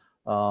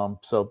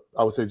 So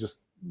I would say just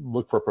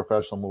look for a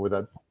professional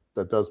mover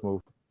that does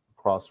move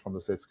across from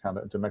the States to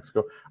Canada into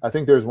Mexico. I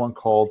think there's one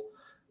called,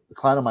 a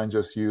client of mine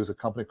just used a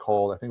company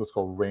called, I think it was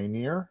called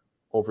Rainier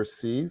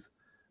Overseas.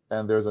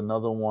 And there's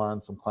another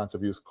one some clients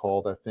have used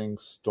called, I think,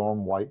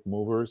 Storm White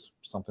Movers,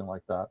 something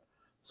like that.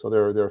 So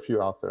there are a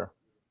few out there.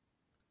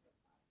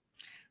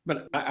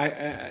 But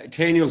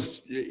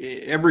Taniel's,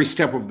 every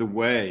step of the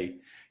way,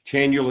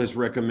 Taniel has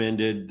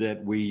recommended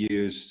that we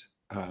use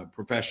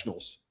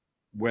professionals,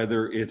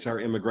 whether it's our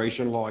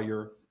immigration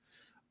lawyer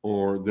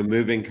or the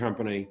moving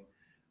company,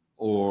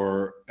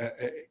 or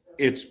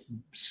it's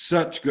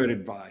such good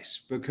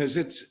advice because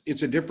it's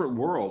a different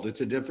world.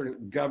 It's a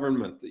different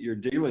government that you're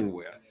dealing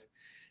with.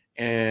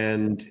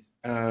 And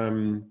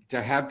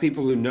to have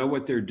people who know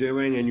what they're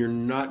doing, and you're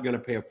not going to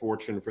pay a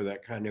fortune for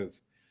that kind of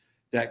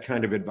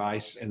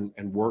advice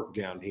and work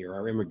down here.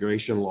 Our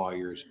immigration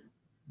lawyer is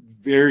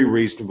very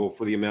reasonable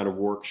for the amount of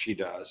work she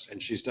does,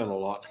 and she's done a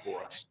lot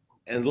for us.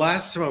 And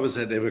last time I was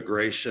at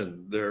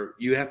immigration,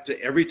 you have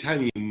to, every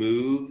time you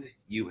move,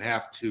 you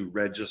have to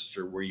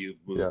register where you've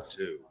moved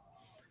to.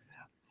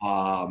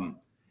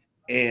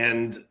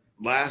 And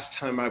last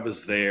time I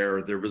was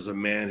there was a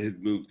man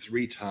who'd moved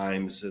 3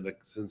 times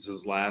since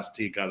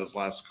he got his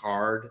last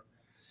card.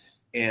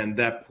 And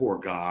that poor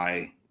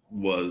guy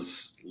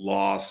was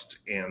lost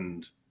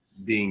and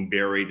being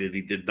buried, and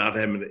he did not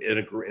have an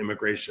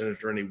immigration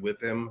attorney with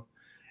him.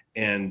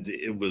 And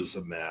it was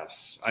a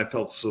mess. I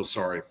felt so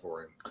sorry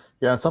for him.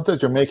 Yeah, and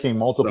sometimes you're making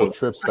multiple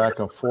trips back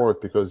and forth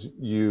because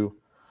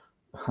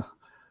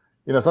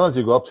sometimes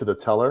you go up to the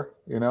teller,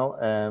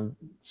 and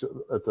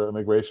at the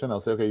immigration, I'll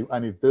say, okay, I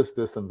need this,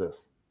 this, and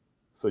this.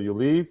 So you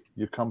leave,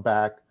 you come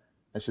back,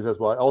 and she says,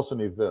 well, I also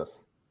need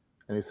this.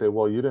 And you say,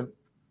 well, you didn't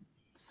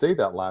say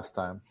that last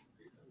time.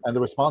 And the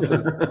response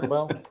is,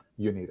 well,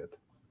 you need it.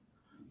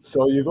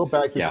 So you go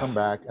back, you come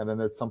back, and then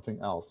it's something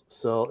else.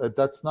 So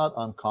that's not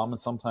uncommon.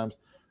 Sometimes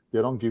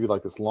they don't give you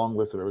like this long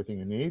list of everything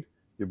you need.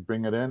 You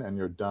bring it in and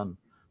you're done.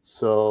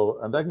 So,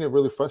 and that can get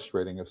really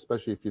frustrating,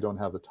 especially if you don't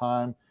have the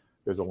time.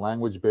 There's a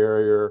language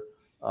barrier,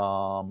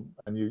 and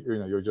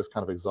you're just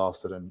kind of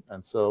exhausted.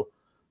 And so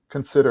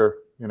consider,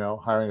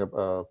 hiring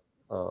a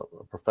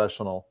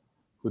professional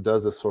who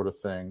does this sort of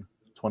thing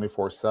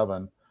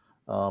 24/7.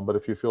 But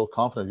if you feel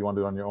confident you want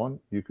to do it on your own,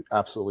 you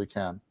absolutely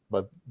can.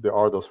 But there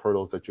are those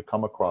hurdles that you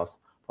come across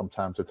from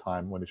time to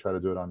time when you try to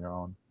do it on your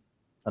own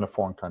in a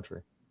foreign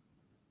country.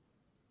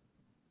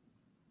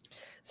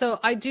 So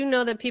I do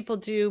know that people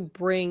do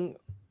bring,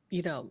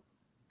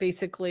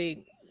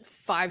 basically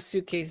 5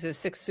 suitcases,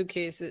 6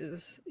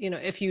 suitcases,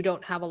 if you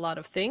don't have a lot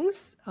of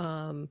things,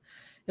 in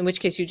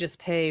which case you just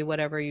pay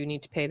whatever you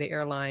need to pay the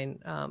airline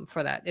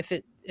for that. If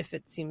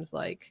it seems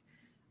like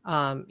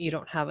you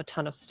don't have a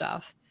ton of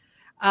stuff.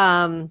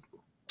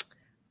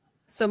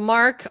 So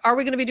Mark, are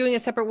we going to be doing a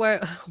separate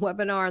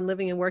webinar on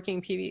living and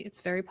working PV?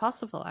 It's very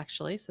possible,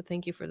 actually. So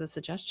thank you for the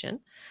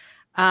suggestion.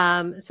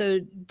 So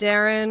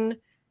Darren,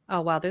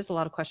 oh wow, there's a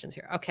lot of questions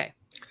here. Okay.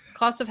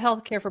 Cost of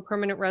healthcare for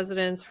permanent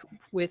residents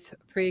with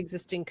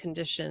pre-existing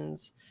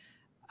conditions.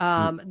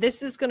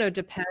 This is going to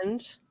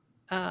depend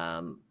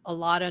a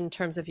lot in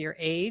terms of your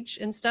age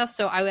and stuff.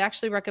 So I would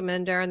actually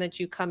recommend, Darren,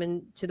 that you come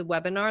into the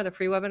webinar, the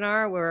free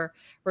webinar, where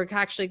we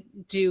actually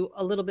do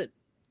a little bit,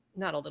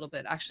 not a little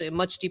bit, actually a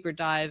much deeper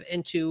dive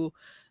into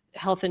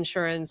health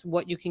insurance,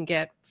 what you can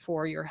get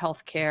for your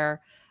healthcare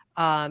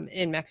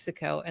in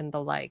Mexico and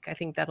the like. I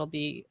think that'll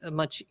be a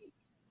much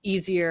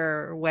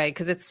easier way,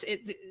 because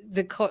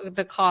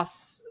the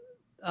costs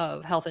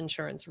of health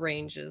insurance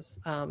ranges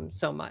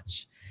so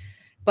much,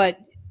 but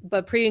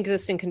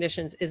pre-existing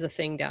conditions is a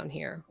thing down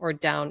here or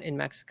down in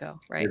Mexico,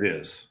 right? It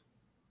is.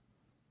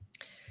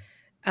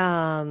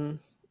 Can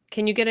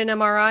you get an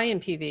MRI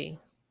in PV?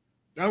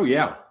 Oh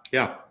yeah.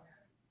 Yeah.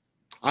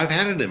 I've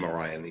had an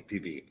MRI in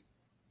PV.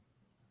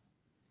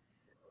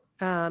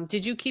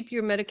 Did you keep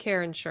your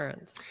Medicare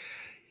insurance?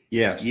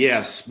 Yes.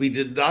 Yes, we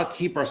did not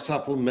keep our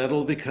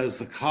supplemental because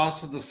the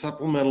cost of the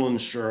supplemental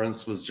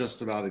insurance was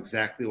just about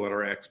exactly what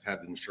our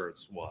expat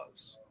insurance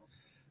was.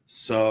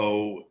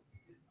 So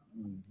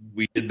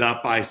we did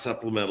not buy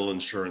supplemental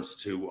insurance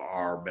to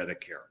our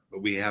Medicare,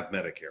 but we have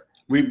Medicare.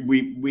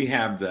 We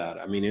have that.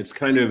 I mean, it's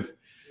kind of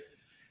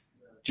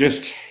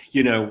just,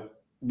 you know,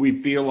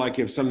 we feel like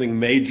if something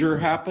major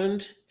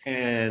happened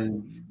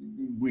and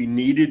we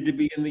needed to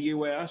be in the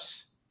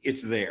US,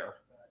 it's there.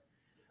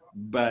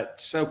 But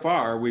so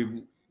far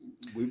we've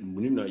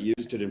not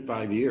used it in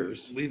 5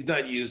 years. We've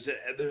not used it.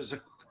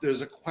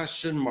 There's a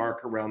question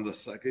mark around the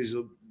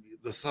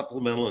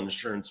supplemental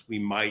insurance we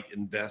might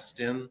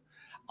invest in.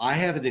 I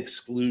have an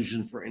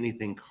exclusion for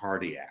anything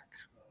cardiac.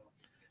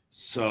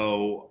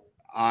 So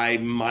I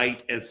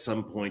might at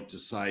some point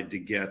decide to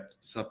get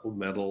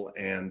supplemental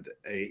and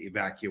a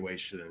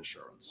evacuation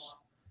insurance.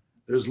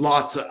 There's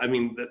lots of, I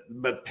mean,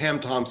 but Pam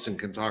Thompson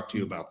can talk to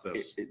you about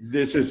this.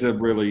 This is a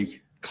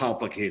really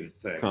Complicated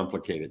thing.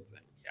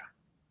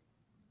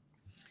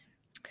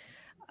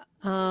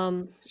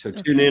 Yeah. So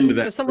tune into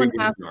that. So someone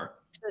asked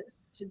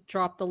to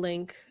drop the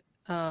link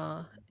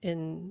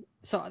in.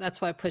 So that's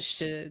why I pushed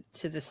to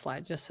this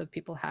slide, just so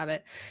people have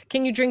it.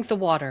 Can you drink the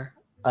water?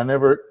 I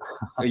never.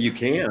 You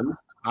can.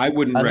 I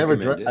wouldn't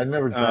recommend it. I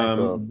never drank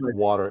the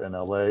water in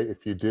LA.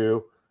 If you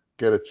do,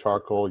 get a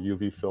charcoal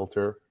UV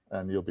filter,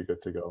 and you'll be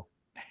good to go.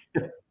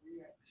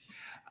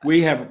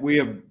 We have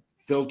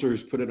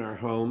filters put in our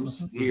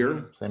homes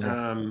here.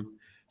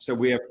 So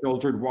we have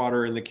filtered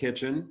water in the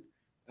kitchen,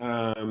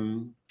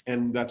 and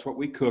that's what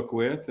we cook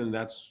with, and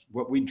that's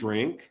what we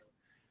drink.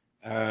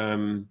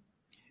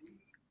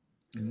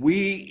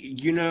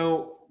 We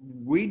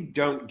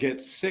don't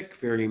get sick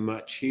very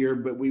much here,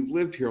 but we've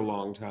lived here a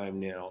long time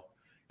now,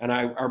 and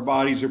our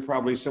bodies are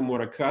probably somewhat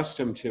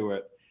accustomed to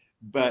it.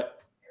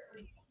 But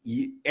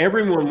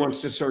everyone wants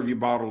to serve you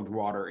bottled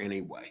water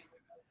anyway.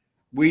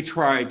 We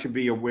try to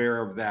be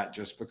aware of that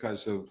just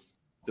because of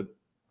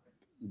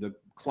the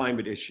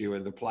climate issue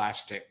and the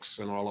plastics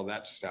and all of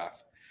that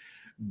stuff.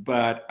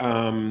 But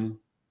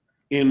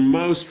in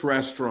most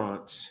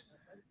restaurants,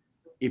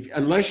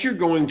 unless you're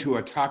going to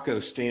a taco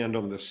stand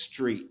on the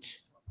street,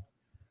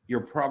 you're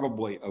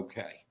probably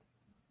okay.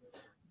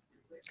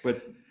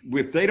 But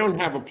if they don't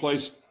have a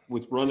place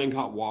with running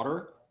hot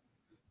water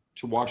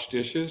to wash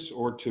dishes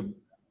or to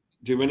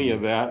do any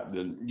of that,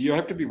 then you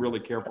have to be really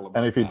careful about that.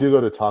 And if you do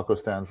go to taco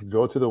stands,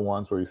 go to the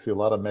ones where you see a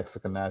lot of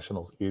Mexican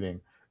nationals eating.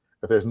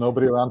 If there's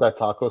nobody around that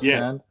taco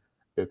stand,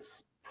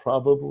 it's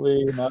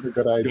probably not a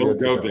good idea. Don't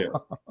go there.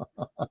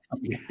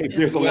 If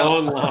there's a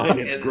long line,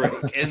 it's great.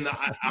 And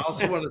I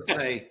also want to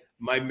say,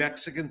 my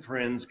Mexican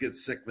friends get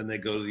sick when they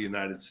go to the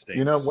United States.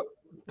 You know,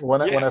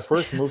 when I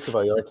first moved to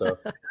Vallarta,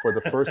 for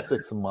the first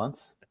 6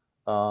 months,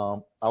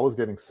 I was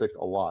getting sick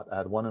a lot. I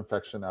had one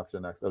infection after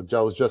the next.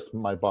 That was just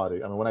my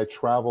body. I mean, when I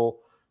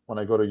travel, when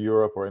I go to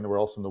Europe or anywhere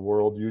else in the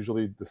world,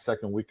 usually the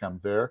second week I'm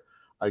there,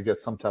 I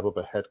get some type of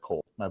a head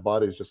cold. My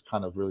body is just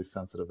kind of really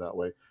sensitive that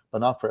way, but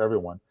not for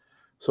everyone.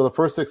 So the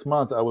first 6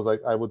 months, I was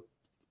like, I would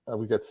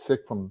get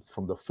sick from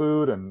the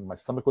food, and my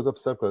stomach was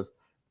upset because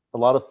a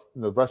lot of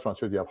the restaurants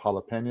here, you have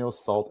jalapenos,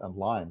 salt, and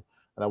lime,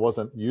 and I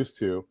wasn't used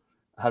to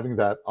having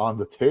that on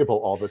the table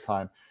all the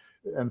time.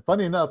 And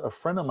funny enough, a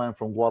friend of mine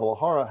from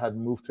Guadalajara had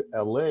moved to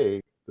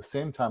LA the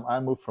same time I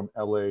moved from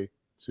LA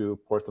to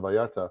Puerto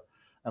Vallarta.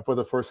 And for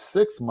the first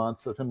 6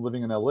 months of him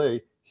living in LA,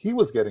 he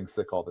was getting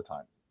sick all the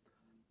time,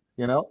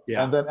 you know?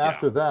 Yeah, and then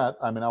after that,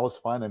 I mean, I was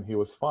fine and he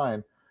was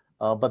fine.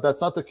 But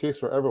that's not the case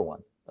for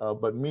everyone.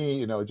 But me,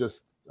 you know,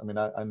 just, I mean,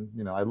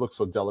 I look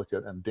so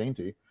delicate and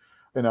dainty,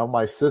 you know,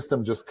 my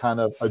system just kind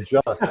of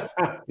adjusts,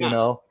 you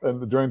know,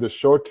 and during the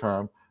short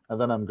term, and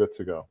then I'm good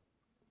to go.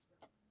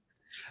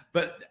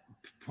 But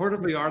Puerto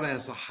Vallarta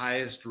has the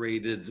highest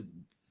rated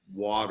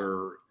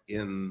water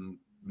in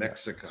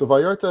Mexico. So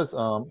Vallarta's,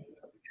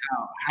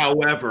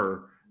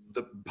 however,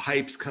 the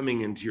pipes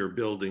coming into your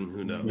building,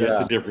 who knows?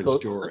 That's a different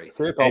story.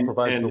 Safal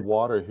provides the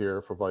water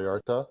here for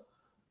Vallarta.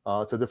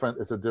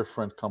 It's a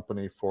different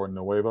company for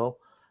Nuevo.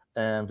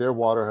 and their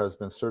water has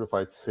been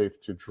certified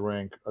safe to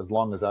drink as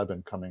long as I've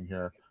been coming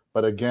here.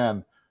 But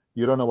again,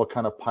 you don't know what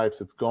kind of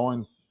pipes it's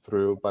going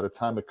through by the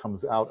time it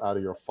comes out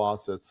of your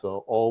faucet.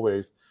 So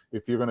always,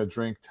 if you're going to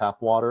drink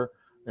tap water,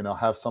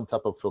 have some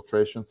type of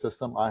filtration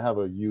system. I have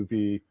a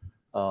UV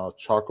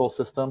charcoal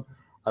system.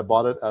 I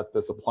bought it at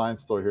this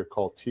appliance store here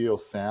called Tio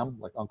Sam,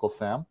 like Uncle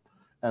Sam,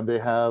 and they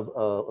have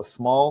a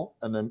small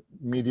and a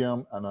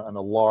medium and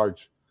a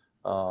large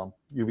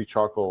UV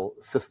charcoal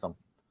system.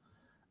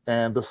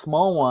 And the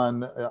small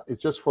one,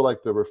 it's just for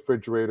like the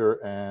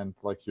refrigerator and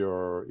like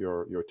your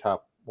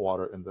tap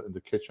water in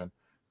the kitchen.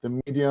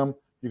 The medium,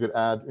 you could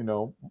add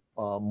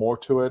more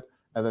to it,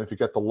 and then if you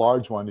get the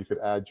large one, you could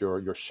add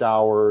your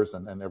showers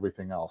and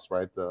everything else,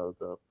 right?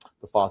 The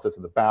faucets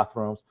in the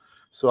bathrooms.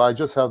 So I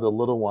just have the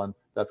little one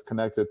that's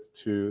connected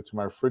to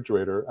my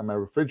refrigerator, and my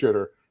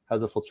refrigerator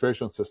has a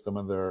filtration system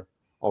in there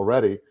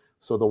already.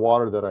 So the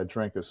water that I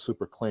drink is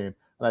super clean.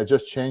 And I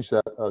just changed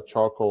that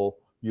charcoal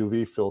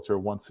UV filter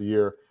once a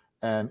year.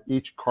 And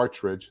each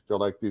cartridge, they're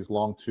like these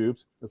long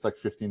tubes, it's like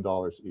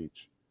 $15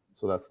 each.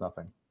 So that's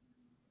nothing.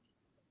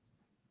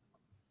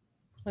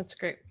 That's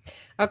great.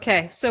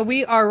 Okay, so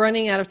we are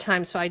running out of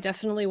time, so I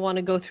definitely want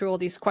to go through all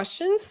these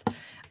questions.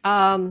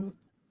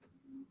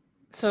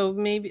 So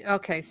maybe,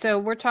 okay, so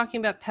we're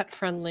talking about pet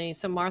friendly.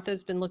 So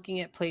Martha's been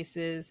looking at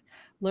places,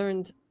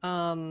 learned,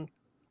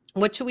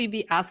 what should we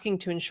be asking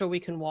to ensure we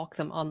can walk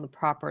them on the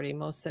property?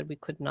 Most said we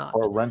could not.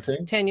 Or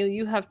renting. Daniel,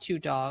 you have 2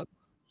 dogs.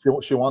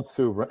 She wants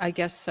to rent. I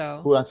guess so.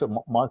 Who answered?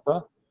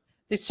 Martha?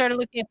 They started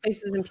looking at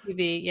places in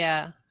PV,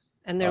 yeah.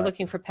 And they're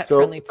looking for pet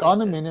friendly places.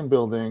 So condominium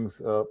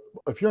buildings,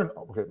 if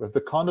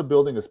the condo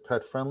building is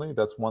pet friendly,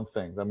 that's one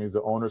thing. That means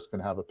the owners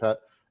can have a pet.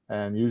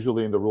 And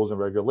usually in the rules and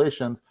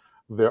regulations,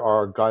 there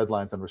are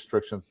guidelines and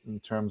restrictions in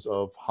terms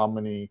of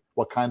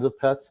what kinds of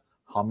pets,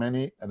 how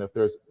many, and if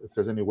there's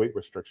any weight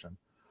restriction.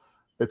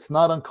 It's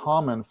not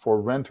uncommon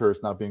for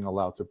renters not being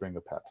allowed to bring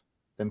a pet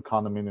in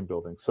condominium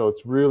buildings. So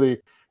it's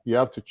really, you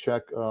have to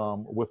check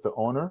with the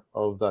owner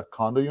of that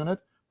condo unit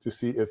to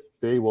see if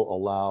they will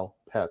allow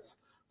pets.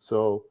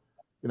 So,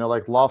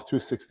 like Loft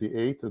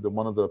 268,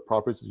 one of the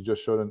properties you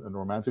just showed in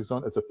Romantic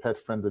Zone, it's a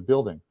pet-friendly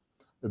building.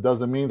 It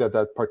doesn't mean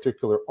that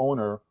particular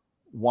owner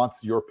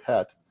wants your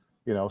pet,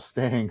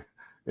 staying,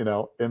 in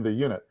the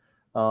unit.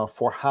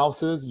 For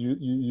houses,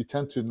 you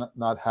tend to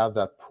not have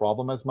that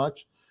problem as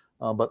much,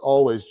 but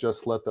always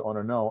just let the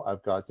owner know,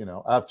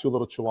 I have 2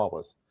 little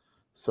Chihuahuas.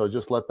 So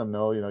just let them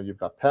know, you've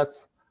got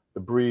pets, the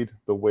breed,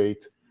 the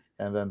weight,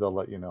 and then they'll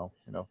let you know,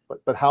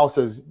 But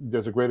houses,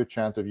 there's a greater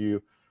chance of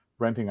you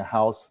renting a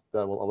house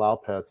that will allow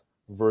pets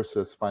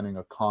versus finding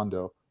a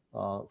condo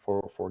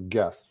for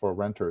guests, for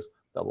renters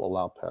that will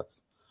allow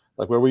pets.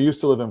 Like where we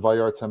used to live in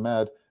Vallarta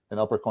Med in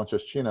Upper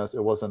Conchas Chinas,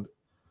 it wasn't,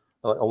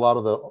 a lot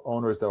of the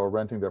owners that were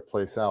renting their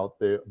place out,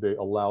 they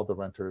allowed the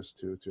renters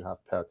to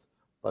have pets,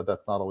 but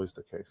that's not always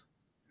the case.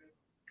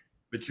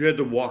 But you had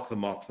to walk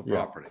them off the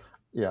property.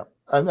 Yeah,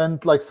 and then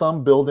like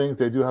some buildings,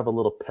 they do have a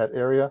little pet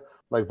area.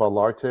 Like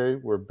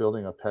Vallarta, we're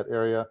building a pet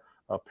area.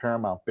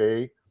 Paramount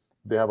Bay,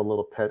 they have a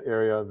little pet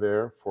area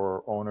there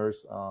for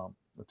owners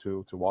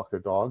to walk their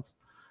dogs.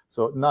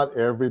 So not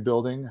every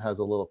building has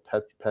a little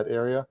pet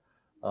area.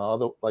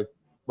 Although, like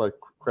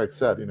Craig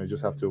said, you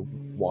just have to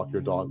walk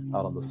your dog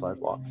out on the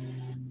sidewalk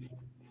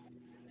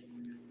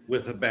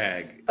with a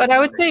bag. But I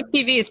would say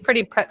PV is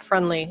pretty pet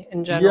friendly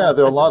in general. Yeah,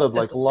 there are a lot of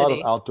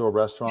outdoor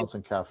restaurants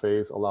and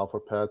cafes allow for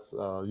pets.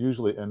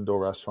 Usually indoor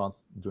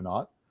restaurants do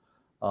not.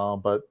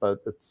 But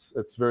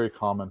it's very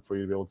common for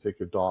you to be able to take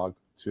your dog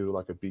to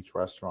like a beach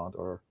restaurant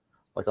or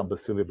like on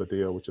Basilia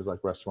Badia, which is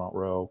like Restaurant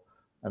Row,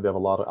 and they have a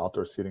lot of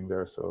outdoor seating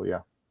there. So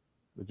yeah,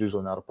 it's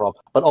usually not a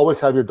problem. But always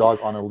have your dog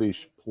on a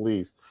leash,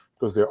 please,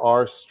 because there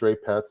are stray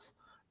pets,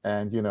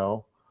 and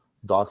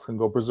dogs can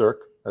go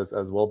berserk as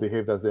well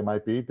behaved as they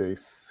might be. They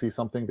see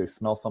something, they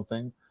smell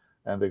something,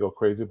 and they go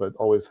crazy. But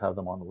always have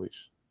them on the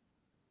leash.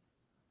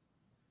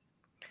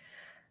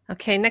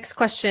 Okay, next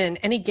question.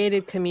 Any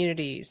gated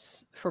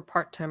communities for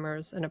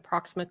part-timers and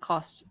approximate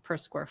cost per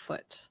square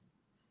foot?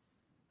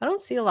 I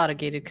don't see a lot of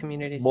gated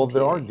communities. Well,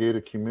 there are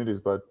gated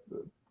communities, but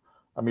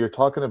I mean, you're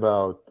talking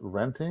about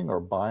renting or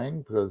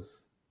buying,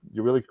 because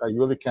you really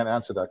can't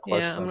answer that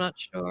question. Yeah, I'm not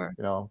sure.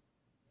 But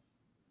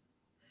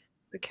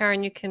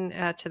Karen, you can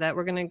add to that.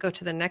 We're going to go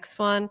to the next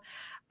one.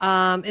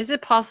 Is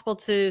it possible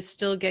to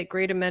still get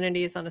great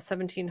amenities on a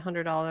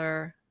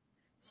 $1,700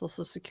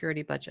 Social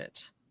Security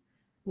budget?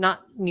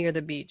 Not near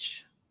the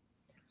beach.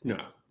 No.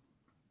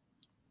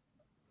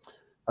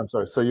 I'm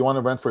sorry. So you want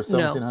to rent for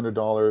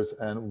 $1,700,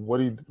 and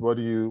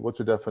what's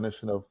your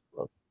definition of?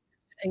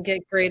 And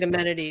get great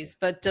amenities,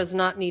 but does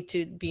not need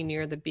to be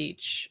near the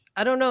beach.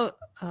 I don't know.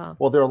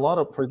 Well, there are a lot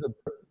of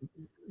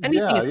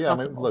anything is possible, I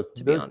mean, look,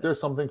 there's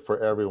something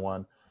for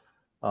everyone.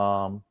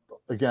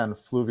 Again,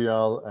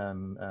 Fluvial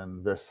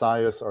and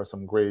Versailles are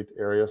some great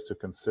areas to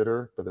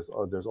consider, but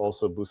there's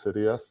also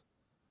Bucerias.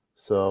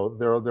 So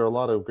there are a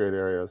lot of great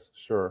areas,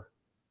 sure.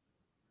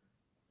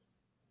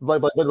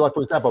 Like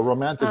for example,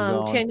 Romantic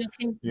Zone, Tanya,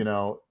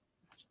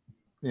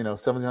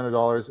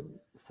 $1,700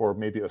 for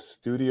maybe a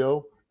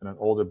studio in an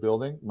older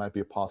building might be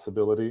a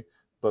possibility,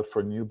 but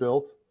for new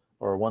build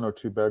or 1 or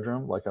 2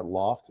 bedroom, like at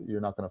loft,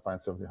 you're not going to find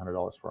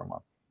 $1,700 for a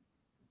month.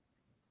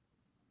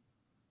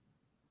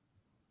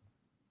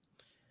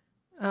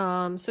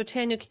 So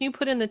Tanya, can you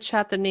put in the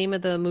chat the name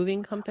of the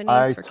moving companies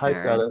I for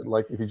typed Karen? that,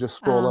 like if you just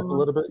scroll up a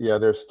little bit, yeah,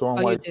 there's Storm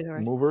Oh, you White did,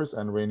 right. Movers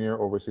and Rainier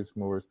Overseas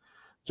Movers.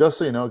 Just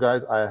so you know,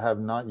 guys, I have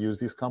not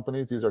used these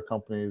companies. These are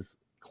companies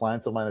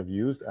clients of mine have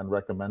used and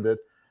recommended.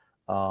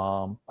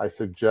 I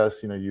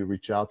suggest, you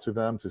reach out to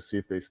them to see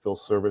if they still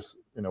service,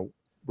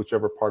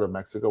 whichever part of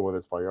Mexico, whether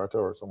it's Vallarta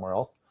or somewhere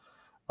else,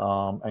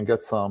 and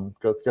get some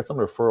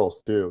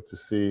referrals too, to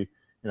see,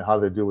 how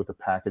they do with the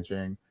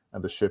packaging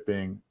and the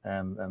shipping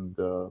and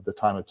the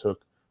time it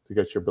took to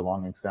get your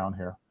belongings down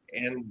here.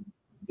 And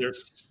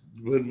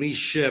when we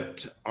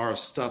shipped our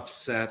stuff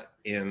set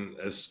in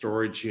a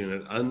storage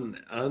unit,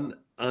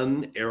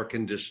 unair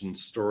conditioned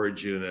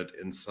storage unit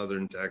in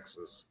southern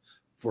Texas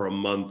for a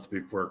month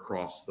before it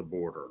crossed the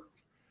border.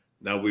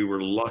 Now we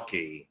were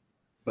lucky,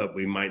 but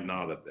we might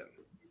not have been.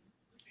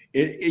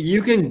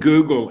 You can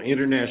Google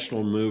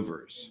international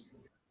movers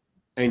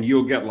and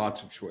you'll get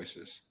lots of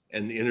choices.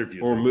 And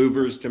interview or them.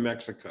 movers to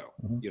Mexico,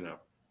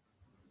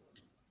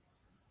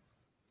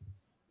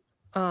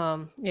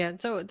 Yeah,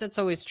 so that's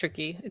always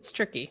tricky. It's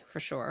tricky for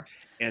sure.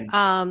 And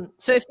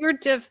so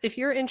if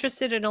you're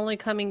interested in only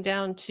going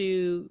down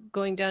to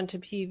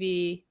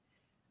PV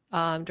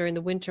during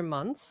the winter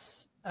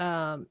months,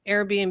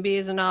 Airbnb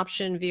is an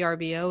option,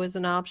 VRBO is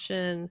an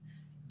option.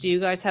 Do you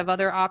guys have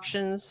other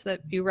options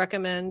that you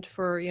recommend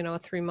for a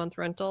 3-month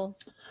rental?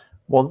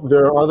 Well,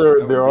 there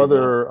are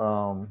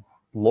other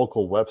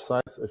local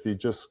websites. If you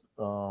just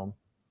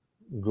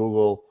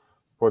Google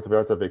Puerto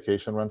Vallarta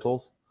vacation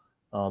rentals,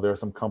 there are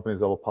some companies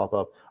that will pop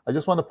up. I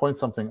just want to point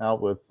something out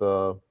with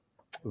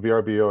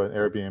VRBO and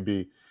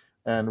Airbnb.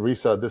 And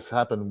Risa, this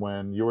happened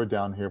when you were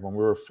down here when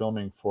we were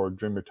filming for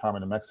Dream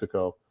Retirement in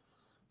Mexico.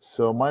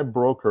 So my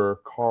broker,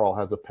 Carl,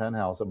 has a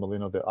penthouse at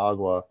Molino de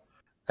Agua.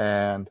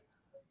 And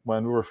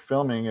when we were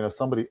filming,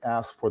 somebody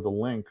asked for the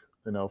link,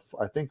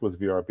 I think it was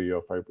VRBO,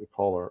 if I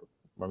recall, or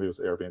maybe it was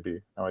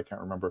Airbnb. Now I can't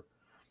remember.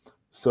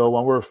 So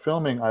when we were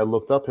filming, I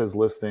looked up his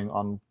listing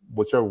on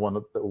whichever one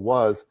it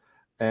was,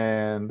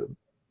 and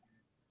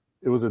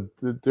it was a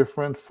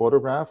different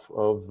photograph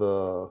of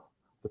the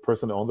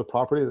person that owned the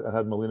property that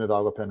had Molino de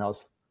Agua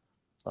penthouse,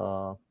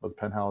 was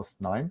penthouse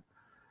 9.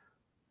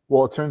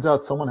 Well, it turns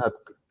out someone had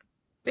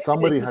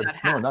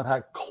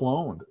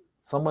cloned.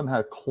 Someone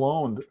had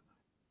cloned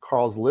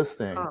Carl's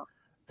listing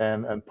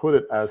and put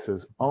it as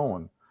his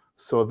own.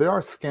 So there are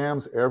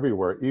scams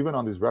everywhere, even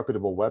on these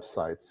reputable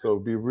websites. So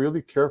be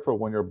really careful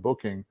when you're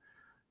booking,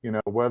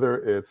 whether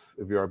it's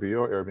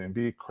VRBO,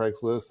 Airbnb,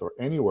 Craigslist, or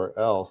anywhere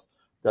else,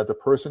 that the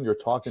person you're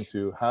talking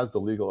to has the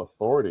legal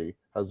authority,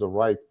 has the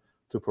right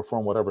to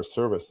perform whatever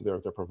service they're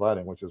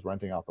providing, which is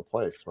renting out the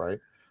place,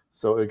 right?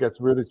 So it gets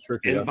really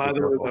tricky. And by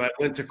the way, when I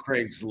went to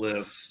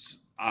Craigslist,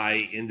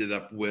 I ended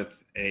up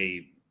with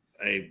a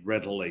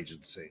rental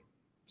agency.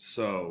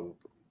 So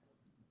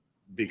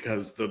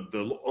because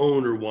the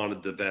owner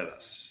wanted to vet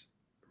us,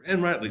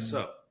 and rightly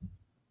so.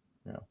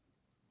 Yeah.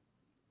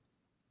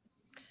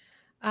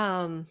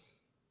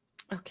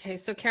 Okay,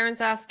 so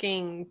Karen's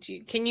asking,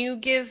 can you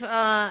give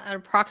an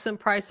approximate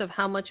price of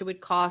how much it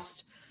would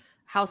cost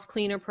house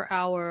cleaner per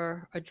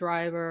hour, a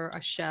driver,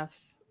 a chef,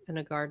 and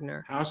a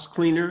gardener? House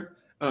cleaner?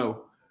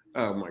 Oh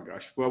my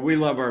gosh. Well, we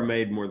love our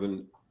maid more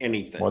than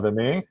anything. More than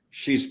me?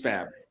 She's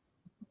fab.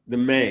 The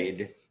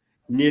maid,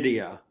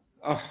 Nydia.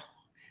 Oh,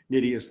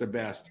 Nydia's the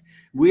best.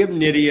 We have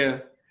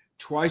Nydia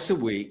twice a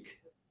week.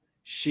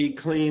 She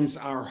cleans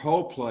our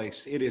whole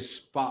place. It is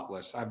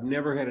spotless. I've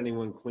never had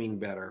anyone clean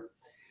better.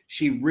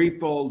 She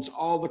refolds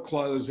all the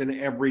clothes in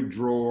every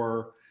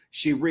drawer.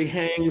 She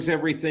rehangs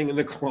everything in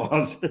the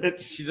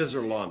closet. She does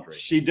her laundry.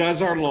 She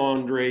does our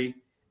laundry,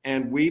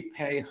 and we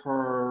pay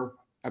her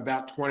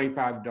about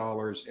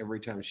 $25 every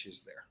time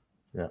she's there.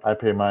 Yeah, I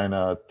pay mine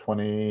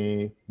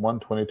 $21,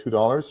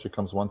 $22. She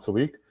comes once a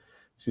week.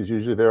 She's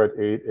usually there at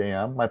 8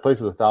 a.m. My place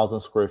is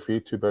 1,000 square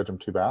feet, 2-bedroom,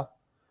 2-bath.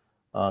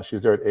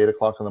 She's there at 8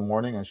 o'clock in the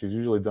morning, and she's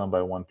usually done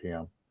by 1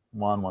 p.m.,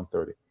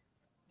 1:30.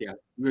 Yeah,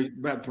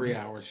 about 3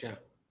 hours, yeah.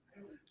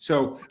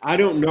 So I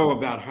don't know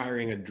about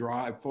hiring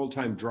a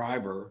full-time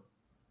driver.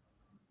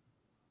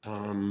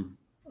 Or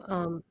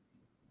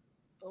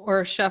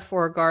a chef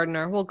or a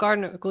gardener. Well,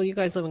 you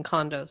guys live in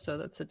condos, so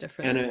that's a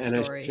different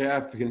story. And a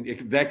chef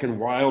that can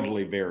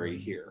wildly vary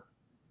here.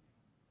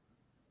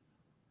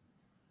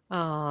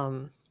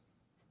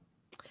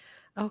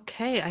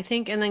 Okay, I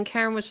think, and then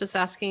Karen was just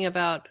asking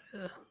about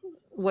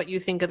what you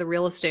think of the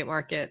real estate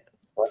market.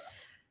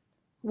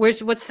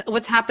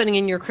 What's happening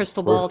in your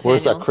crystal ball,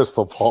 Where's Daniel? that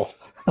crystal ball?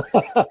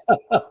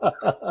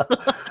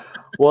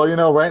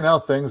 Well, right now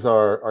things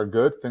are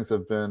good. Things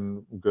have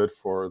been good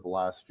for the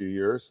last few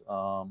years.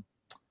 And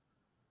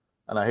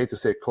I hate to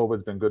say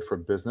COVID's been good for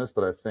business,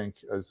 but I think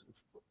as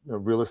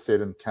real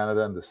estate in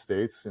Canada and the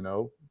States,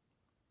 the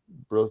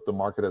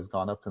market has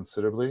gone up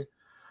considerably.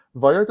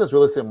 Vallarta's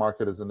real estate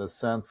market is, in a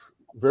sense,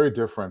 very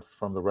different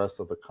from the rest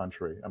of the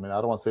country. I mean, I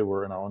don't want to say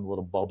we're in our own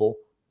little bubble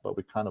but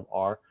we kind of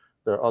are.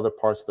 There are other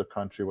parts of the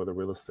country where the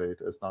real estate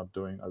is not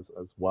doing as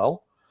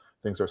well.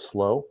 Things are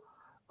slow.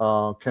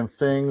 Can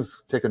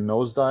things take a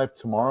nosedive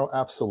tomorrow?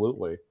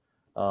 Absolutely.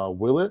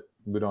 Will it?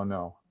 We don't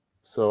know.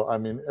 So, I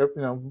mean,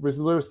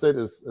 real estate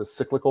is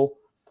cyclical.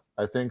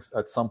 I think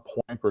at some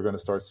point we're going to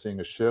start seeing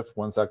a shift.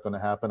 When's that going to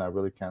happen? I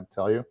really can't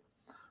tell you.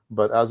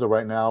 But as of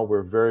right now,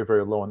 we're very,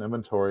 very low on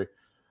inventory.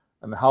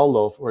 And how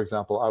low, for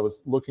example, I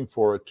was looking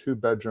for a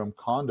 2-bedroom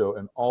condo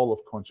in all of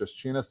Conchas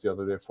Chinas the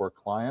other day for a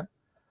client.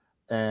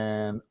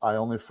 And I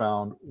only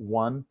found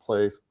one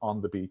place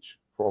on the beach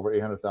for over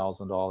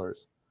 $800,000.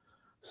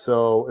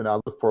 So, and I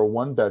looked for a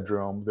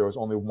 1-bedroom. There was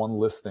only one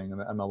listing in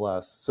the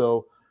MLS.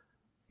 So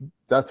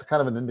that's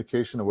kind of an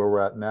indication of where we're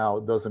at now.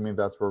 It doesn't mean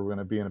that's where we're going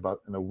to be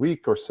in a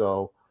week or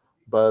so,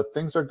 but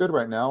things are good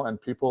right now.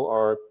 And people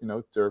are,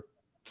 they're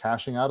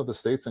cashing out of the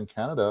States and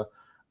Canada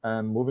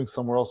and moving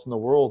somewhere else in the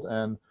world.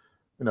 And,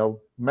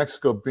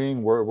 Mexico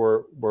being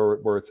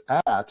where it's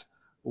at,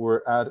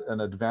 we're at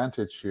an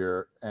advantage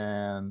here.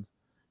 And,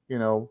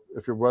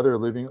 if you're whether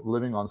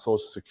living on Social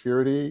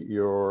Security,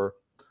 you're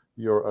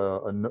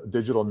a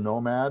digital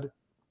nomad,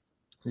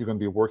 you're going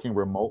to be working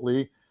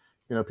remotely.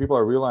 People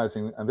are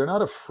realizing, and they're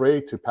not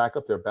afraid to pack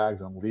up their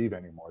bags and leave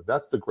anymore.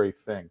 That's the great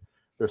thing.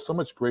 There's so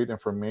much great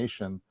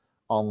information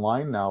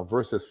online now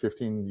versus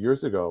 15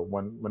 years ago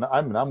when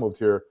I moved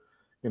here,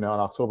 in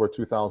October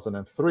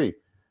 2003.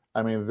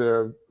 I mean,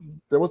 there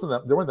weren't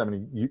that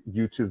many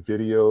YouTube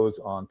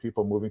videos on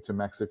people moving to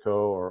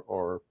Mexico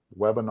or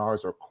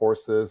webinars or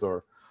courses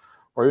or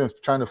even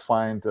trying to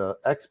find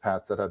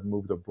expats that had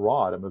moved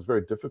abroad. And it was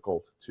very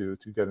difficult to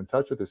get in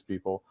touch with these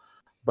people.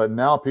 But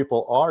now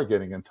people are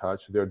getting in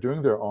touch. They're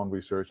doing their own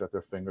research at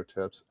their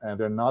fingertips, and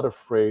they're not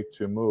afraid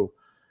to move.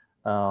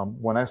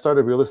 When I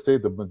started real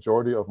estate, the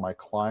majority of my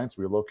clients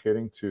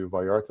relocating to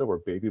Vallarta were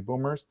baby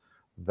boomers.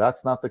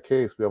 That's not the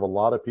case. We have a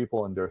lot of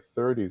people in their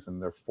 30s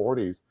and their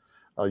 40s,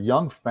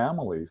 young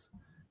families.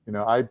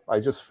 I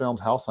just filmed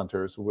House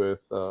Hunters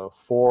with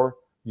 4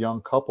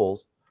 young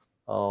couples,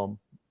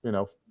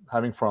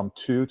 having from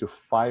 2 to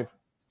 5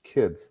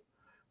 kids.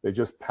 They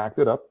just packed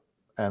it up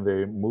and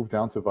they moved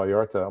down to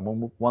Vallarta.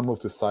 One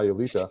moved to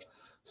Sayulita.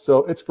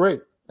 So it's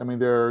great. I mean,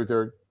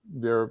 they're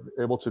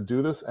able to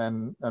do this,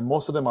 and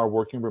most of them are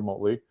working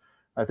remotely.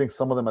 I think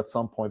some of them at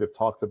some point they've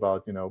talked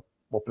about,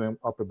 opening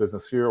up a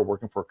business here or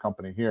working for a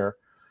company here.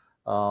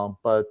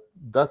 But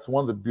that's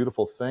one of the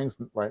beautiful things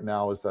right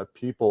now is that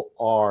people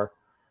are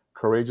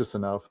courageous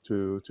enough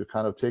to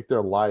kind of take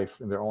their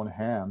life in their own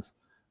hands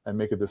and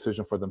make a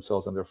decision for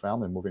themselves and their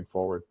family moving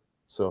forward.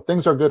 So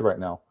things are good right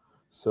now.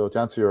 So to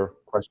answer your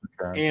question,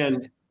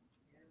 Karen.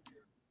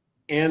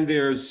 And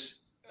there's,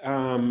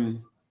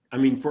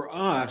 for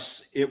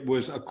us, it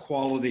was a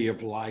quality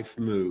of life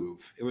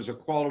move. It was a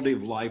quality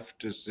of life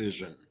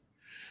decision.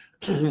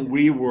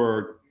 We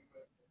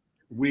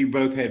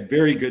both had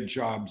very good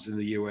jobs in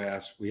the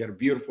U.S. We had a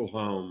beautiful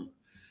home.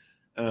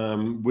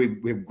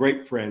 We have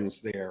great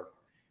friends there,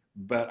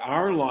 but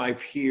our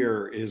life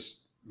here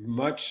is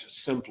much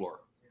simpler.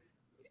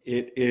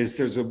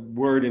 There's a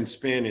word in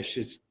Spanish,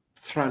 it's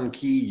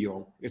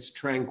tranquillo, it's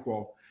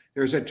tranquil.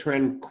 There's a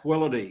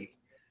tranquility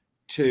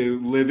to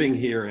living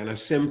here and a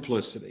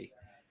simplicity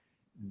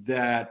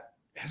that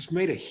has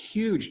made a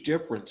huge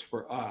difference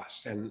for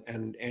us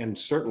and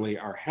certainly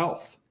our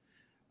health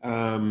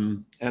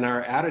and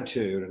our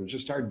attitude, and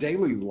just our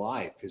daily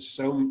life is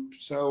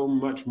so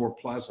much more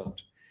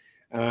pleasant.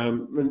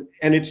 And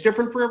it's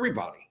different for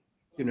everybody,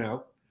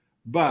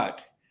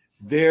 but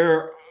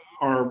the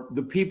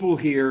people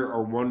here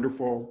are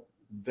wonderful.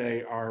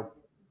 They are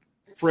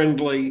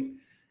friendly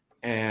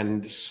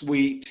and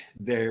sweet.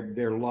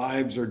 Their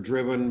lives are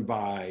driven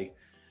by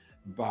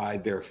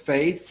their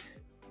faith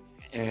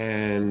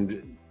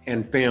and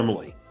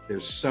family. They're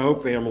so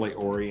family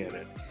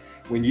oriented.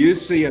 When you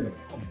see a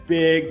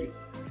big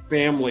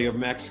family of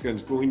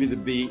Mexicans going to the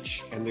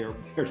beach and they're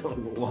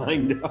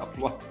lined up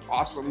like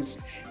possums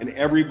and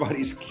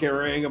everybody's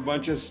carrying a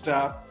bunch of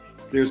stuff,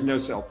 there's no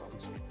cell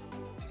phones.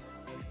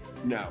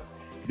 No.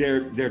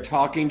 They're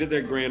talking to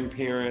their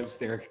grandparents,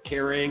 they're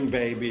carrying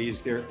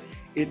babies,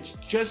 it's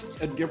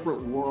just a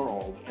different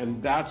world,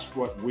 and that's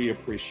what we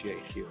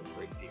appreciate here a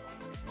great deal.